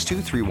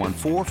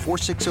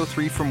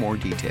 562-314-4603 for more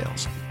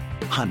details.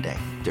 Hyundai,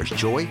 there's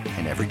joy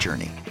in every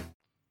journey.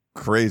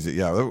 Crazy.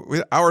 Yeah,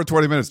 hour and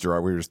 20 minutes,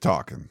 Gerard. We were just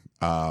talking.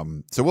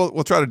 So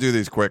we'll try to do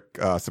these quick,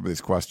 some of these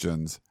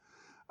questions.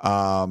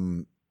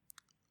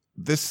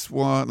 This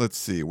one, let's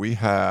see. We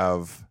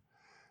have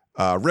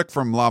Rick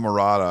from La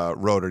Mirada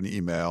wrote an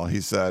email.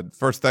 He said,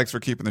 first, thanks for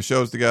keeping the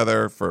shows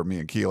together for me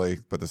and Keeley,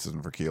 but this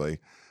isn't for Keeley.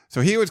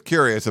 So he was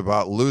curious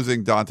about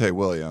losing Dante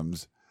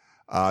Williams.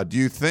 Do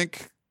you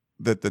think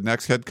that the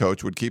next head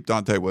coach would keep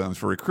Dante Williams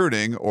for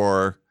recruiting,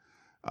 or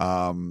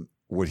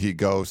would he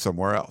go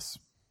somewhere else?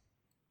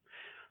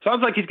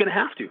 Sounds like he's going to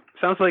have to.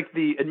 Sounds like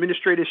the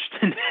administrative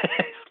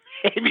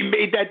maybe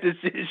made that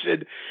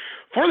decision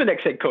for the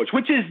next head coach,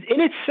 which is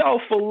in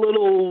itself a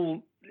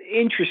little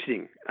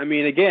interesting. I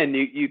mean, again,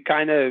 you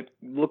kind of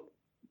look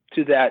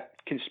to that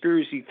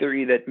conspiracy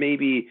theory that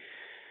maybe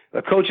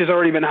a coach has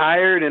already been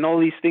hired and all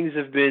these things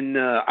have been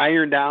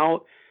ironed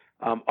out.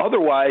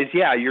 Otherwise,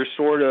 yeah, you're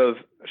sort of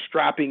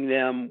strapping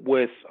them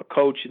with a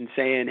coach and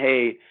saying,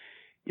 hey,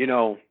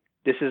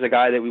 this is a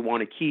guy that we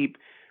want to keep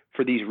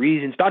for these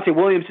reasons. Dante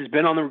Williams has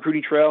been on the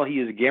recruiting trail. He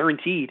is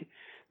guaranteed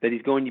that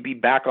he's going to be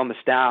back on the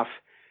staff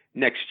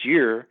next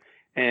year.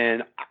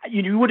 And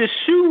you would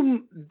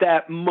assume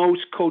that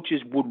most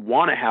coaches would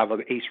want to have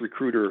an ace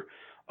recruiter,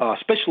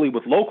 especially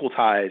with local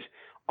ties,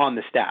 on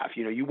the staff.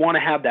 You want to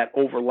have that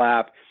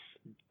overlap.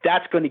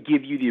 That's going to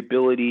give you the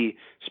ability,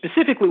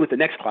 specifically with the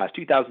next class,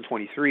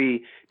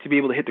 2023, to be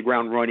able to hit the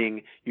ground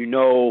running.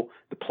 The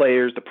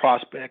players, the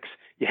prospects.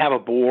 You have a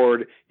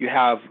board. You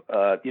have,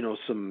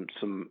 some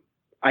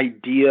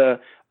idea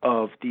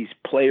of these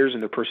players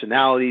and their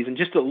personalities, and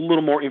just a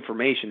little more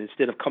information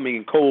instead of coming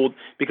in cold.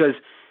 Because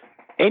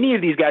any of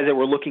these guys that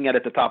we're looking at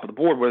the top of the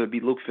board, whether it be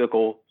Luke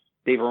Fickell,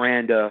 Dave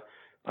Aranda,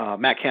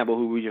 Matt Campbell,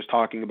 who we were just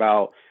talking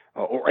about,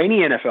 or any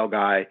NFL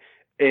guy,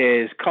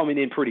 is coming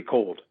in pretty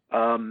cold.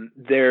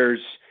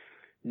 There's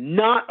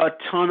not a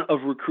ton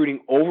of recruiting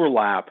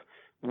overlap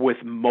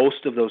with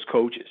most of those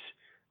coaches.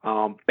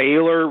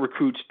 Baylor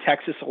recruits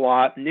Texas a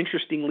lot, and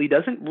interestingly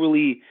doesn't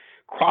really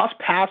cross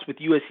paths with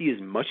USC as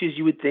much as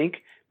you would think,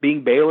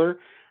 being Baylor.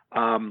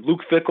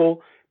 Luke Fickell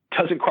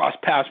doesn't cross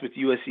paths with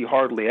USC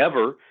hardly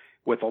ever,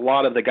 with a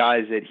lot of the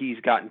guys that he's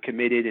gotten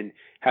committed and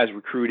has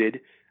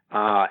recruited.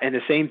 And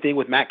the same thing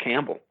with Matt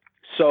Campbell.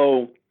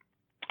 So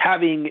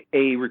having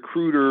a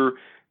recruiter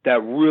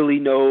that really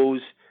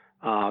knows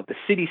the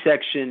city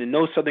section and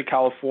knows Southern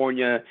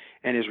California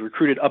and is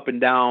recruited up and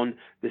down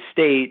the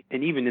state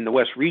and even in the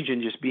West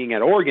region, just being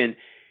at Oregon,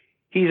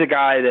 he's a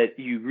guy that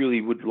you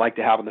really would like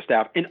to have on the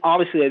staff. And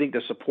obviously, I think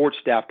the support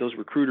staff, those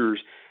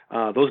recruiters,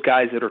 those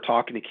guys that are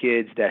talking to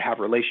kids, that have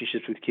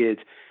relationships with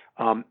kids,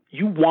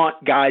 you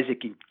want guys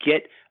that can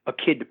get a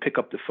kid to pick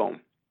up the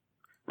phone,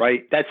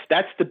 right?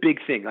 That's the big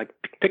thing. Like,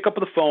 pick up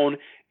the phone,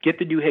 get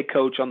the new head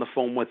coach on the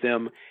phone with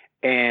them,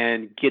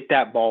 and get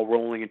that ball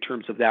rolling in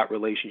terms of that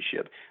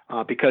relationship.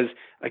 Because,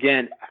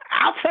 again,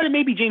 outside of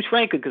maybe James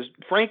Franklin, because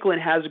Franklin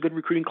has a good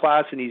recruiting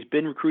class and he's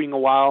been recruiting a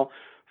while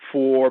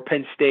for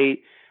Penn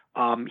State,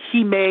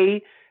 he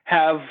may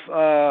have,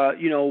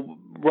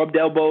 rubbed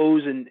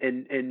elbows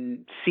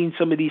and seen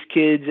some of these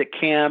kids at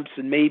camps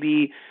and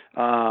maybe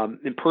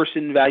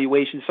in-person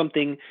evaluation,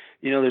 something,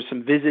 there's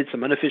some visits,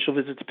 some unofficial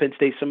visits to Penn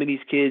State, some of these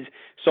kids.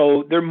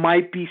 So there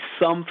might be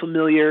some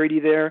familiarity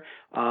there,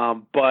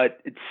 but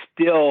it's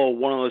still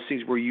one of those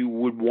things where you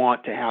would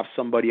want to have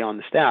somebody on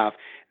the staff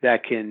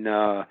that can,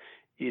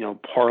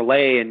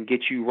 parlay and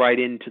get you right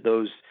into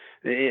those.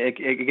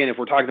 Again, if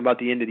we're talking about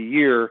the end of the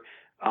year,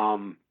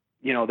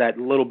 that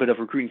little bit of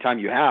recruiting time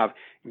you have,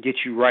 get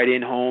you right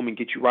in home and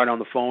get you right on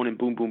the phone and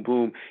boom, boom,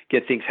 boom,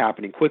 get things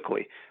happening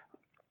quickly.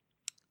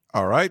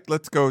 All right,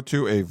 let's go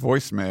to a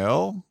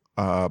voicemail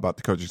about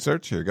the coaching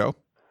search. Here you go.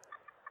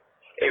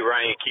 Hey,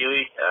 Ryan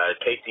Keeley.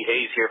 Casey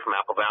Hayes here from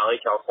Apple Valley,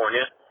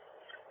 California.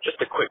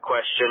 Just a quick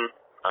question.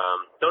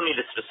 Don't need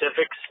the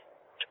specifics.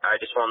 I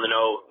just wanted to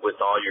know, with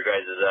all your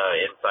guys'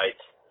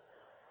 insights,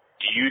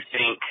 do you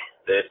think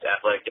this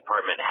athletic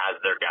department has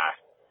their guy?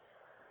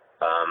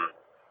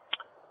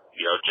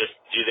 Just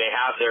do they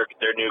have their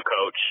new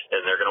coach,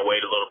 and they're going to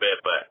wait a little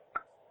bit, but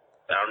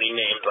I don't need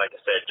names, like I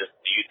said. Just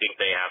do you think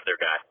they have their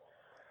guy?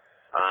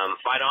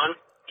 Fight on.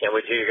 Can't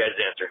wait to hear your guys'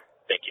 answer.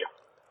 Thank you.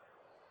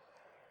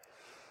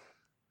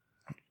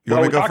 You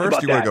want me to go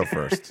first? You want to go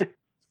first?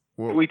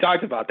 We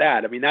talked about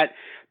that. I mean,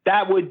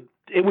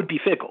 it would be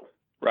fickle,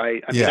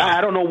 right? I mean,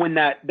 I don't know when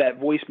that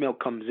voicemail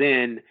comes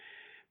in,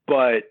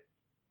 but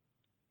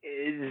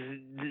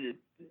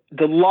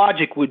the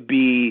logic would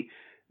be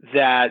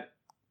that,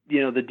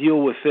 the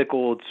deal with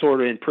Fickle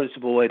sort of in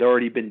principle had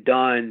already been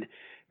done,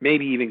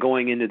 maybe even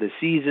going into the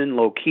season,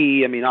 low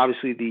key. I mean,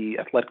 obviously the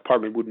athletic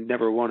department would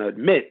never want to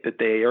admit that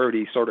they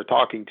already started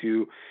talking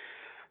to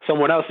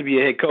someone else to be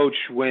a head coach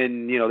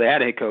when, they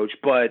had a head coach,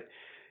 but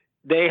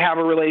they have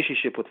a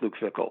relationship with Luke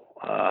Fickle,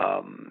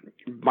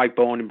 Mike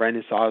Bowen and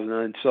Brandon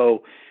Sosna. And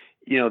so,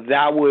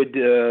 that would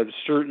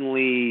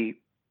certainly,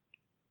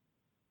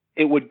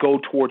 it would go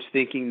towards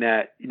thinking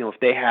that, if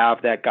they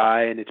have that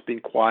guy and it's been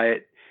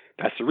quiet,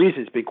 that's the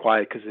reason it's been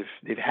quiet, because if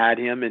they've had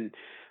him and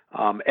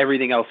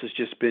everything else has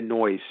just been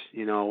noise,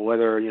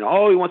 whether, he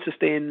wants to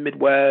stay in the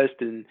Midwest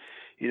and,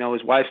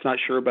 his wife's not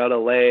sure about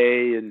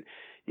LA and,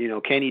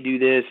 can he do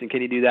this and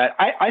can he do that?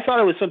 I thought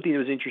it was something that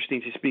was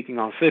interesting to speaking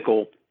on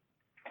Fickle.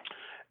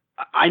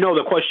 I know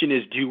the question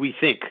is, do we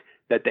think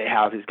that they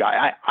have his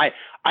guy?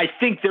 I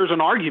think there's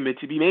an argument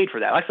to be made for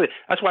that. Actually,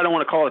 that's why I don't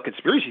want to call it a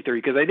conspiracy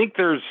theory, because I think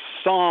there's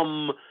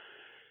some,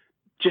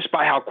 just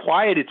by how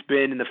quiet it's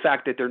been and the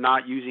fact that they're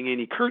not using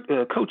any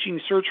coaching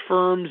search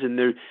firms, and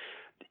there's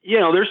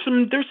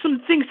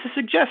some things to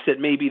suggest that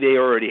maybe they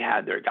already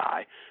had their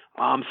guy.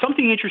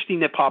 Something interesting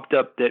that popped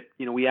up that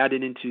we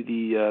added into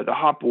the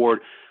hot board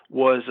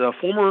was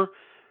former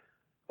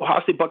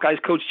Ohio State Buckeyes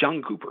coach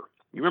John Cooper.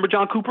 You remember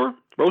John Cooper,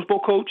 Rose Bowl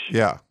coach?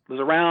 Yeah, was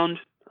around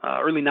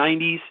early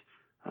 '90s.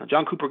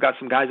 John Cooper got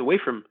some guys away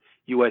from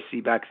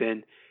USC back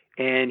then,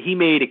 and he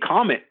made a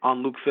comment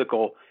on Luke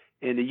Fickle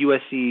in the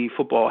USC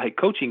football head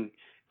coaching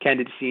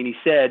candidacy, and he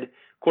said,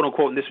 quote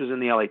unquote, and this was in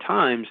the LA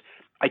Times,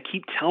 "I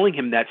keep telling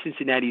him that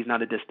Cincinnati is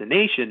not a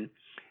destination,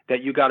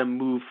 that you got to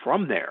move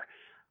from there.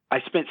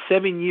 I spent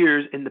 7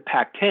 years in the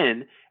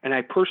Pac-10, and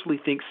I personally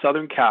think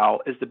Southern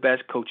Cal is the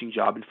best coaching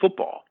job in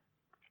football.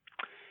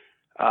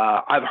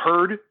 I've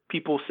heard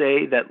people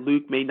say that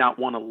Luke may not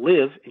want to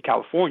live in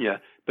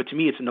California, but to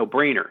me it's a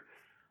no-brainer.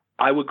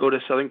 I would go to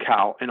Southern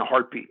Cal in a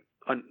heartbeat,"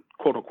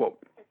 quote unquote.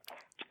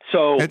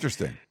 So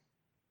interesting.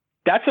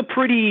 That's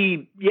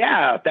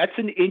that's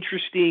an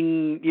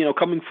interesting,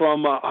 coming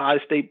from a Ohio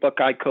State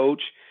Buckeye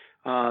coach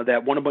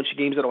that won a bunch of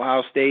games at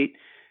Ohio State,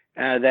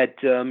 that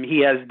he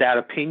has that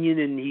opinion,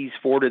 and he's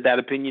forwarded that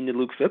opinion to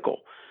Luke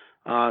Fickle.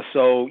 I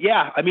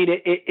mean,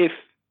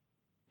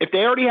 if they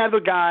already have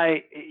a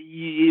guy,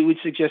 it would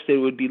suggest it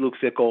would be Luke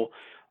Fickle.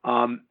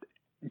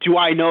 Do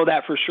I know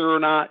that for sure or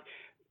not?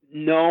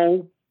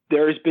 No.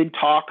 There's been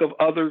talk of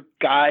other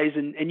guys,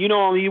 and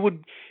you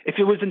would, if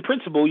it was in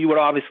principle, you would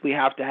obviously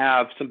have to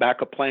have some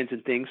backup plans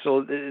and things.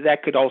 So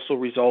that could also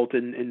result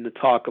in the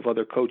talk of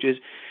other coaches.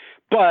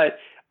 But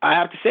I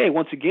have to say,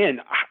 once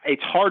again,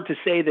 it's hard to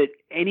say that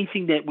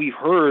anything that we've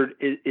heard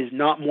is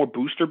not more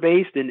booster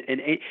based, and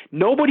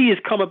nobody has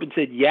come up and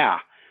said, yeah,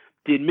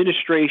 the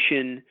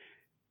administration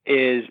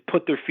is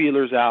put their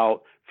feelers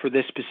out for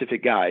this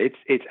specific guy.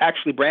 It's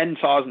actually Brandon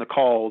Sosna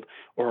called,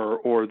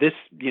 or this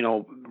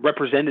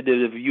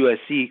representative of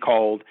USC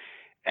called,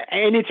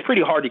 and it's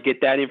pretty hard to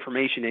get that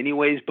information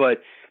anyways.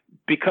 But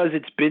because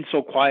it's been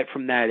so quiet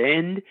from that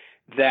end,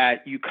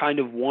 that you kind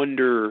of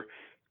wonder,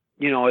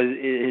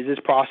 is this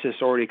process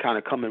already kind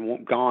of come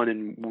and gone,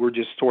 and we're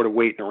just sort of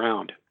waiting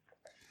around?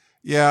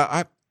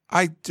 Yeah,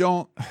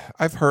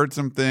 I've heard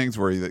some things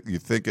where you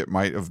think it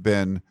might have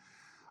been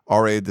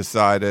already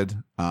decided,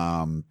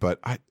 but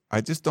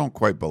I just don't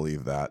quite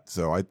believe that.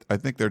 So I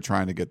think they're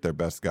trying to get their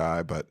best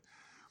guy, but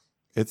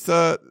this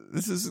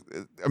is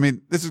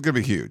going to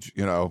be huge,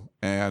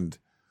 and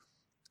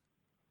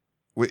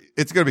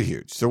it's going to be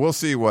huge. So we'll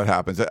see what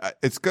happens.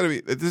 It's going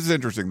to be. This is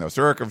interesting though.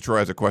 So Eric of Troy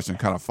has a question,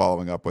 kind of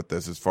following up with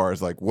this, as far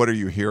as like, what are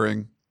you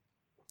hearing?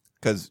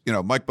 Because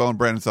Mike Bohn,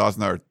 Brandon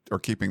Sosna are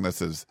keeping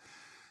this as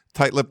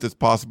tight-lipped as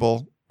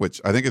possible, which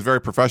I think is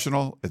very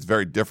professional. It's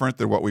very different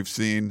than what we've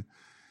seen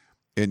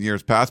in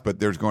years past. But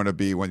there's going to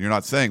be, when you're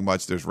not saying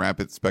much, there's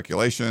rampant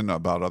speculation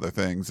about other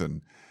things,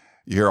 and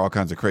you hear all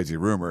kinds of crazy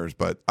rumors.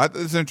 But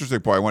it's an interesting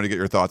point. I want to get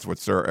your thoughts. What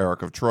Sir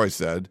Eric of Troy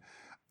said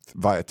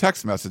via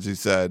text message. He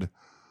said,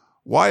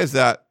 "Why is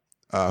that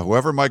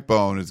whoever Mike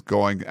Bohn is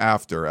going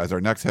after as our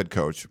next head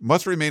coach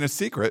must remain a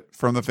secret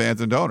from the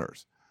fans and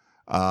donors?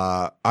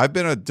 I've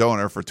been a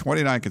donor for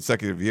 29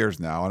 consecutive years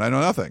now, and I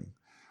know nothing.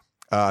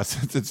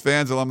 Since it's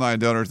fans, alumni,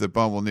 and donors that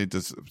Bohn will need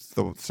to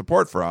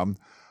support from,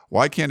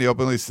 why can't he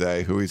openly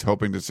say who he's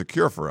hoping to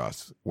secure for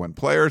us? When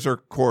players are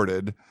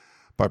courted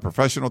by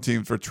professional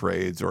teams for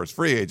trades or as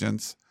free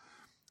agents,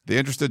 the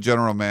interested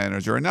general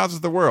manager announces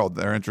to the world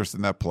their interest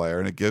in that player,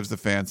 and it gives the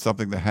fans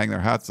something to hang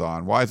their hats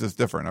on. Why is this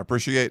different? I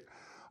appreciate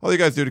all you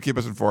guys do to keep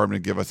us informed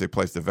and give us a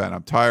place to vent.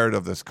 I'm tired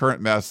of this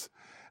current mess,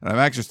 and I'm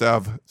anxious to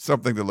have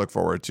something to look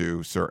forward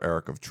to." Sir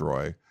Eric of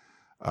Troy.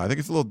 I think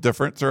it's a little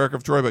different, Sir Eric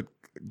of Troy, but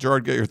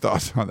Gerard, get your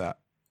thoughts on that.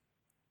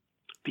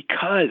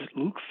 Because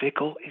Luke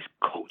Fickell is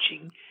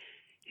coaching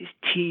his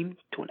team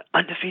to an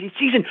undefeated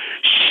season.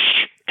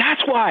 Shh!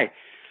 That's why.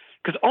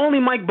 Because only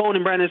Mike Bohn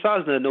and Brandon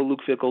Sosna know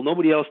Luke Fickell.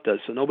 Nobody else does,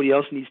 so nobody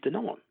else needs to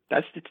know him.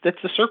 That's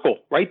the circle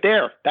right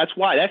there. That's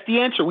why. That's the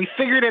answer. We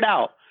figured it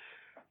out.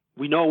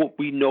 We know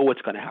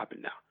what's going to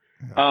happen now.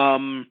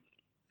 Yeah.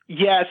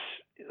 Yes,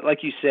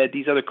 like you said,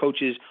 these other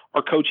coaches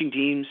are coaching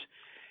teams,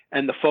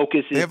 and the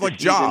focus is they have like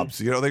jobs.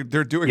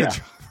 They're doing a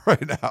job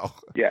right now.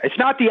 Yeah, it's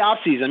not the off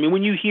season. I mean,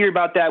 when you hear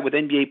about that with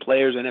NBA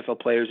players,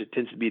 NFL players, it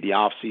tends to be the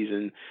off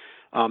season.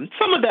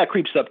 Some of that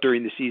creeps up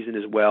during the season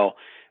as well,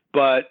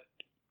 but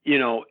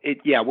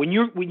when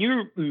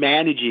you're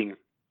managing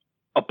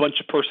a bunch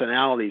of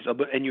personalities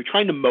and you're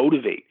trying to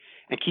motivate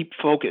and keep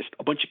focused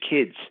a bunch of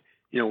kids,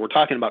 we're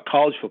talking about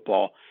college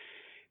football.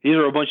 These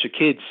are a bunch of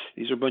kids.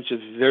 These are a bunch of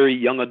very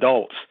young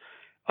adults.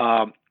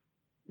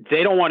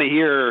 They don't want to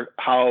hear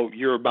how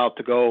you're about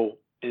to go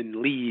and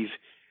leave,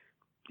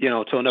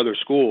 to another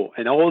school,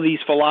 and all of these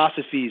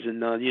philosophies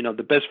and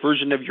the best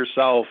version of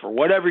yourself or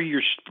whatever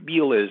your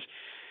spiel is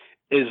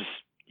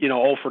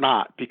all for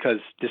naught because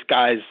this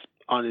guy's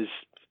on his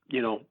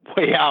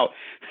way out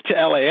to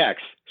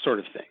LAX sort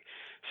of thing.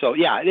 So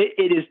yeah,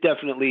 it is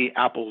definitely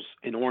apples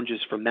and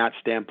oranges from that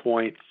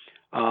standpoint.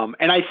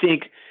 And I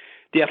think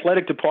the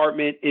athletic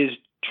department is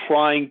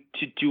trying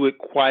to do it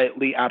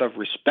quietly out of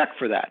respect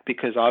for that,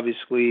 because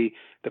obviously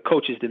the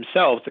coaches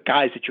themselves, the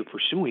guys that you're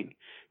pursuing,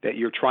 that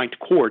you're trying to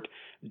court,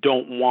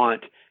 don't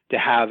want to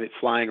have it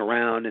flying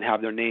around and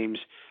have their names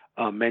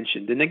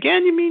mentioned. And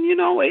again,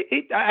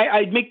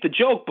 I'd make the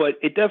joke, but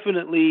it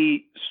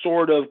definitely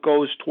sort of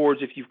goes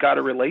towards if you've got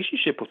a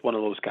relationship with one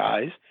of those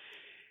guys,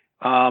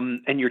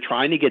 and you're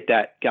trying to get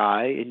that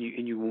guy, and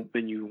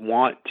you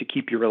want to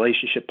keep your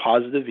relationship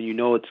positive, and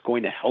it's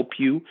going to help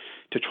you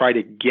to try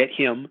to get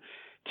him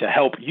to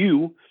help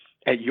you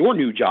at your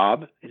new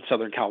job in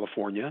Southern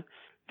California,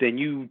 then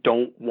you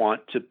don't want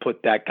to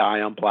put that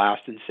guy on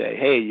blast and say,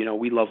 hey,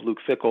 we love Luke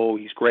Fickell.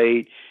 He's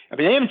great. I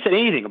mean, they haven't said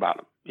anything about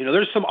him.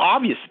 There's some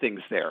obvious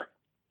things there.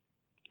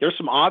 There's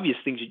some obvious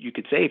things that you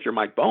could say if you're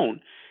Mike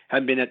Bohn,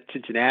 having been at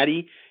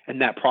Cincinnati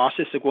and that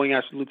process of going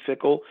after Luke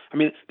Fickell. I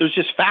mean, there's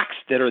just facts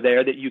that are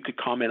there that you could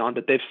comment on,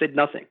 but they've said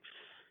nothing.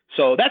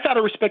 So that's out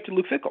of respect to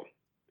Luke Fickell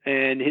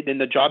and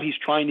the job he's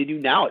trying to do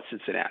now at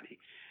Cincinnati.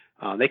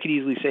 They could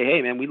easily say,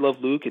 hey, man, we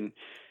love Luke, and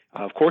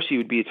of course he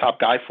would be a top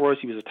guy for us.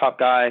 He was a top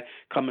guy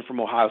coming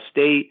from Ohio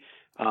State.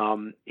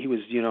 He was,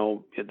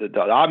 the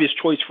obvious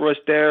choice for us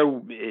there.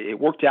 It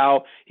worked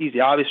out. He's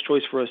the obvious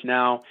choice for us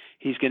now.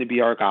 He's going to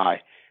be our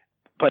guy.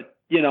 But,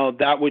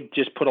 that would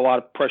just put a lot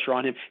of pressure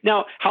on him.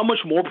 Now, how much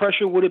more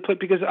pressure would it put?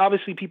 Because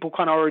obviously people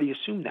kind of already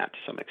assume that to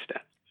some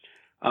extent.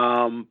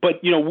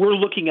 But, we're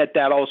looking at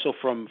that also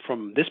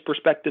from this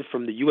perspective,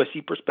 from the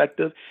USC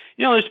perspective.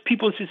 There's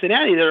people in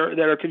Cincinnati that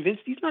are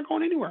convinced he's not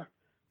going anywhere.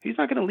 He's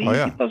not going to leave. Oh,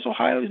 yeah. He loves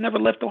Ohio. He's never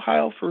left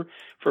Ohio for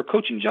a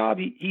coaching job.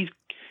 He's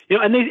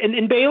and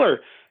in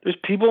Baylor, there's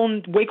people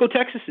in Waco,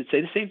 Texas that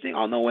say the same thing.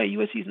 Oh, no way.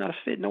 USC's not a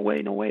fit. No way.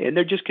 And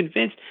they're just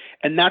convinced.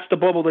 And that's the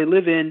bubble they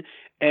live in.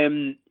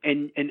 And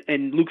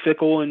Luke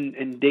Fickell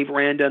and Dave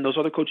Aranda and those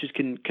other coaches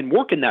can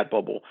work in that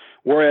bubble.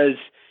 Whereas,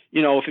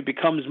 if it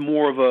becomes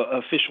more of a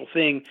official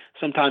thing,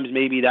 sometimes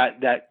maybe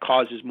that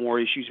causes more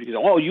issues because,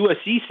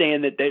 USC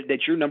saying that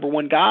you're number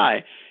one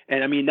guy.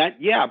 And I mean but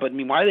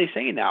why are they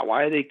saying that?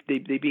 Why are they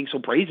being so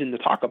brazen to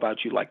talk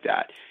about you like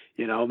that?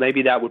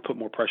 Maybe that would put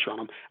more pressure on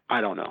them.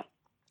 I don't know.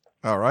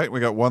 All right. We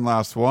got one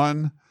last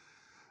one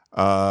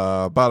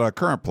about a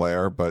current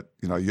player, but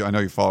I know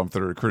you follow him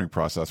through the recruiting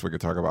process. We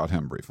could talk about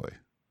him briefly.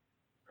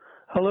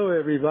 Hello,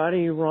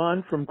 everybody.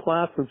 Ron from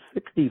class of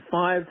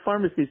 65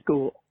 pharmacy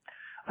school.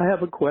 I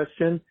have a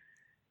question.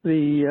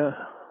 The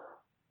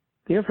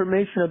the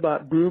information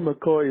about Brew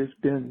McCoy has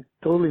been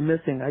totally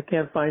missing. I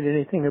can't find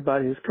anything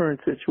about his current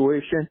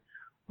situation.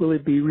 Will he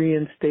be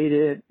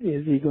reinstated?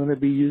 Is he going to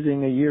be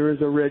using a year as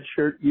a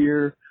redshirt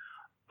year?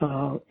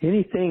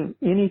 Anything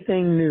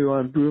new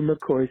on Brew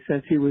McCoy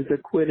since he was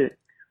acquitted?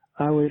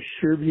 I would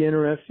sure be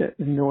interested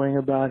in knowing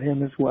about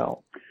him as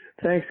well.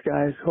 Thanks,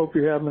 guys. Hope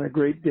you're having a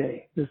great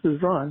day. This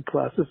is Ron,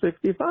 class of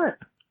 65.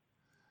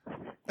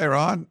 Hey,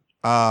 Ron.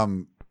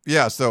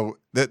 Yeah, so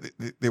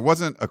it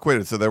wasn't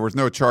acquitted, so there was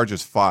no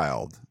charges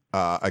filed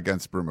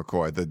against Brew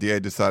McCoy. The DA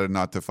decided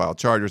not to file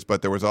charges,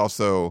 but there was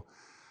also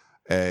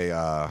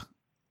a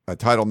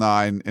Title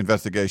IX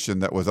investigation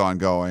that was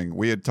ongoing.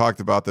 We had talked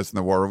about this in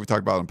the war room. We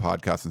talked about it on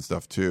podcasts and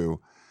stuff too,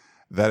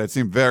 that it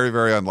seemed very,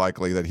 very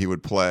unlikely that he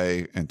would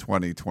play in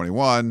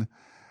 2021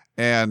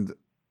 and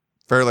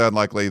fairly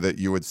unlikely that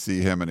you would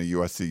see him in a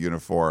USC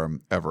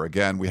uniform ever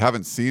again. We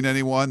haven't seen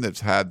anyone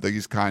that's had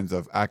these kinds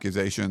of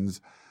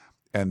accusations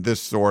and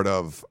this sort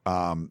of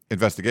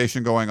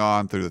investigation going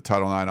on through the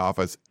Title IX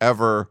office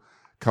ever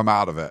come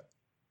out of it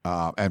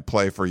and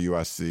play for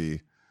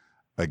USC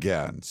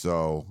again.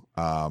 So,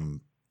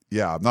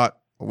 yeah, I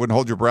wouldn't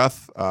hold your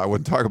breath. I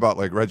wouldn't talk about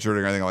like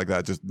redshirting or anything like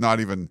that. Just not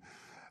even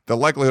the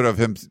likelihood of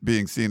him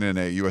being seen in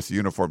a USC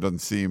uniform doesn't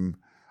seem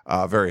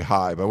very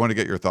high. But I want to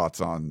get your thoughts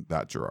on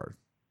that, Gerard.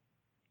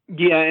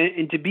 Yeah,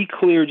 and to be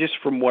clear, just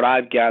from what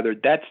I've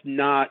gathered, that's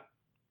not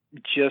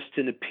just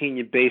an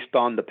opinion based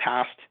on the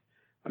past.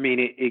 I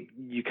mean,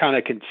 you kind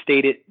of can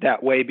state it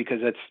that way because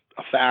that's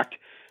a fact.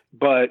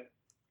 But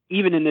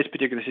even in this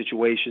particular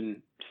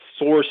situation,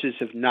 sources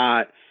have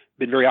not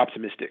been very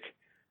optimistic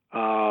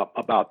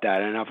about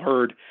that. And I've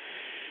heard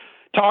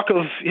talk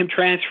of him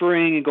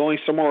transferring and going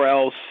somewhere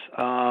else.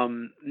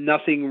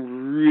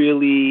 Nothing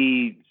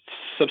really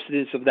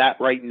substance of that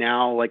right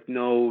now, like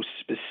no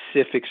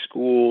specific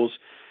schools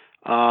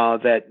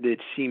that it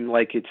seemed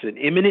like it's an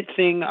imminent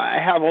thing.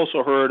 I have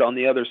also heard on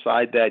the other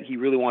side that he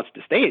really wants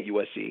to stay at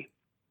USC.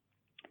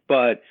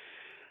 But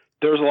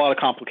there's a lot of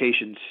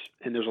complications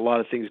and there's a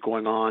lot of things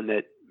going on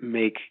that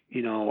make,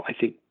 I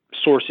think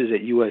sources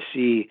at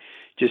USC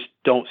just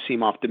don't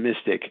seem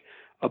optimistic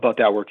about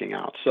that working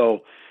out.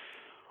 So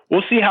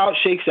we'll see how it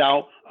shakes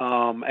out.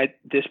 At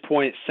this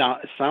point,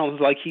 it sounds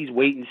like he's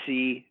wait and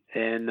see.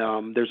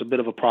 And there's a bit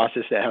of a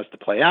process that has to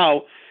play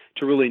out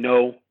to really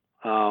know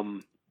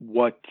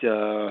what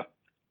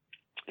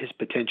his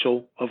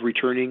potential of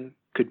returning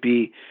could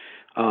be.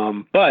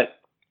 But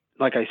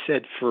like I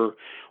said, for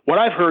what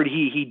I've heard,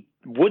 he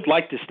would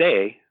like to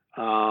stay,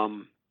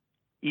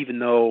 even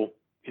though,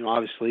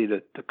 obviously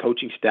the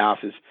coaching staff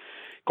is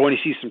going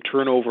to see some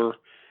turnover.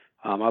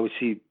 I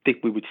think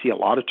we would see a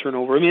lot of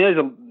turnover. I mean, there's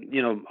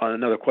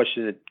another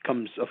question that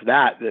comes of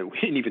that we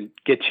didn't even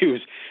get to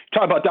is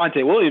talk about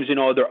Dante Williams.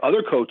 Are there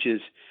other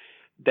coaches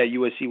that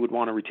USC would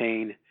want to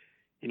retain,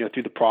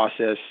 through the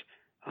process?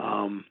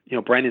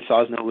 Brandon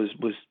Sosno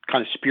was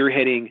kind of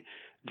spearheading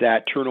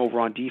that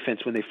turnover on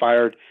defense when they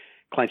fired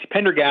Clancy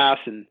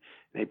Pendergast and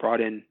they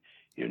brought in,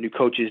 new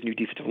coaches, new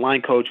defensive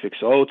line coach, Vic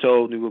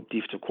So'oto, new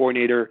defensive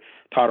coordinator,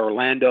 Todd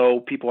Orlando.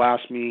 People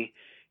ask me,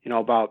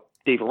 about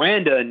Dave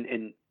Aranda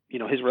and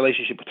his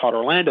relationship with Todd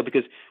Orlando,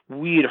 because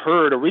we had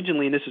heard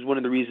originally, and this is one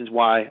of the reasons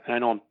why, and I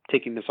know I'm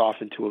taking this off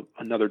into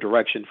another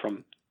direction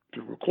from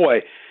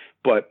McCoy,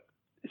 but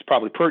it's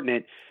probably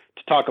pertinent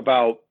to talk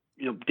about,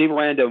 Dave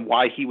Aranda and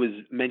why he was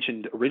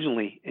mentioned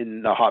originally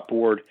in the hot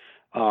board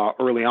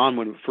early on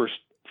when it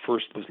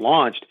first was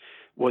launched,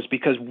 was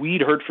because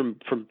we'd heard from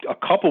a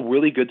couple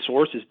really good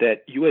sources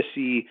that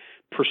USC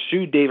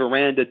pursued Dave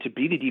Aranda to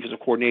be the defensive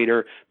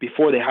coordinator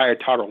before they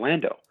hired Todd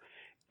Orlando.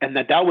 And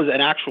that was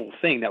an actual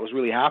thing that was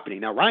really happening.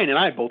 Now, Ryan and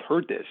I both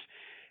heard this,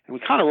 and we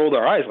kind of rolled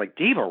our eyes like,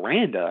 Dave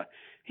Aranda,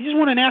 he just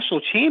won a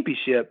national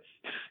championship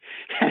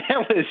at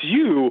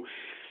LSU.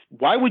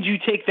 Why would you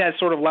take that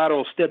sort of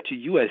lateral step to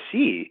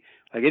USC?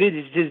 Like,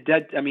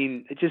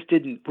 it just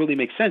didn't really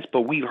make sense,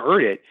 but we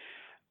heard it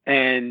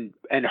and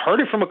heard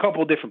it from a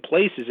couple of different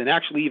places, and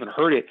actually even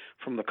heard it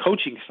from the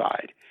coaching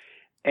side.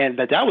 And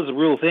that was a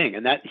real thing,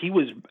 and that he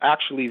was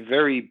actually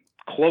very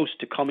close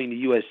to coming to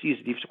USC as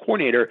a defensive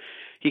coordinator.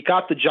 He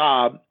got the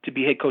job to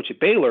be head coach at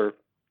Baylor,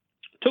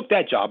 took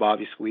that job,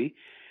 obviously.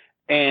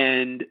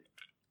 And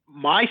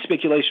my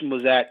speculation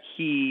was that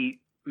he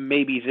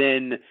maybe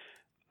then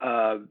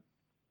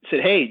said,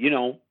 hey,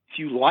 if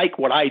you like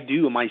what I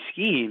do in my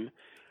scheme,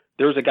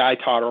 there's a guy,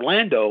 Todd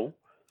Orlando,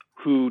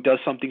 who does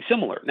something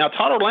similar. Now,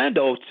 Todd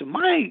Orlando, to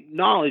my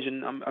knowledge,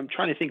 and I'm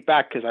trying to think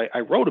back because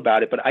I wrote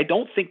about it, but I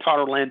don't think Todd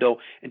Orlando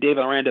and Dave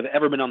Aranda have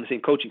ever been on the same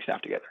coaching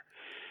staff together.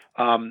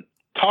 Todd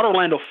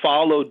Orlando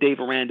followed Dave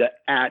Aranda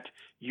at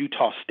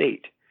Utah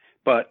State,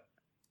 but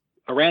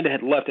Aranda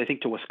had left, I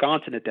think, to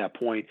Wisconsin at that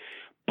point.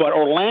 But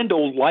Orlando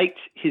liked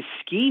his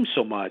scheme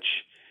so much,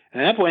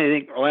 and at that point I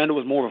think Orlando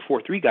was more of a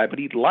 4-3 guy, but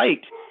he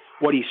liked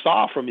what he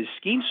saw from his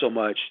scheme so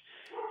much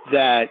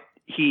that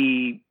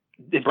he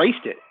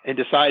embraced it and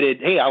decided,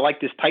 hey, I like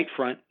this tight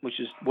front, which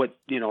is what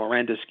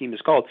Aranda's scheme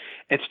is called,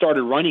 and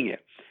started running it.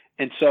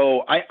 And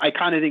so I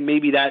kind of think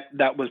maybe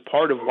that was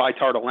part of why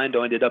Todd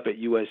Orlando ended up at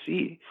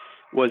USC.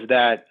 was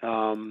that,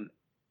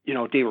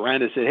 Dave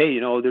Aranda said, hey,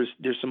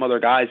 there's some other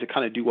guys that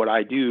kind of do what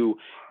I do.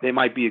 They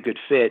might be a good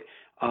fit.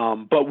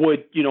 But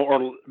would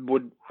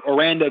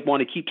Aranda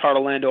want to keep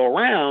Tartolando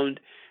around?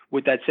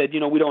 With that said,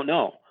 we don't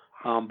know.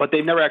 But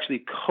they've never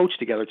actually coached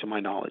together, to my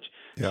knowledge.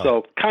 Yeah.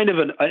 So kind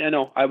of I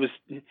know I was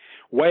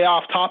way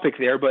off topic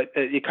there, but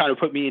it kind of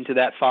put me into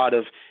that thought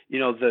of,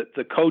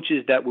 the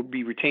coaches that would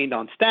be retained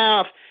on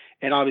staff.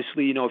 And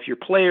obviously, if you're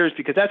players,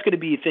 because that's going to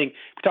be a thing.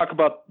 We talk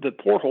about the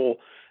porthole.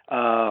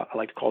 I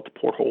like to call it the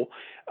porthole.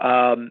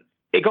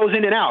 It goes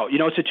in and out.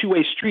 It's a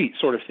two-way street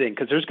sort of thing,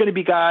 because there's going to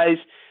be guys,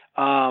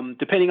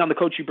 depending on the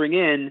coach you bring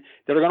in,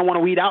 that are going to want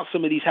to weed out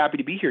some of these happy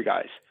to be here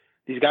guys.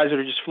 These guys that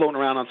are just floating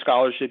around on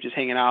scholarship, just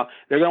hanging out.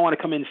 They're going to want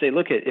to come in and say,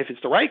 look, if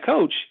it's the right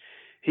coach,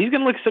 he's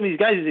going to look at some of these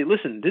guys and say,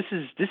 listen, this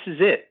is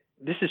it.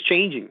 This is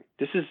changing.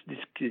 This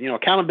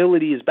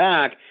accountability is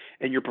back,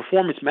 and your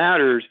performance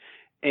matters.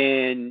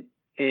 And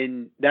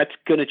that's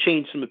going to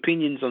change some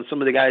opinions on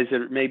some of the guys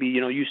that are maybe,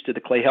 used to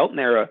the Clay Helton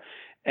era.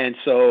 And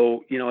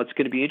so, it's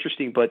going to be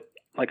interesting. But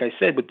like I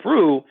said, with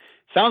Brew,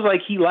 sounds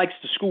like he likes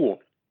the school.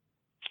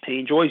 He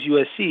enjoys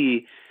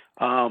USC.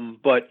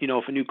 But,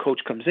 if a new coach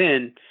comes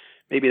in,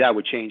 maybe that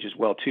would change as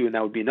well, too. And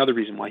that would be another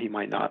reason why he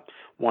might not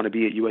want to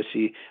be at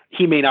USC.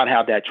 He may not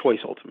have that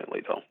choice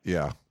ultimately, though.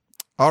 Yeah.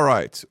 All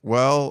right.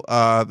 Well,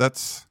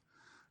 that's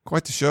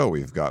quite the show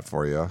we've got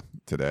for you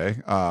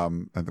today. I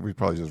think we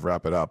probably just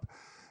wrap it up.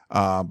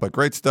 But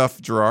great stuff,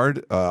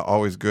 Gerard.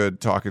 Always good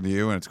talking to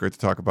you, and it's great to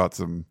talk about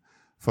some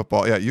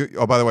football.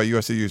 Yeah. By the way,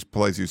 USC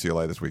plays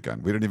UCLA this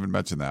weekend. We didn't even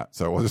mention that,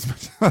 so we'll just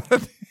mention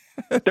that.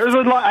 There's a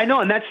lot, I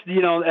know, and that's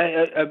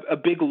a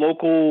big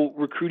local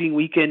recruiting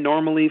weekend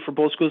normally for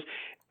both schools.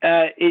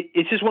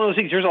 It's just one of those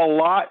things. There's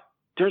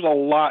a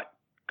lot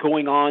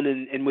going on,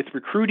 and with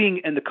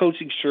recruiting and the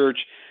coaching search,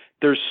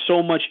 there's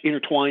so much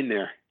intertwined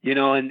there,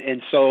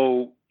 and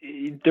so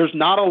there's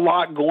not a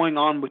lot going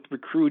on with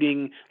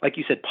recruiting, like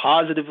you said,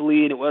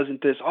 positively. And it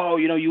wasn't this,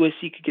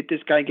 USC could get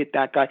this guy, get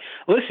that guy.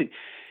 Listen,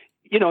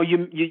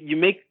 you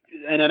make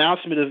an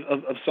announcement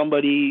of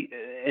somebody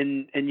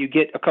and you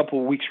get a couple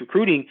of weeks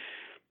recruiting.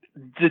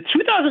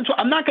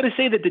 I'm not going to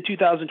say that the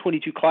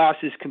 2022 class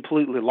is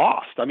completely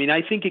lost. I mean,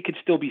 I think it could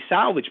still be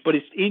salvaged, but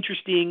it's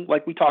interesting,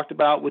 like we talked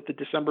about with the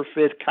December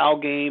 5th Cal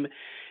game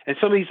and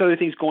some of these other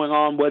things going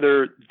on,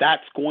 whether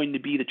that's going to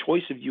be the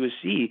choice of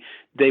USC.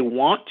 They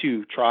want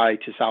to try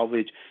to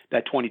salvage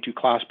that 22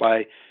 class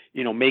by,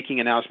 making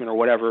an announcement or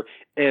whatever.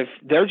 If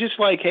they're just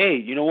like, hey,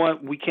 you know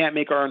what, we can't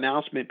make our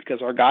announcement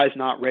because our guy's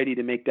not ready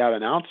to make that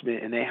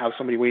announcement, and they have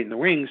somebody waiting in the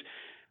wings,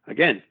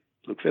 again,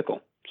 Luke Fickell.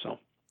 So.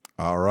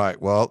 All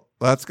right. Well,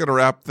 that's going to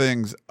wrap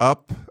things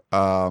up.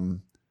 Hour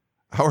and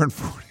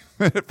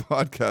 40-minute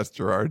podcast,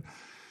 Gerard.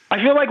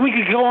 I feel like we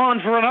could go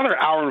on for another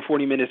hour and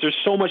 40 minutes. There's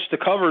so much to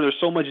cover. There's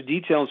so much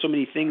detail and so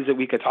many things that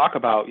we could talk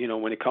about,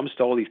 when it comes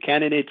to all these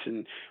candidates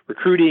and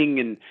recruiting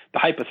and the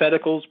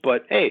hypotheticals.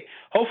 But hey,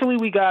 hopefully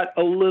we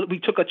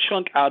took a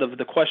chunk out of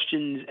the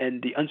questions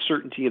and the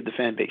uncertainty of the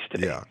fan base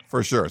today. Yeah,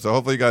 for sure. So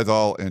hopefully you guys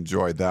all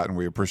enjoyed that, and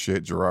we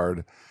appreciate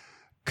Gerard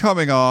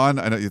coming on.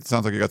 I know it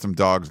sounds like you got some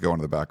dogs going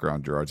in the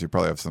background, Gerard. So you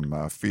probably have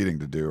some feeding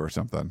to do or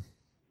something.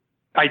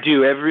 I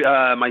do.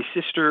 My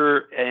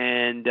sister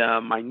and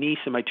my niece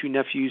and my two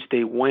nephews,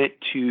 they went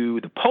to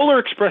the Polar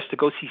Express to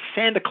go see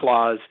Santa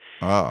Claus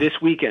this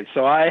weekend.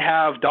 So I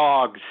have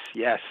dogs.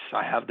 Yes,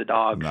 I have the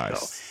dogs.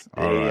 Nice.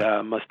 So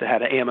they must have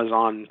had an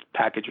Amazon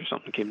package or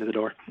something came to the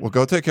door. Well,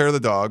 go take care of the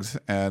dogs,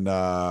 and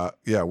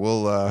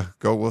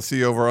we'll see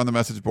you over on the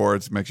message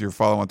boards. Make sure you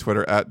follow on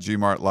Twitter at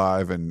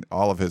GMartLive, and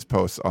all of his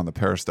posts on the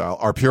Peristyle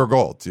are pure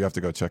gold. So you have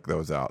to go check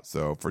those out.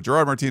 So for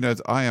Gerard Martinez,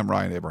 I am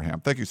Ryan Abraham.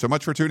 Thank you so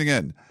much for tuning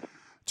in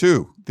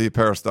to the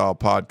Peristyle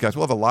Podcast.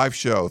 We'll have a live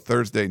show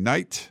Thursday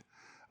night,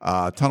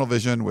 Tunnel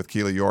Vision with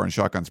Keely Yore and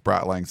Shotgun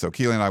Spratling. So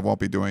Keely and I won't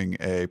be doing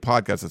a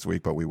podcast this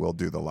week, but we will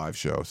do the live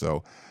show.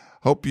 So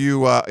hope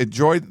you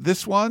enjoyed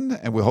this one,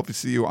 and we'll hope to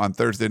see you on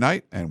Thursday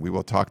night, and we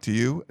will talk to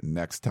you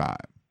next time.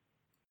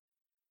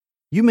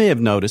 You may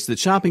have noticed that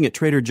shopping at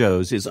Trader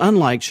Joe's is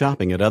unlike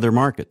shopping at other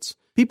markets.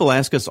 People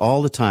ask us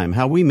all the time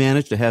how we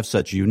manage to have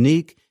such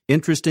unique,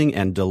 interesting,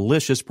 and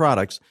delicious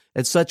products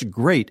at such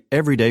great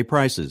everyday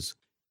prices.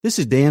 This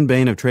is Dan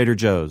Bain of Trader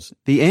Joe's.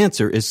 The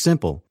answer is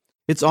simple.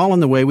 It's all in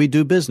the way we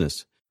do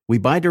business. We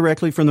buy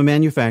directly from the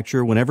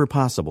manufacturer whenever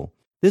possible.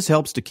 This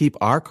helps to keep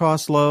our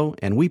costs low,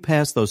 and we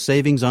pass those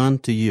savings on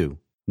to you.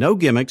 No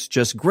gimmicks,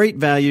 just great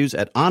values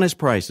at honest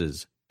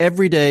prices.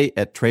 Every day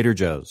at Trader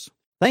Joe's.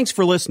 Thanks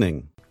for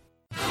listening.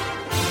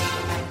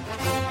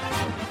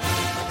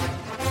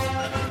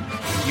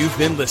 You've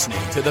been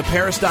listening to the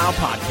Peristyle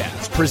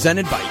Podcast,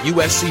 presented by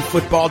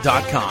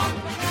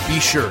USCFootball.com. Be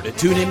sure to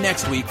tune in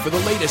next week for the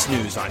latest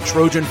news on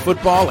Trojan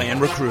football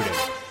and recruiting.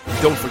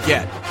 Don't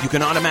forget, you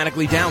can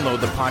automatically download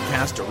the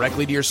podcast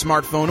directly to your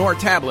smartphone or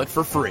tablet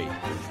for free.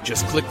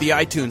 Just click the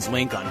iTunes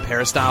link on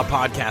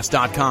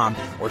peristylepodcast.com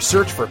or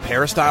search for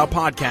Peristyle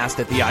Podcast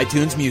at the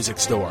iTunes Music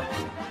Store.